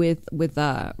up with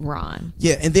Ron.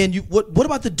 Yeah, and then what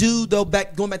about the dude though?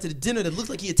 Going back to the dinner that looks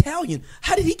like he's Italian.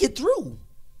 How did he get through?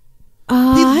 He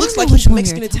looks like he's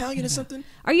Mexican Italian or something.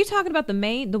 Are you talking about the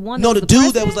one? No, the dude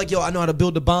president? that was like, yo, I know how to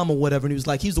build a bomb or whatever, and he was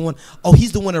like, he's the one. Oh,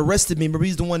 he's the one that arrested me. Remember,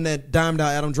 he's the one that dimed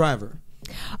out Adam Driver.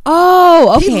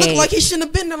 Oh, okay. He looked like he shouldn't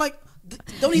have been there. Like,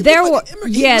 Don't he There look were, like an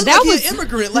immigrant? yeah, He look that like was he an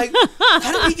immigrant. Like,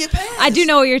 how did he get past? I do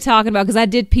know what you're talking about because I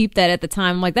did peep that at the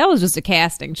time. I'm like, that was just a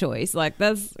casting choice. Like,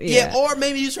 that's yeah. Or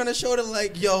maybe he's trying to show that,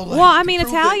 like, yo. Like, well, I mean,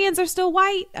 Italians are still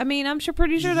white. I mean, I'm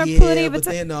pretty sure they're yeah, plenty of but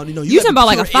it. no, you talking about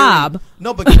like a fob. Aryan.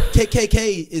 No, but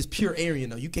KKK is pure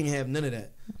Aryan though. You can't have none of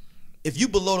that. If you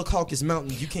below the Caucasus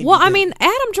Mountains, you can't. Well, be I mean,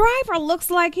 Adam Driver looks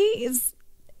like he is.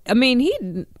 I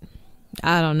mean,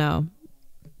 I don't know.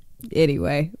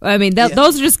 Anyway, I mean,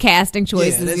 those are just casting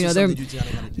choices. Yeah, they're.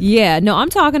 Yeah, no, I'm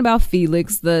talking about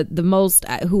Felix, the most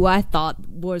who I thought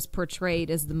was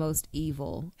portrayed as the most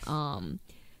evil.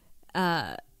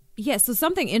 Yeah, so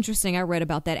something interesting I read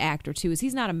about that actor too is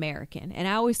he's not American, and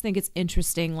I always think it's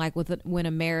interesting, like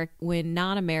when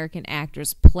non-American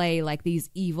actors play like these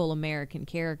evil American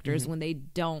characters when they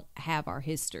don't have our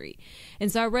history.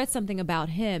 And so I read something about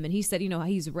him, and he said,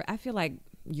 I feel like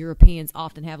Europeans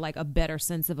often have like a better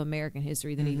sense of American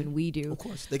history than even we do. Of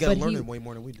course, they got to learn it way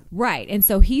more than we do. Right, and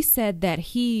so he said that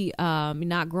he,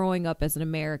 not growing up as an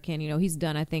American, he's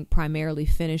done, I think, primarily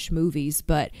Finnish movies,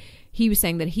 but he was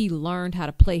saying that he learned how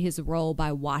to play his role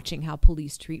by watching how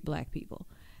police treat black people.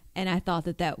 And I thought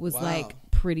that was like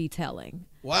pretty telling.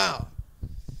 Wow.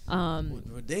 Well,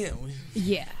 damn.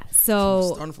 Yeah.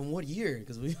 So starting from what year?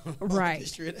 Because we don't know the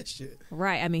history of that shit.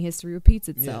 Right. I mean, history repeats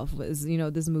itself, as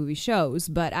this movie shows.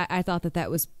 But I thought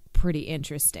that was pretty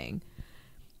interesting.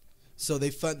 So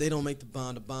they don't make the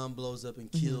bomb. The bomb blows up and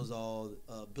kills all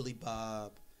Billy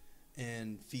Bob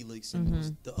and Felix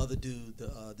and the other dude,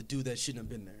 the dude that shouldn't have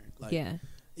been there. Like,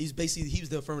 he was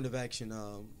the affirmative action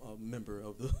member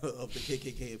of the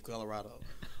KKK of Colorado.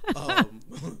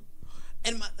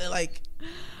 And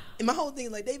my whole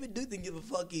thing, like, David Duke didn't give a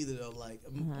fuck either though. Like,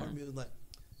 part of me was like,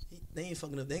 they ain't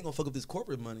fucking up. They ain't gonna fuck up this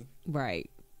corporate money.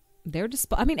 Right. They're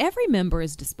I mean, every member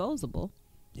is disposable.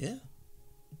 Yeah.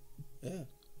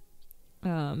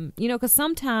 Yeah. Because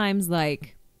sometimes,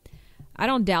 like, I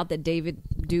don't doubt that David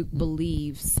Duke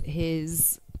believes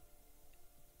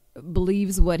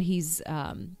what he's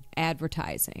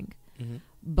advertising.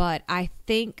 But I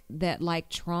think that, like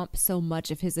Trump, so much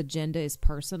of his agenda is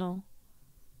personal.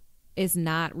 It's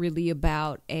not really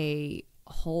about a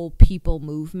whole people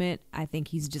movement. I think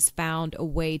he's just found a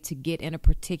way to get in a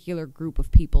particular group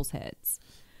of people's heads.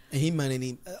 And he might not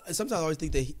even. Sometimes I always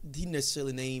think that he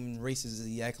necessarily named racist as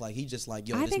he act like. He just like,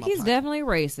 yo, I this think my he's pocket. Definitely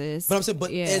racist. But I'm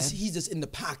saying, as he's just in the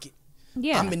pocket.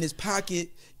 Yeah, I'm in this pocket.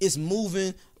 It's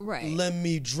moving. Right. Let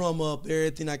me drum up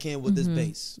everything I can with this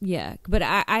bass. Yeah, but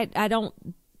I don't.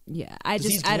 Yeah, I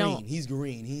don't. He's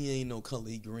green. He ain't no color.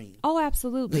 He green. Oh,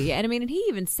 absolutely. And I mean, and he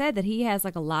even said that he has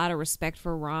like a lot of respect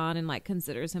for Ron and like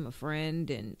considers him a friend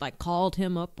and like called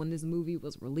him up when this movie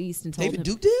was released and told him. David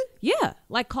Duke did? Yeah,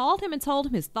 like called him and told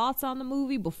him his thoughts on the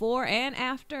movie before and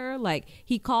after. Like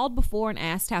he called before and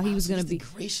asked how he was going to be.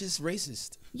 Gracious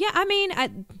racist. Yeah, I mean,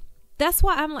 that's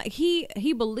why I'm like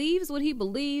he believes what he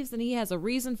believes and he has a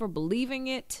reason for believing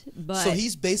it. But so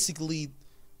he's basically.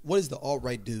 What is the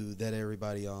alt-right dude that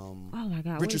everybody oh my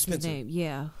God, Richard what's Spencer. His name?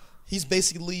 Yeah. He's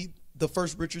basically the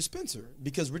first Richard Spencer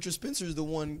because Richard Spencer is the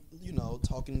one,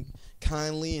 talking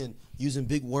kindly and using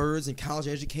big words and college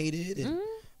educated and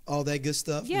all that good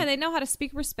stuff. Yeah, they know how to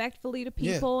speak respectfully to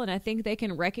people and I think they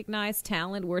can recognize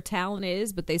talent where talent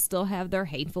is, but they still have their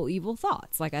hateful, evil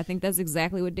thoughts. Like I think that's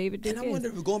exactly what David Duke is. And I wonder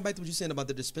if going back to what you're saying about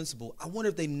the dispensable, I wonder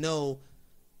if they know,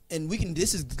 and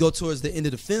this is go towards the end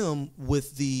of the film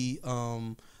with the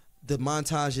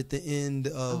montage at the end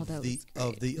of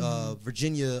the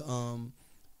Virginia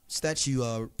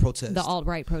statue protest, the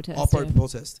alt-right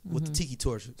protest, with the tiki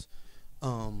torches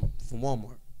from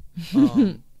Walmart,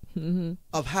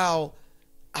 of how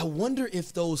I wonder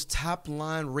if those top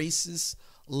line racists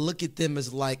look at them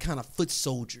as like kind of foot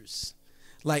soldiers.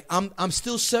 Like I'm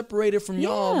still separated from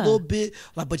y'all a little bit,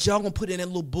 like, but y'all gonna put in that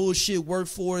little bullshit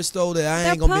workforce though that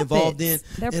I ain't gonna be involved in,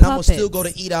 and I'm gonna still go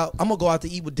to eat out. I'm gonna go out to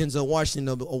eat with Denzel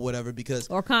Washington or whatever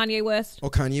or Kanye West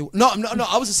No.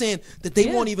 I was just saying that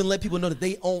they won't even let people know that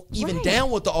they aren't even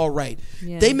down with the all right.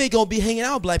 Yeah. They may gonna be hanging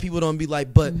out with black people, don't be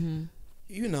like, but.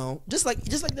 Just like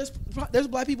there's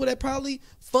black people that probably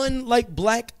fund like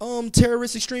black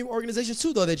terrorist extreme organizations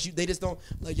too though they just don't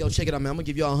like, yo, check it out, man, I'm gonna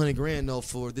give y'all $100,000 though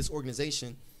for this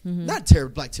organization, not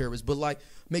black terrorists, but like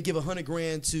may give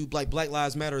 $100,000 to Black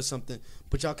Lives Matter or something,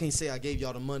 but y'all can't say I gave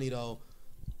y'all the money though.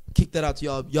 Kick that out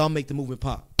to y'all make the movement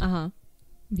pop.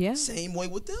 Yeah. Same way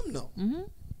with them though.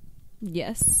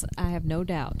 Yes, I have no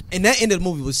doubt. And that end of the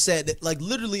movie was sad. That, like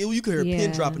literally, you could hear a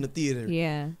pin drop in the theater.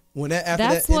 Yeah. When after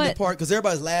that ended part, because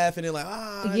everybody's laughing and like,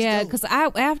 yeah, because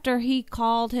after he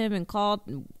called him and called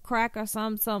crack or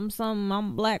some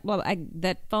I'm black, blah, blah,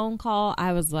 that phone call,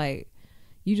 I was like,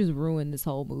 You just ruined this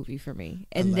whole movie for me.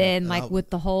 And then like with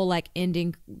the whole like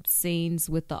ending scenes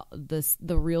with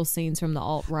the real scenes from the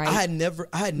alt-right. I had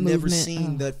never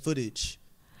seen that footage.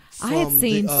 I had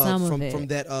seen some of it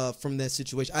from that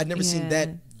situation. I'd never seen that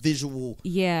visual.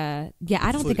 Yeah.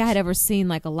 I don't think I had ever seen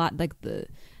like a lot like the.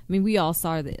 I mean, we all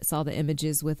saw the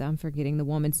images with I'm forgetting the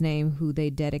woman's name who they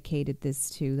dedicated this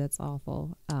to. That's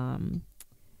awful.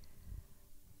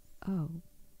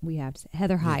 We have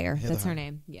Heather Heyer. That's her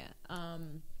name. Yeah.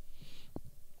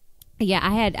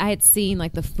 I had seen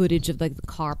like the footage of like the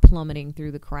car plummeting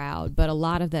through the crowd, but a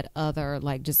lot of that other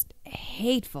like just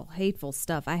hateful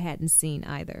stuff I hadn't seen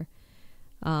either.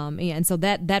 And so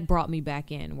that brought me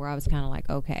back in where I was kind of like,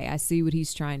 okay, I see what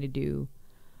he's trying to do.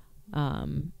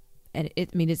 And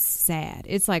it's sad.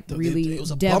 It's like really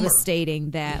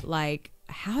devastating that like,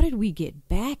 how did we get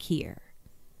back here?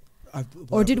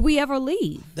 Or did we ever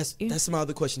leave? That's my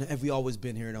other question. Have we always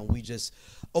been here? No, we just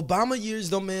Obama years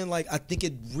though, man. Like I think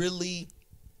it really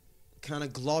kind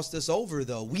of glossed us over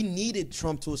though. We needed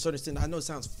Trump to a certain extent. I know it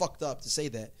sounds fucked up to say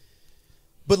that,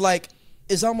 but like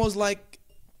it's almost like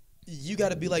you got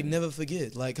to be like never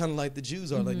forget, like kind of like the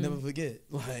Jews are like never forget,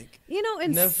 like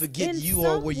never forget you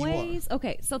are where you are.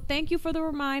 Okay, so thank you for the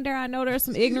reminder. I know there are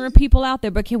some ignorant people out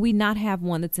there, but can we not have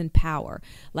one that's in power?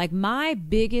 Like my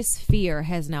biggest fear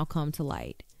has now come to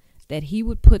light that he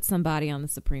would put somebody on the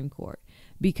Supreme Court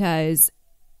because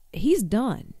he's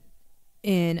done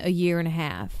in a year and a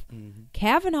half.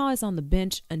 Kavanaugh is on the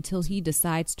bench until he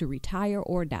decides to retire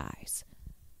or dies.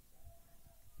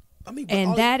 I mean,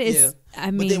 and that is,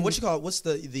 I mean, but then what you call it? What's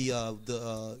the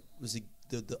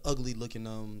ugly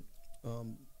looking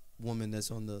woman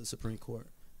that's on the Supreme Court?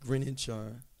 Greenwich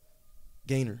or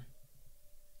Boehner,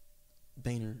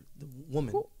 the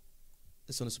woman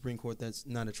that's on the Supreme Court that's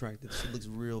not attractive. She looks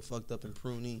real fucked up and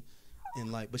pruny,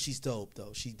 and like, but she's dope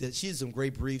though. She has some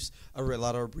great briefs. I read a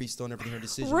lot of her briefs on everything. Her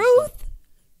decisions. Ruth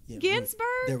Ginsburg.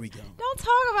 Ruth. There we go. Don't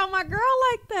talk about my girl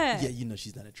like that. Yeah, you know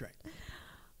she's not attractive.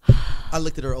 I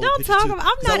looked at her old pictures too.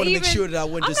 I'm not even. Make sure that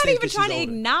I'm not even trying to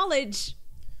acknowledge.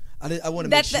 I want to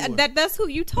make sure that's who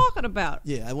you talking about.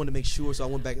 Yeah, I want to make sure, so I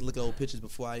went back and looked at old pictures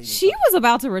before I even. She was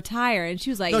about to retire, and she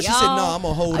was like, "No, she said no. I'm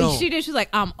gonna hold on." She did. She was like,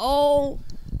 "I'm old.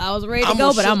 I was ready to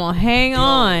go, but I'm gonna hang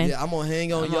on." Yeah, I'm gonna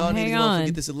hang on. Y'all need to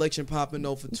get this election popping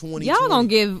though for 2020. Y'all gonna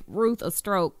give Ruth a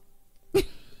stroke. I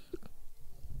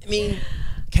mean,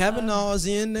 Kavanaugh's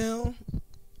in now.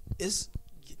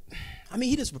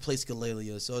 He just replaced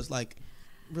Scalia, so it's like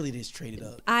really just traded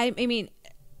up. I mean,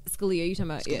 Scalia, you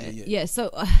talking about? Scalia, yeah. So,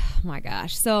 oh my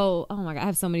gosh. So, oh my God, I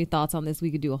have so many thoughts on this.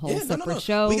 We could do a whole separate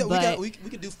show. We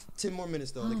could do 10 more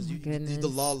minutes though.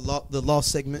 The law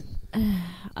segment.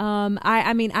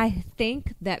 I mean, I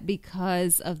think that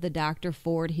because of the Dr.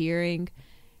 Ford hearing,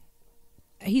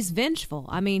 he's vengeful.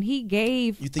 I mean, he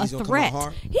gave a threat.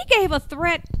 He gave a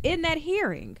threat in that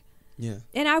hearing. Yeah.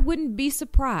 And I wouldn't be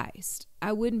surprised.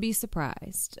 I'm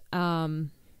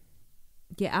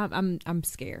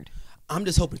scared. I'm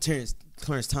just hoping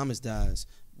Clarence Thomas dies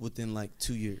within like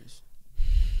 2 years.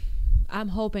 I'm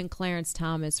hoping Clarence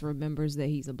Thomas remembers that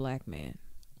he's a black man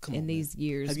these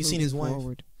years. Have you seen his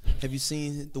wife? Have you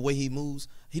seen the way he moves?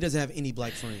 He doesn't have any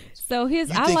black friends. So he's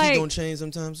gonna change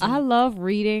sometimes? I love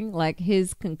reading like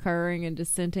his concurring and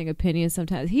dissenting opinions.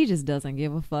 Sometimes he just doesn't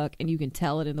give a fuck, and you can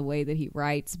tell it in the way that he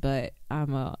writes. But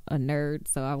I'm a nerd,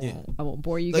 so I won't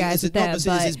bore you guys with that.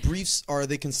 But his briefs, are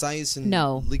they concise and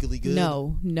legally good?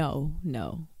 No.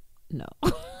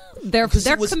 They're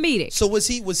comedic. So was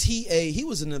he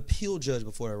was an appeal judge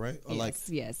before that, right? Or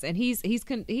yes, and he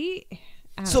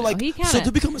So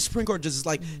to become a Supreme Court judge is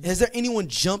like, has there anyone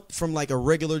jumped from like a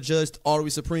regular judge all the way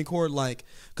to Supreme Court? Like,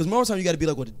 because most of the time you got to be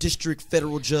like a district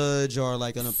federal judge or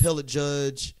like an appellate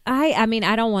judge. I mean,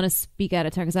 I don't want to speak out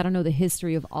of turn because I don't know the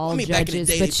history of all judges. Back in the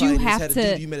day, but you have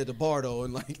to. You met at the bar though,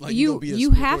 and like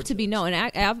you have to be known.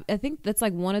 And I think that's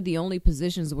like one of the only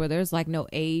positions where there's like no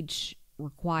age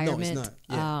requirement. No, it's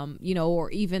not. Yeah. Or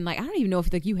even like I don't even know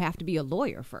if like you have to be a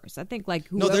lawyer first. I think like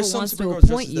whoever there's wants some to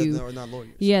appoint you that are not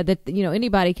lawyers. Yeah, that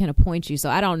anybody can appoint you.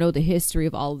 So I don't know the history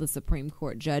of all of the Supreme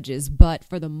Court judges, but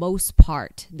for the most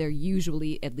part, they're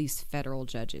usually at least federal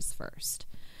judges first.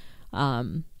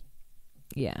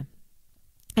 Yeah.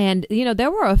 And there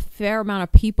were a fair amount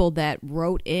of people that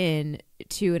wrote in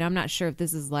to, and I'm not sure if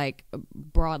this is like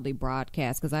broadly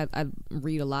broadcast because I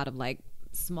read a lot of like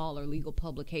smaller legal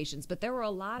publications, but there were a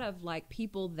lot of like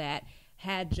people that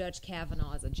had Judge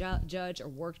Kavanaugh as a judge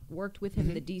or worked with him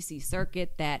in the DC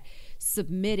circuit that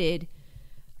submitted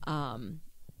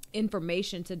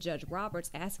information to Judge Roberts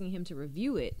asking him to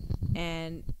review it,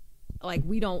 and like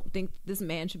we don't think this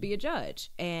man should be a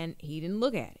judge, and he didn't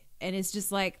look at it. And it's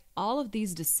just like all of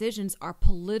these decisions are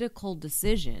political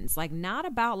decisions, like not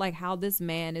about like how this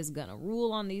man is going to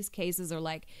rule on these cases or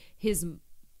like his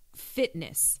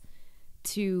fitness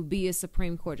to be a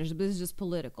Supreme Court judge. This is just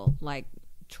political. Like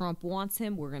Trump wants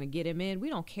him, we're going to get him in. We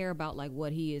don't care about like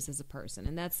what he is as a person.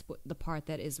 And that's the part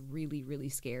that is really, really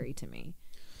scary to me.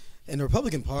 And the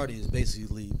Republican Party has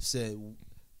basically said,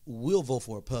 we'll vote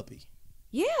for a puppy.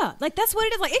 Yeah, like that's what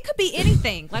it is. Like it could be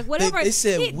anything. Like whatever. They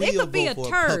said it could be a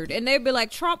turd, and they'd be like,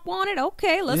 "Trump wanted.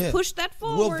 Okay, let's push that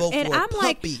forward." We'll vote and for I'm a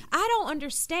like, puppy. I don't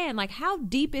understand. Like, how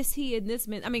deep is he in this?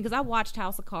 I mean, because I watched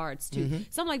House of Cards too.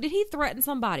 So I'm like, did he threaten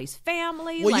somebody's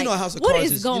family? Well, like, you know, House of what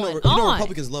Cards is going on? You know,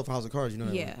 Republicans love House of Cards. You know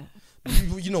that, yeah. Right?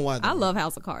 You know why? I love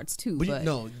House of Cards too. But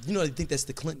they think that's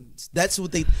the Clintons. That's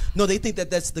what they. No, they think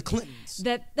that's the Clintons.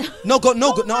 That no,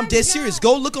 I'm dead serious.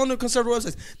 Go look on the conservative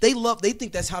websites. They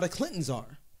think that's how the Clintons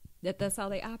are. That's how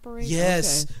they operate.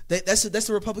 Yes, okay. That's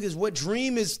the Republicans. What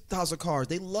dream is House of Cards?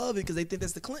 They love it because they think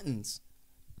that's the Clintons.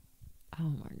 Oh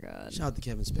my God! Shout out to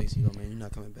Kevin Spacey, though, man. You're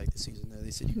not coming back this season.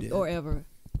 They said you did, or ever.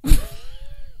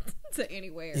 To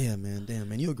anywhere. Yeah, man. Damn,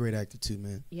 man. You're a great actor too,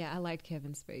 man. Yeah, I liked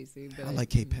Kevin Spacey. But I like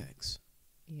K-Pax.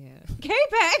 Yeah,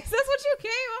 K-Pax. That's what you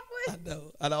came up with. I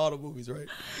know. Out of all the movies, right?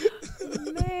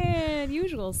 Man,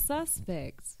 Usual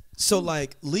Suspects. So,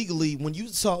 like, legally, when you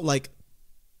saw like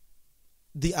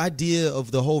the idea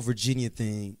of the whole Virginia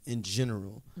thing in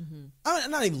general,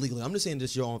 not even legally. I'm just saying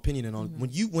this your own opinion and on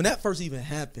when that first even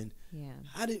happened. Yeah,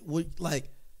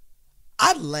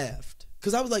 I laughed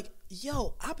because I was like,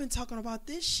 yo, I've been talking about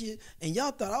this shit, and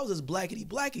y'all thought I was just blackety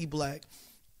black.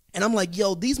 And I'm like,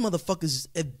 yo, these motherfuckers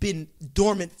have been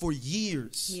dormant for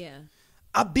years. Yeah.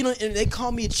 I've been on, and they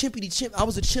call me a chimpity chimp. I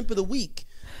was a chimp of the week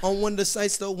on one of the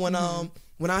sites though when I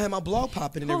had my blog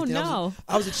popping and everything. Oh no.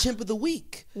 I was a chimp of the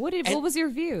week. What was your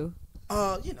view? You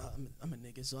know, I'm a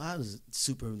nigga, so I was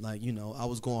super like, you know, I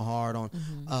was going hard on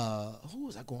who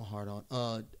was I going hard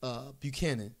on?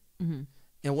 Buchanan. And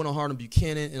I went hard on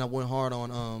Buchanan, and I went hard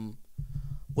on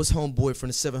what's homeboy from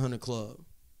the 700 Club.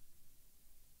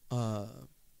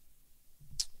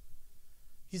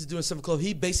 He's doing 700 Club.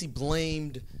 He basically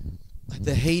blamed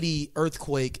the Haiti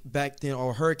earthquake back then,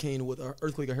 or hurricane with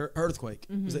earthquake. It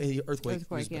was an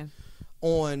earthquake. Yeah.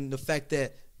 On the fact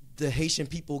that the Haitian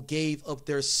people gave up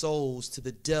their souls to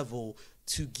the devil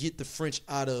to get the French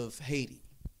out of Haiti.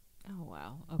 Oh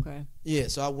wow. Okay. Yeah.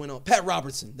 So I went on Pat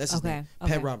Robertson. That's his name.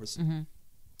 Okay. Pat Robertson.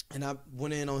 And I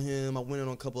went in on him. I went in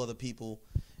on a couple other people,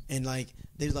 and like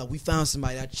they was like, we found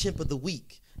somebody, that chimp of the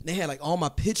week. And they had like all my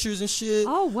pictures and shit.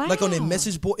 Oh wow! Like on their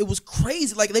message board, it was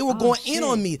crazy. Like they were going in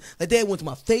on me. Like they went to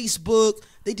my Facebook.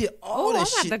 They did all that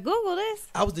shit. I'm about to Google this.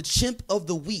 I was the chimp of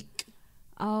the week.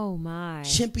 Oh my!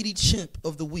 Chimpity chimp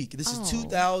of the week. This is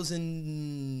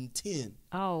 2010.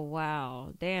 Oh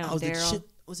wow! Damn, I was Darryl. the chimp.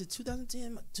 Was it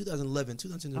 2010? 2011.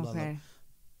 2010. Okay.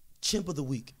 Chimp of the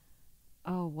week.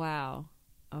 Oh wow!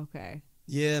 Okay.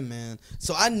 Yeah, man.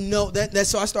 So I know that.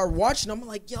 So I started watching. I'm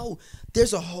like, yo,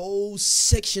 there's a whole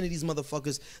section of these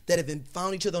motherfuckers that have been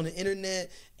found each other on the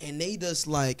internet, and they just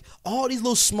like all these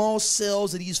little small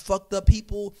cells of these fucked up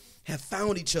people have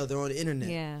found each other on the internet.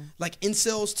 Yeah. Like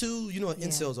incels too. You know what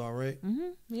incels are, right?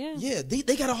 Yeah. Yeah.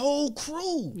 They got a whole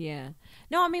crew. Yeah.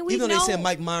 No, I mean we even though know. they said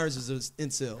Mike Myers is an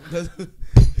incel.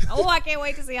 Oh, I can't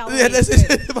wait to see how. Yeah, that's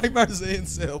it. Mike Myers is an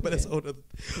incel, but that's all other.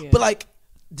 Yeah. But like.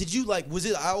 Did you like? Was it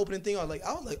an eye-opening thing? I was like,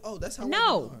 oh, that's how.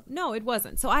 No, it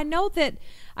wasn't. So I know that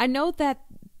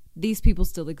these people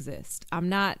still exist. I'm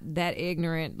not that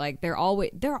ignorant. Like there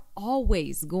are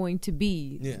always going to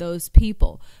be those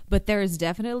people, but there is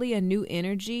definitely a new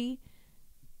energy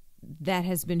that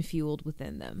has been fueled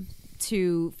within them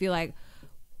to feel like,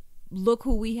 look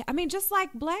who we. I mean, just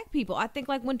like black people. I think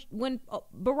like when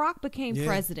Barack became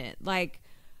president, like.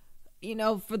 You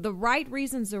know, for the right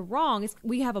reasons or wrong,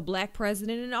 we have a black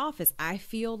president in office. I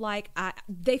feel like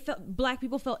black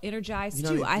people felt energized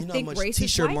too. I think how much racist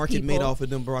t-shirt white market people, made off of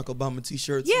them Barack Obama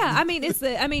t-shirts. Yeah, I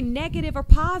mean negative or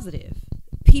positive.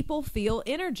 People feel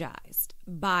energized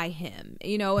by him.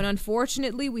 You know, and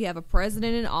unfortunately, we have a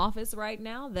president in office right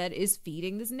now that is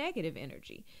feeding this negative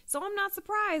energy. So I'm not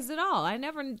surprised at all. I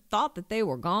never thought that they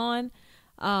were gone.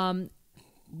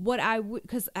 What I would,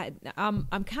 because I'm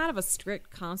kind of a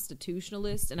strict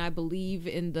constitutionalist, and I believe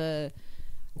in the.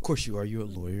 Of course you are. You're a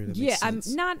lawyer. That makes sense.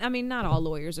 I'm not. I mean, not all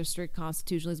lawyers are strict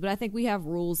constitutionalists, but I think we have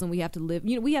rules and we have to live.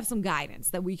 You know, we have some guidance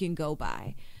that we can go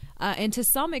by, and to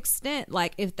some extent,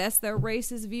 like if that's their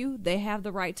racist view, they have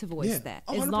the right to voice that,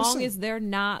 as long as they're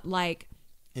not like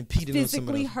impeding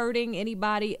physically hurting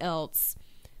anybody else.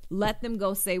 Let them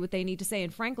go say what they need to say,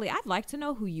 and frankly, I'd like to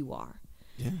know who you are.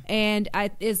 And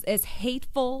as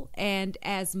hateful and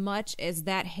as much as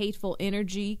that hateful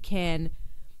energy can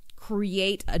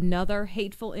create another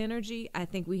hateful energy, I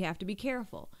think we have to be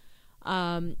careful.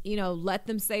 Let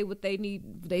them say what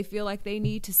they feel like they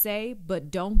need to say,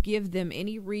 but don't give them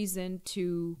any reason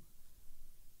to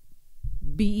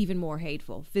be even more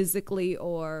hateful physically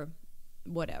or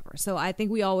whatever. So I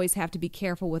think we always have to be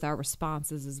careful with our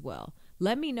responses as well.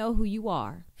 Let me know who you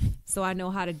are so I know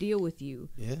how to deal with you.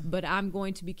 Yeah. But I'm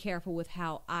going to be careful with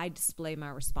how I display my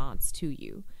response to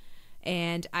you.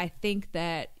 And I think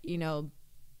that,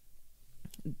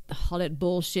 all that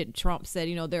bullshit Trump said,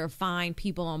 there are fine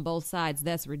people on both sides.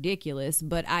 That's ridiculous.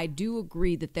 But I do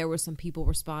agree that there were some people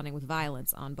responding with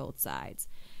violence on both sides.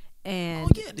 And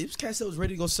this cat was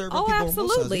ready to go serve people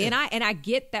absolutely. On both sides. And I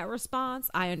get that response.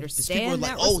 I understand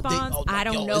that response. I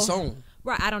don't know.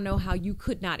 Right. I don't know how you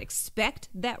could not expect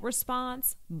that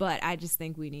response, but I just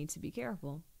think we need to be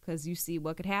careful because you see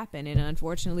what could happen. And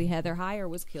unfortunately, Heather Heyer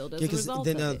was killed as a result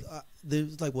of it.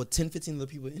 There was 10, 15 other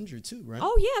people injured too, right?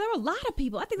 Oh, yeah. There were a lot of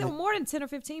people. I think there were more than 10 or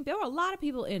 15. There were a lot of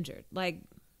people injured.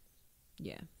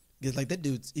 Yeah. That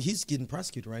dude, he's getting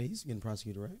prosecuted, right? He's getting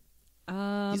prosecuted, right?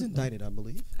 He's indicted, I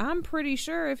believe. I'm pretty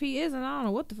sure if he isn't, I don't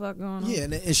know what the fuck going on. Yeah,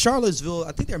 and in Charlottesville,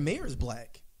 I think their mayor is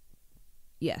black.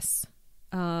 Yes.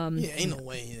 Ain't no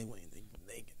way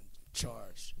they get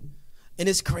charged. And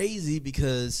it's crazy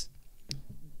because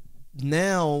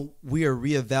now we are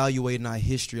reevaluating our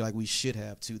history like we should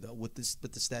have too, though, with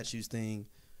the statues thing.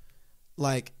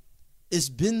 Like, it's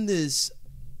been this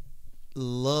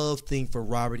love thing for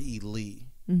Robert E. Lee.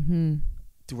 Mm-hmm.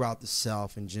 Throughout the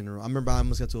South in general. I remember I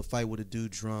almost got to a fight with a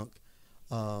dude drunk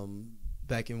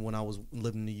back when I was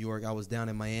living in New York. I was down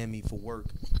in Miami for work,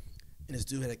 and this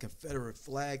dude had a Confederate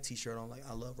flag t-shirt on, like,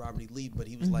 I love Robert E. Lee, but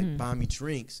he was like buying me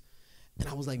drinks. And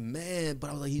I was like, man, but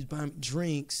I was like, he's buying me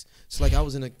drinks. So like I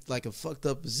was in a fucked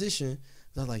up position.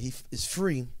 I was like, it's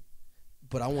free.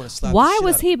 But I want to slap. Why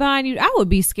was he buying you? I would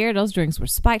be scared those drinks were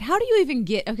spiked. How do you even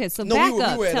get? Okay, so back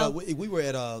up. We were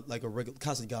at like a regular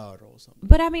Casa Guard or something.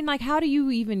 But I mean, like, how do you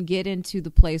even get into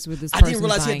the place where this? I didn't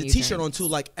realize he had the T-shirt on too.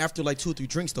 Like after like 2 or 3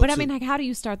 drinks though. But I mean, like, how do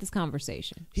you start this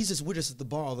conversation? We're just at the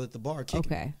bar kicking.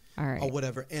 Okay, all right, or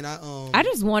whatever. And I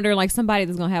just wonder, like, somebody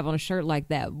that's gonna have on a shirt like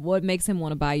that, what makes him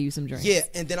want to buy you some drinks? Yeah,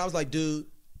 and then I was like, dude,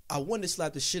 I wanted to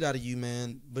slap the shit out of you,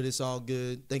 man, but it's all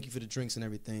good. Thank you for the drinks and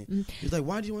everything. Mm-hmm. He's like,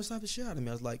 why do you want to slap the shit out of me?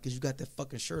 I was like, because you got that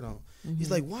fucking shirt on. Mm-hmm.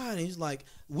 He's like, why? And he's like,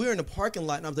 we're in the parking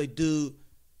lot. And I was like, dude.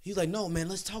 He's like, no, man,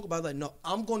 let's talk about it. Like, no,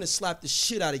 I'm going to slap the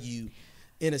shit out of you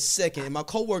in a second. And my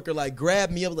coworker, like,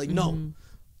 grabbed me up, like, no,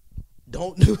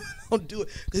 don't do it.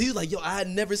 Because he was like, yo, I had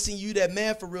never seen you that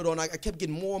mad for real, though. And I kept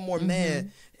getting more and more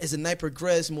mad as the night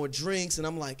progressed, more drinks. And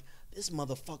I'm like, this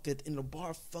motherfucker in the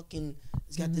bar fucking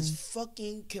has got this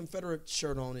fucking Confederate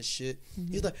shirt on and shit.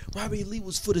 He's like, Robert E. Lee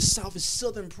was for the South, it's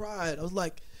Southern pride. I was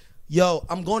like, yo,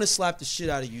 I'm going to slap the shit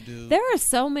out of you, dude. There are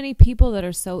so many people that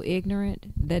are so ignorant,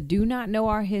 that do not know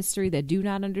our history, that do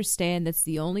not understand. That's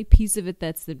the only piece of it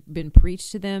that's been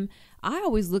preached to them. I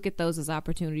always look at those as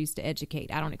opportunities to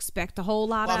educate. I don't expect a whole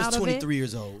lot out of it. I was 23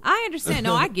 years old. I understand.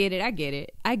 No, I get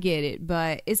it.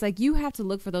 But it's like you have to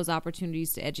look for those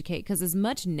opportunities to educate, because as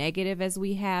much negative as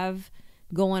we have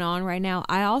going on right now,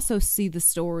 I also see the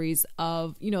stories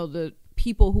of, the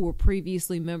people who were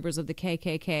previously members of the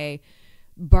KKK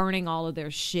burning all of their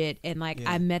shit. And like,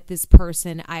 I met this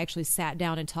person, I actually sat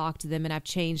down and talked to them, and I've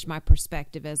changed my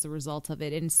perspective as a result of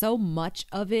it. And so much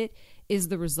of it is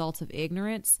the result of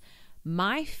ignorance.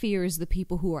 My fear is the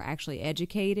people who are actually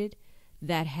educated,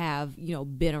 that have,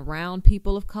 been around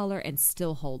people of color and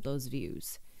still hold those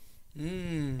views.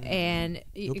 And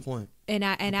good point.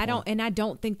 I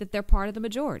don't think that they're part of the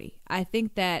majority. I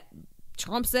think that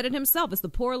Trump said it himself. It's the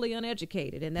poorly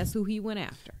uneducated, and that's who he went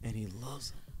after. And he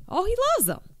loves them. Oh, he loves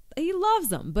them. He loves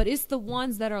them. But it's the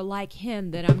ones that are like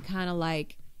him that I'm kind of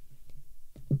like,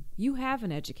 you have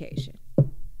an education.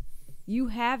 You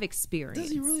have experience.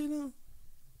 Does he really know?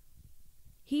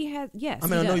 He has, yes. I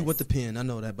mean, I know he went to Penn. I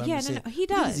know that. But yeah, I'm saying, he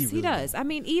does. He does. I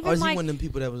mean, even or is like, he one of them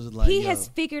people that was like, he has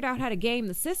figured out how to game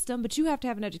the system, but you have to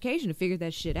have an education to figure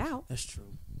that shit out. That's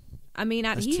true. I mean,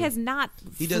 he has not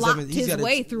flopped his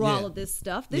way through all of this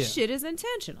stuff. This shit is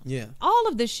intentional. Yeah. All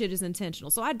of this shit is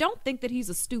intentional. So I don't think that he's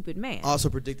a stupid man. Also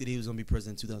predicted he was going to be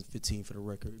president in 2015 for the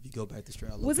record. If you go back to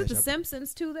straight out. Was it The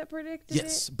Simpsons too that predicted it?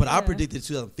 Yes, but I predicted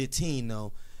 2015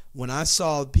 though. When I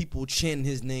saw people chanting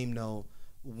his name though,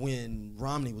 when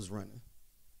Romney was running.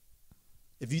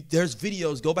 There's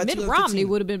videos, go back to Mitt Romney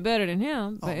would have been better than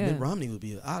him. But Mitt Romney would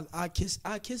be. I kiss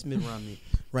Mitt Romney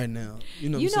right now.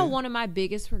 One of my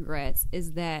biggest regrets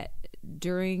is that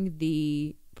during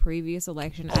the previous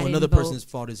election, I didn't another vote. person's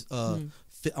fault is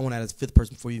I want to add a fifth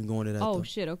person before you even go into that. Oh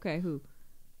shit! Okay, who?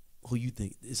 Who you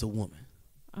think is a woman?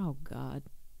 Oh God.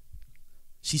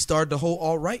 She started the whole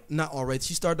not all right.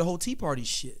 She started the whole Tea Party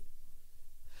shit.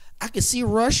 I could see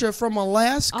Russia from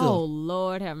Alaska. Oh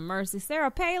Lord, have mercy.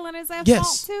 Sarah Palin is at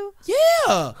Yes. fault too.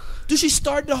 Yeah, dude, she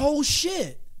started the whole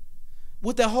shit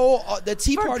with the whole the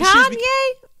Tea For Party.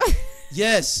 Kanye?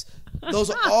 Yes, those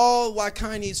are all why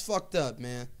Kanye's fucked up,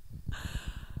 man.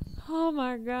 Oh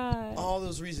my God. All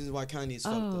those reasons why Kanye's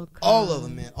fucked up. God. All of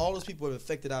them, man. All those people have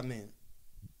affected our man.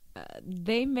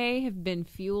 They may have been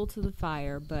fuel to the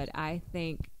fire, but I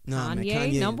think Nah, man,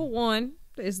 Kanye, Kanye, number one,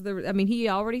 is the. I mean, he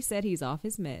already said he's off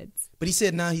his meds. But he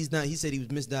said he's not. He said he was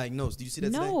misdiagnosed. Did you see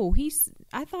that today? No,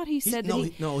 I thought he said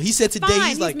that. No, he said today fine,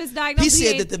 he's like misdiagnosed. he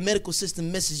said that the medical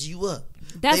system messes you up.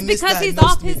 That's They because he's misdiagnosed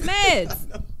off me. his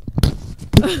meds.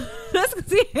 That's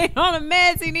because he ain't on the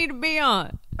meds he need to be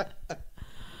on.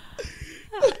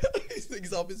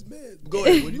 He's off his meds. Go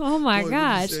ahead. Woody. Oh my Go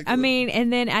ahead, gosh. I mean,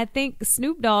 and then I think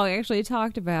Snoop Dogg actually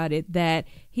talked about it, that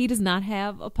he does not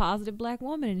have a positive black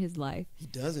woman in his life. He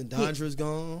doesn't. Dondra's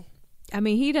gone. I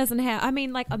mean, he doesn't have. I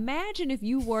mean, like, imagine if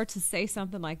you were to say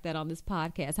something like that on this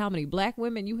podcast. How many black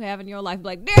women you have in your life?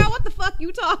 Like, Darryl, what the fuck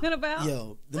you talking about?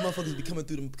 Yo, the motherfuckers be coming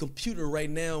through the computer right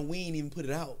now, and we ain't even put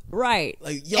it out. Right.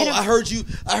 Like, yo, I heard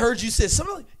you said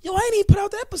something like, yo, I ain't even put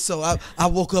out the episode. I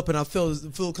woke up and I felt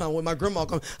kind of way. My grandma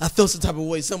come. I felt some type of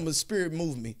way. Some spirit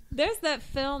moved me. There's that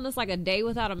film that's like A Day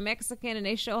Without a Mexican, and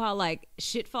they show how like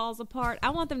shit falls apart. I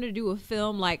want them to do a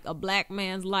film like A Black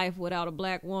Man's Life Without a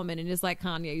Black Woman, and it's like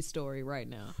Kanye's story right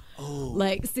now. Oh,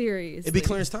 like seriously. It'd be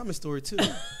Clarence Thomas' story too.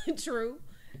 True.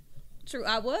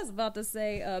 I was about to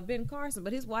say Ben Carson,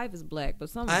 but his wife is black.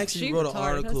 But I actually wrote an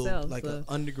article, herself, like an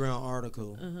underground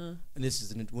article, and this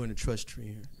is we're in the trust tree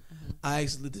here. I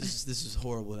actually this is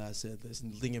horrible that I said this,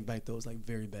 and thinking back though, it's like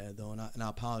very bad though, and I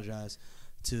apologize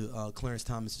to Clarence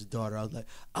Thomas's daughter. I was like,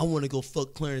 I want to go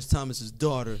fuck Clarence Thomas's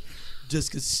daughter,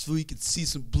 just cause we could see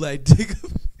some black dick.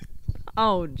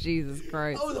 Oh Jesus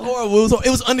Christ! That was horrible. It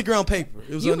was underground paper.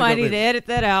 It was you might need paper. to edit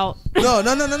that out. No.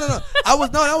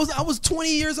 I was 20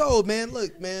 years old, man.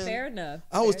 Look, man. Fair enough.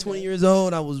 I was 20 years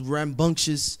old. I was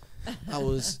rambunctious. I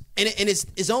was, and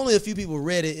it's only a few people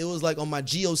read it. It was like on my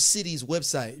GeoCities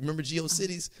website. Remember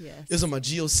GeoCities? Yes. It was on my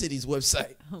GeoCities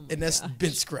website, and that's gosh.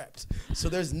 been scrapped. So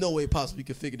there's no way possible you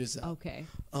could figure this out. Okay.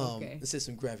 It said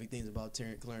some graphic things about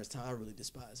Clarence Thomas. I really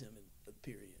despise him.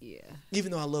 Period. Yeah.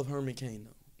 Even though I love Herman Cain,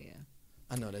 though. Yeah.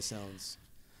 I know that sounds.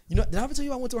 You know, did I ever tell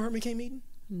you I went to a Herman Cain meeting?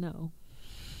 No.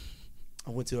 I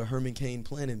went to a Herman Cain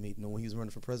planning meeting when he was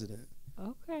running for president.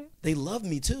 Okay. They loved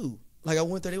me too. Like I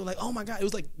went there, they were like, "Oh my god!" It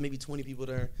was like maybe 20 people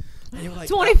there, and they were like,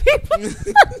 20 people.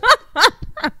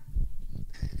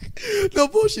 No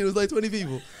bullshit. It was like 20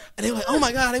 people, and they were like, "Oh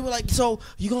my god!" They were like, "So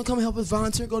you gonna come help us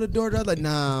volunteer, go to door to door?" I was like,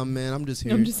 "Nah, man, I'm just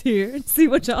here. I'm just here. See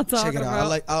what y'all talking Check it out.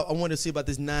 about. I wanted to see about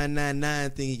this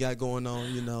 999 thing he got going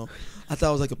on. You know, I thought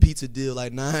it was like a pizza deal,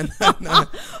 like 999.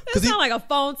 It sounded like a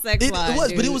phone sex line. It was,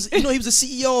 dude. but it was. You know, he was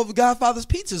the CEO of Godfather's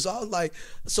Pizza. So I was like,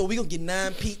 "So we gonna get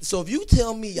 9 pizzas? So if you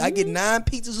tell me I get 9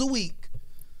 pizzas a week."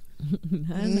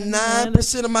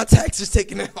 9% of my taxes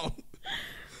taken out.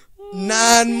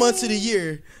 9 months of the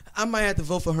year, I might have to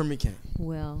vote for Herman Cain.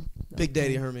 Well, Big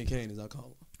Daddy Herman Cain, as I call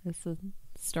him. It's a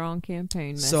strong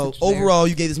campaign message. So there. overall,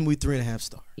 you gave this movie 3.5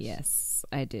 stars. Yes,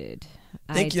 I did.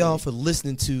 Thank y'all for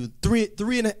listening to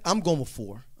 3.5. I'm going with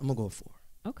 4. I'm gonna go with 4.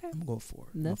 Okay, I'm gonna go with 4.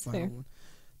 That's fair. One.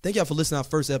 Thank y'all for listening to our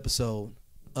first episode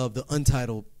of the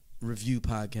Untitled Review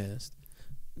Podcast.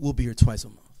 We'll be here twice a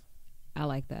month. I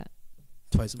like that.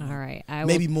 Twice a month. All right,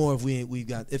 Maybe more if we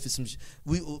got if it's some.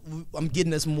 I'm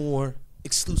getting us more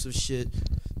exclusive shit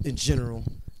in general.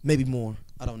 Maybe more.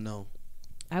 I don't know.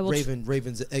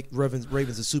 Raven's a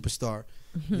superstar.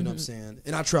 You know what I'm saying?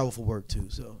 And I travel for work too,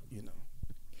 so you know.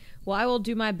 Well, I will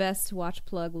do my best to watch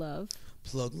Plug Love.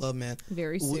 Plug Love, man.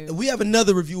 Very soon. We have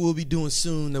another review we'll be doing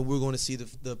soon that we're going to see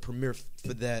the premiere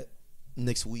for that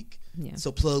next week. Yeah.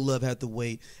 So Plug Love had to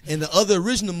wait. And the other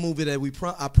original movie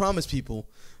that I promised people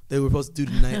they were supposed to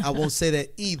do tonight, I won't say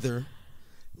that either.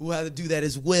 We'll have to do that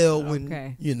as well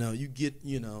when you get.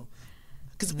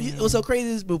 Because what's so crazy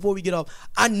is before we get off,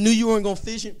 I knew you weren't gonna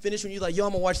finish when you like, yo,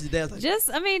 I'm gonna watch it today. I was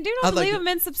like, do not leave him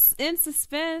in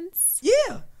suspense.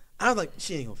 Yeah, I was like,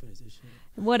 she ain't gonna finish this shit.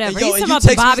 Whatever. Yo, He's talking about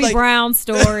the Bobby Brown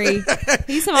story.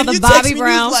 He's talking about the Bobby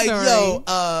Brown story. Yo,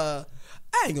 I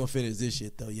ain't gonna finish this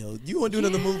shit though. Yo, you wanna do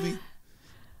another movie?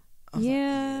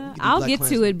 Yeah, I'll get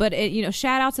to it, but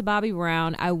shout out to Bobby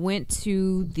Brown. I went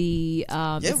to the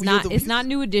it's not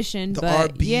New Edition,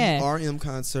 but RM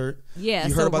concert. Yeah,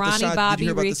 you so heard about Ronnie, the side, Bobby, did you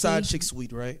hear about Ricky. the side chick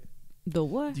suite, right? The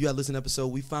what? You got to listen to the episode.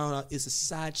 We found out it's a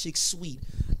side chick suite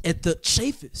at the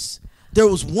Chaffetz. There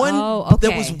was one. Oh, okay.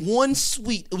 There was one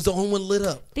suite. It was the only one lit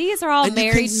up. These are all And you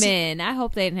married couldn't see- men. I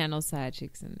hope they didn't have no side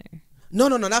chicks in there. No,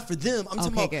 not for them. I'm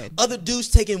talking Okay, about good. other dudes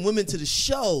taking women to the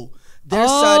show. Their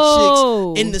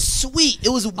Oh. side chicks in the suite. It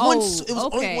was one. Oh, It was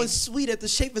okay. only one suite at the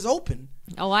Schaefer's open.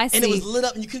 Oh, I see. And it was lit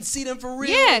up, and you couldn't see them for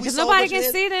real. Yeah, We because saw a nobody bunch of can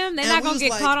heads, see them. They're and not we going was to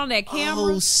get like, caught on that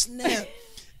camera. Oh, snap.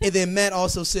 And then Matt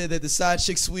also said that the side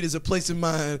chick suite is a place of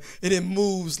mine, and it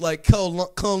moves like Kung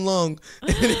Lung.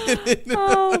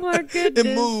 Oh, my goodness.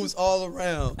 It moves all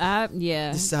around.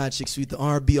 Yeah. The side chick suite, the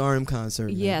RBRM concert.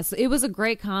 Man. Yes, it was a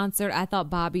great concert. I thought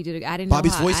Bobby did. I didn't know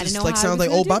Bobby's how, voice I didn't is know like how sounds he was like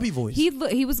gonna old do. Bobby voice.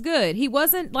 He was good. He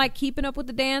wasn't like keeping up with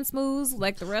the dance moves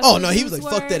like the rest. Oh of no, the he was dudes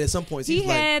like fuck were. that at some points. He was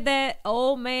like, had that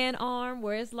old man arm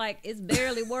where it's like it's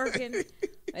barely working.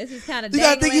 It's just kind of.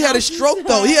 I think he had a stroke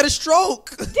though. He had a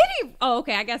stroke. Did he? Oh,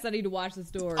 okay. I guess I need to watch the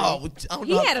story. Oh, I don't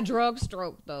He know. had a drug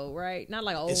stroke though, right? Not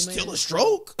like an old It's man. still a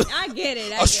stroke. I get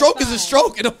it. A stroke is a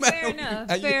stroke. It don't matter. Fair enough.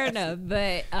 how you Fair have enough.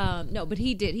 But no, but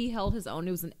he did. He held his own.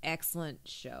 It was an excellent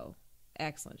show.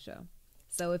 Excellent show.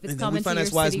 So if it's And then coming we find to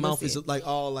that's your why his city, we'll mouth see is it. like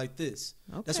all like this.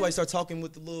 That's Okay. why he started talking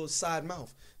with the little side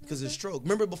mouth because of his stroke.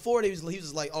 Remember before he was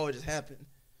like, oh, it just happened.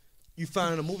 You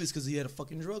find in the movies because he had a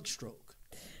fucking drug stroke.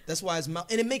 That's why his mouth,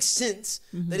 and it makes sense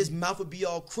that his mouth would be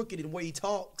all crooked in the way he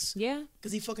talks. Yeah.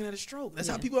 Because he fucking had a stroke. That's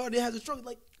how Yeah. people already have a stroke.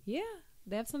 Like, Yeah.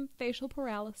 They have some facial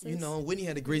paralysis. you know, Whitney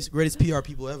had the greatest PR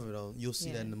people ever, though. You'll see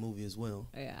Yeah. that in the movie as well.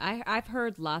 Yeah, I've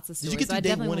heard lots of Did stories. you get so I to date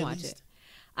definitely one want at to watch least? it.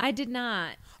 I did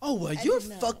not. Oh, well, I you're did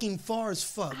not. fucking far as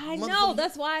fuck. I know. Motherfucker.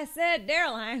 That's why I said,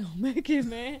 Darryl, I ain't gonna make it,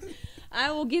 man.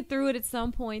 I will get through it at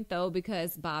some point though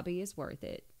because Bobby is worth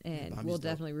it, and Bobby's we'll dope.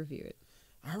 definitely review it.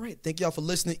 All right. Thank y'all for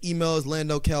listening. Emails,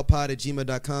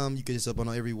 landocalpod@gmail.com. You can hit us up on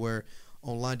everywhere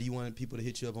online. Do you want people to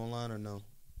hit you up online or no?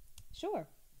 Sure.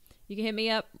 You can hit me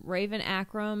up, Raven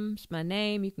Akram. It's my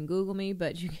name. You can Google me,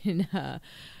 but you can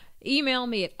email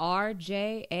me at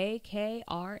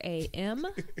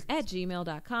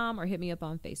rjakram@gmail.com or hit me up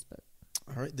on Facebook.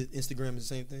 All right. The Instagram is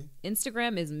the same thing?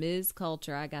 Instagram is Ms.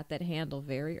 Culture. I got that handle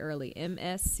very early. You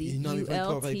know, you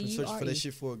probably search for that MSCULTURE.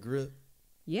 shit for a grip.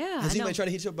 Yeah, Has I know. anybody tried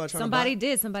to hit you up about trying Somebody to buy it?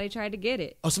 did. Somebody tried to get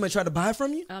it. Oh, somebody tried to buy it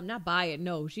from you? Not buy it.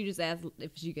 No, she just asked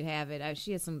if she could have it.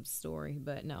 She had some story,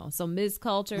 but no. So Ms.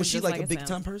 Culture. Was she just like a it big sounds.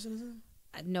 time person or something?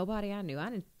 Nobody I knew. I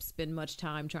didn't spend much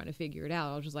time trying to figure it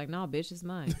out. I was just like, no, bitch, it's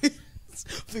mine.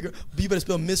 Figure, you better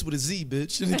spell miss with a Z,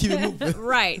 bitch, and keep it moving.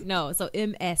 Right. No. So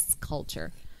MS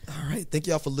Culture. All right. Thank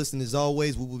y'all for listening. As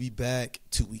always, we will be back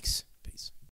 2 weeks.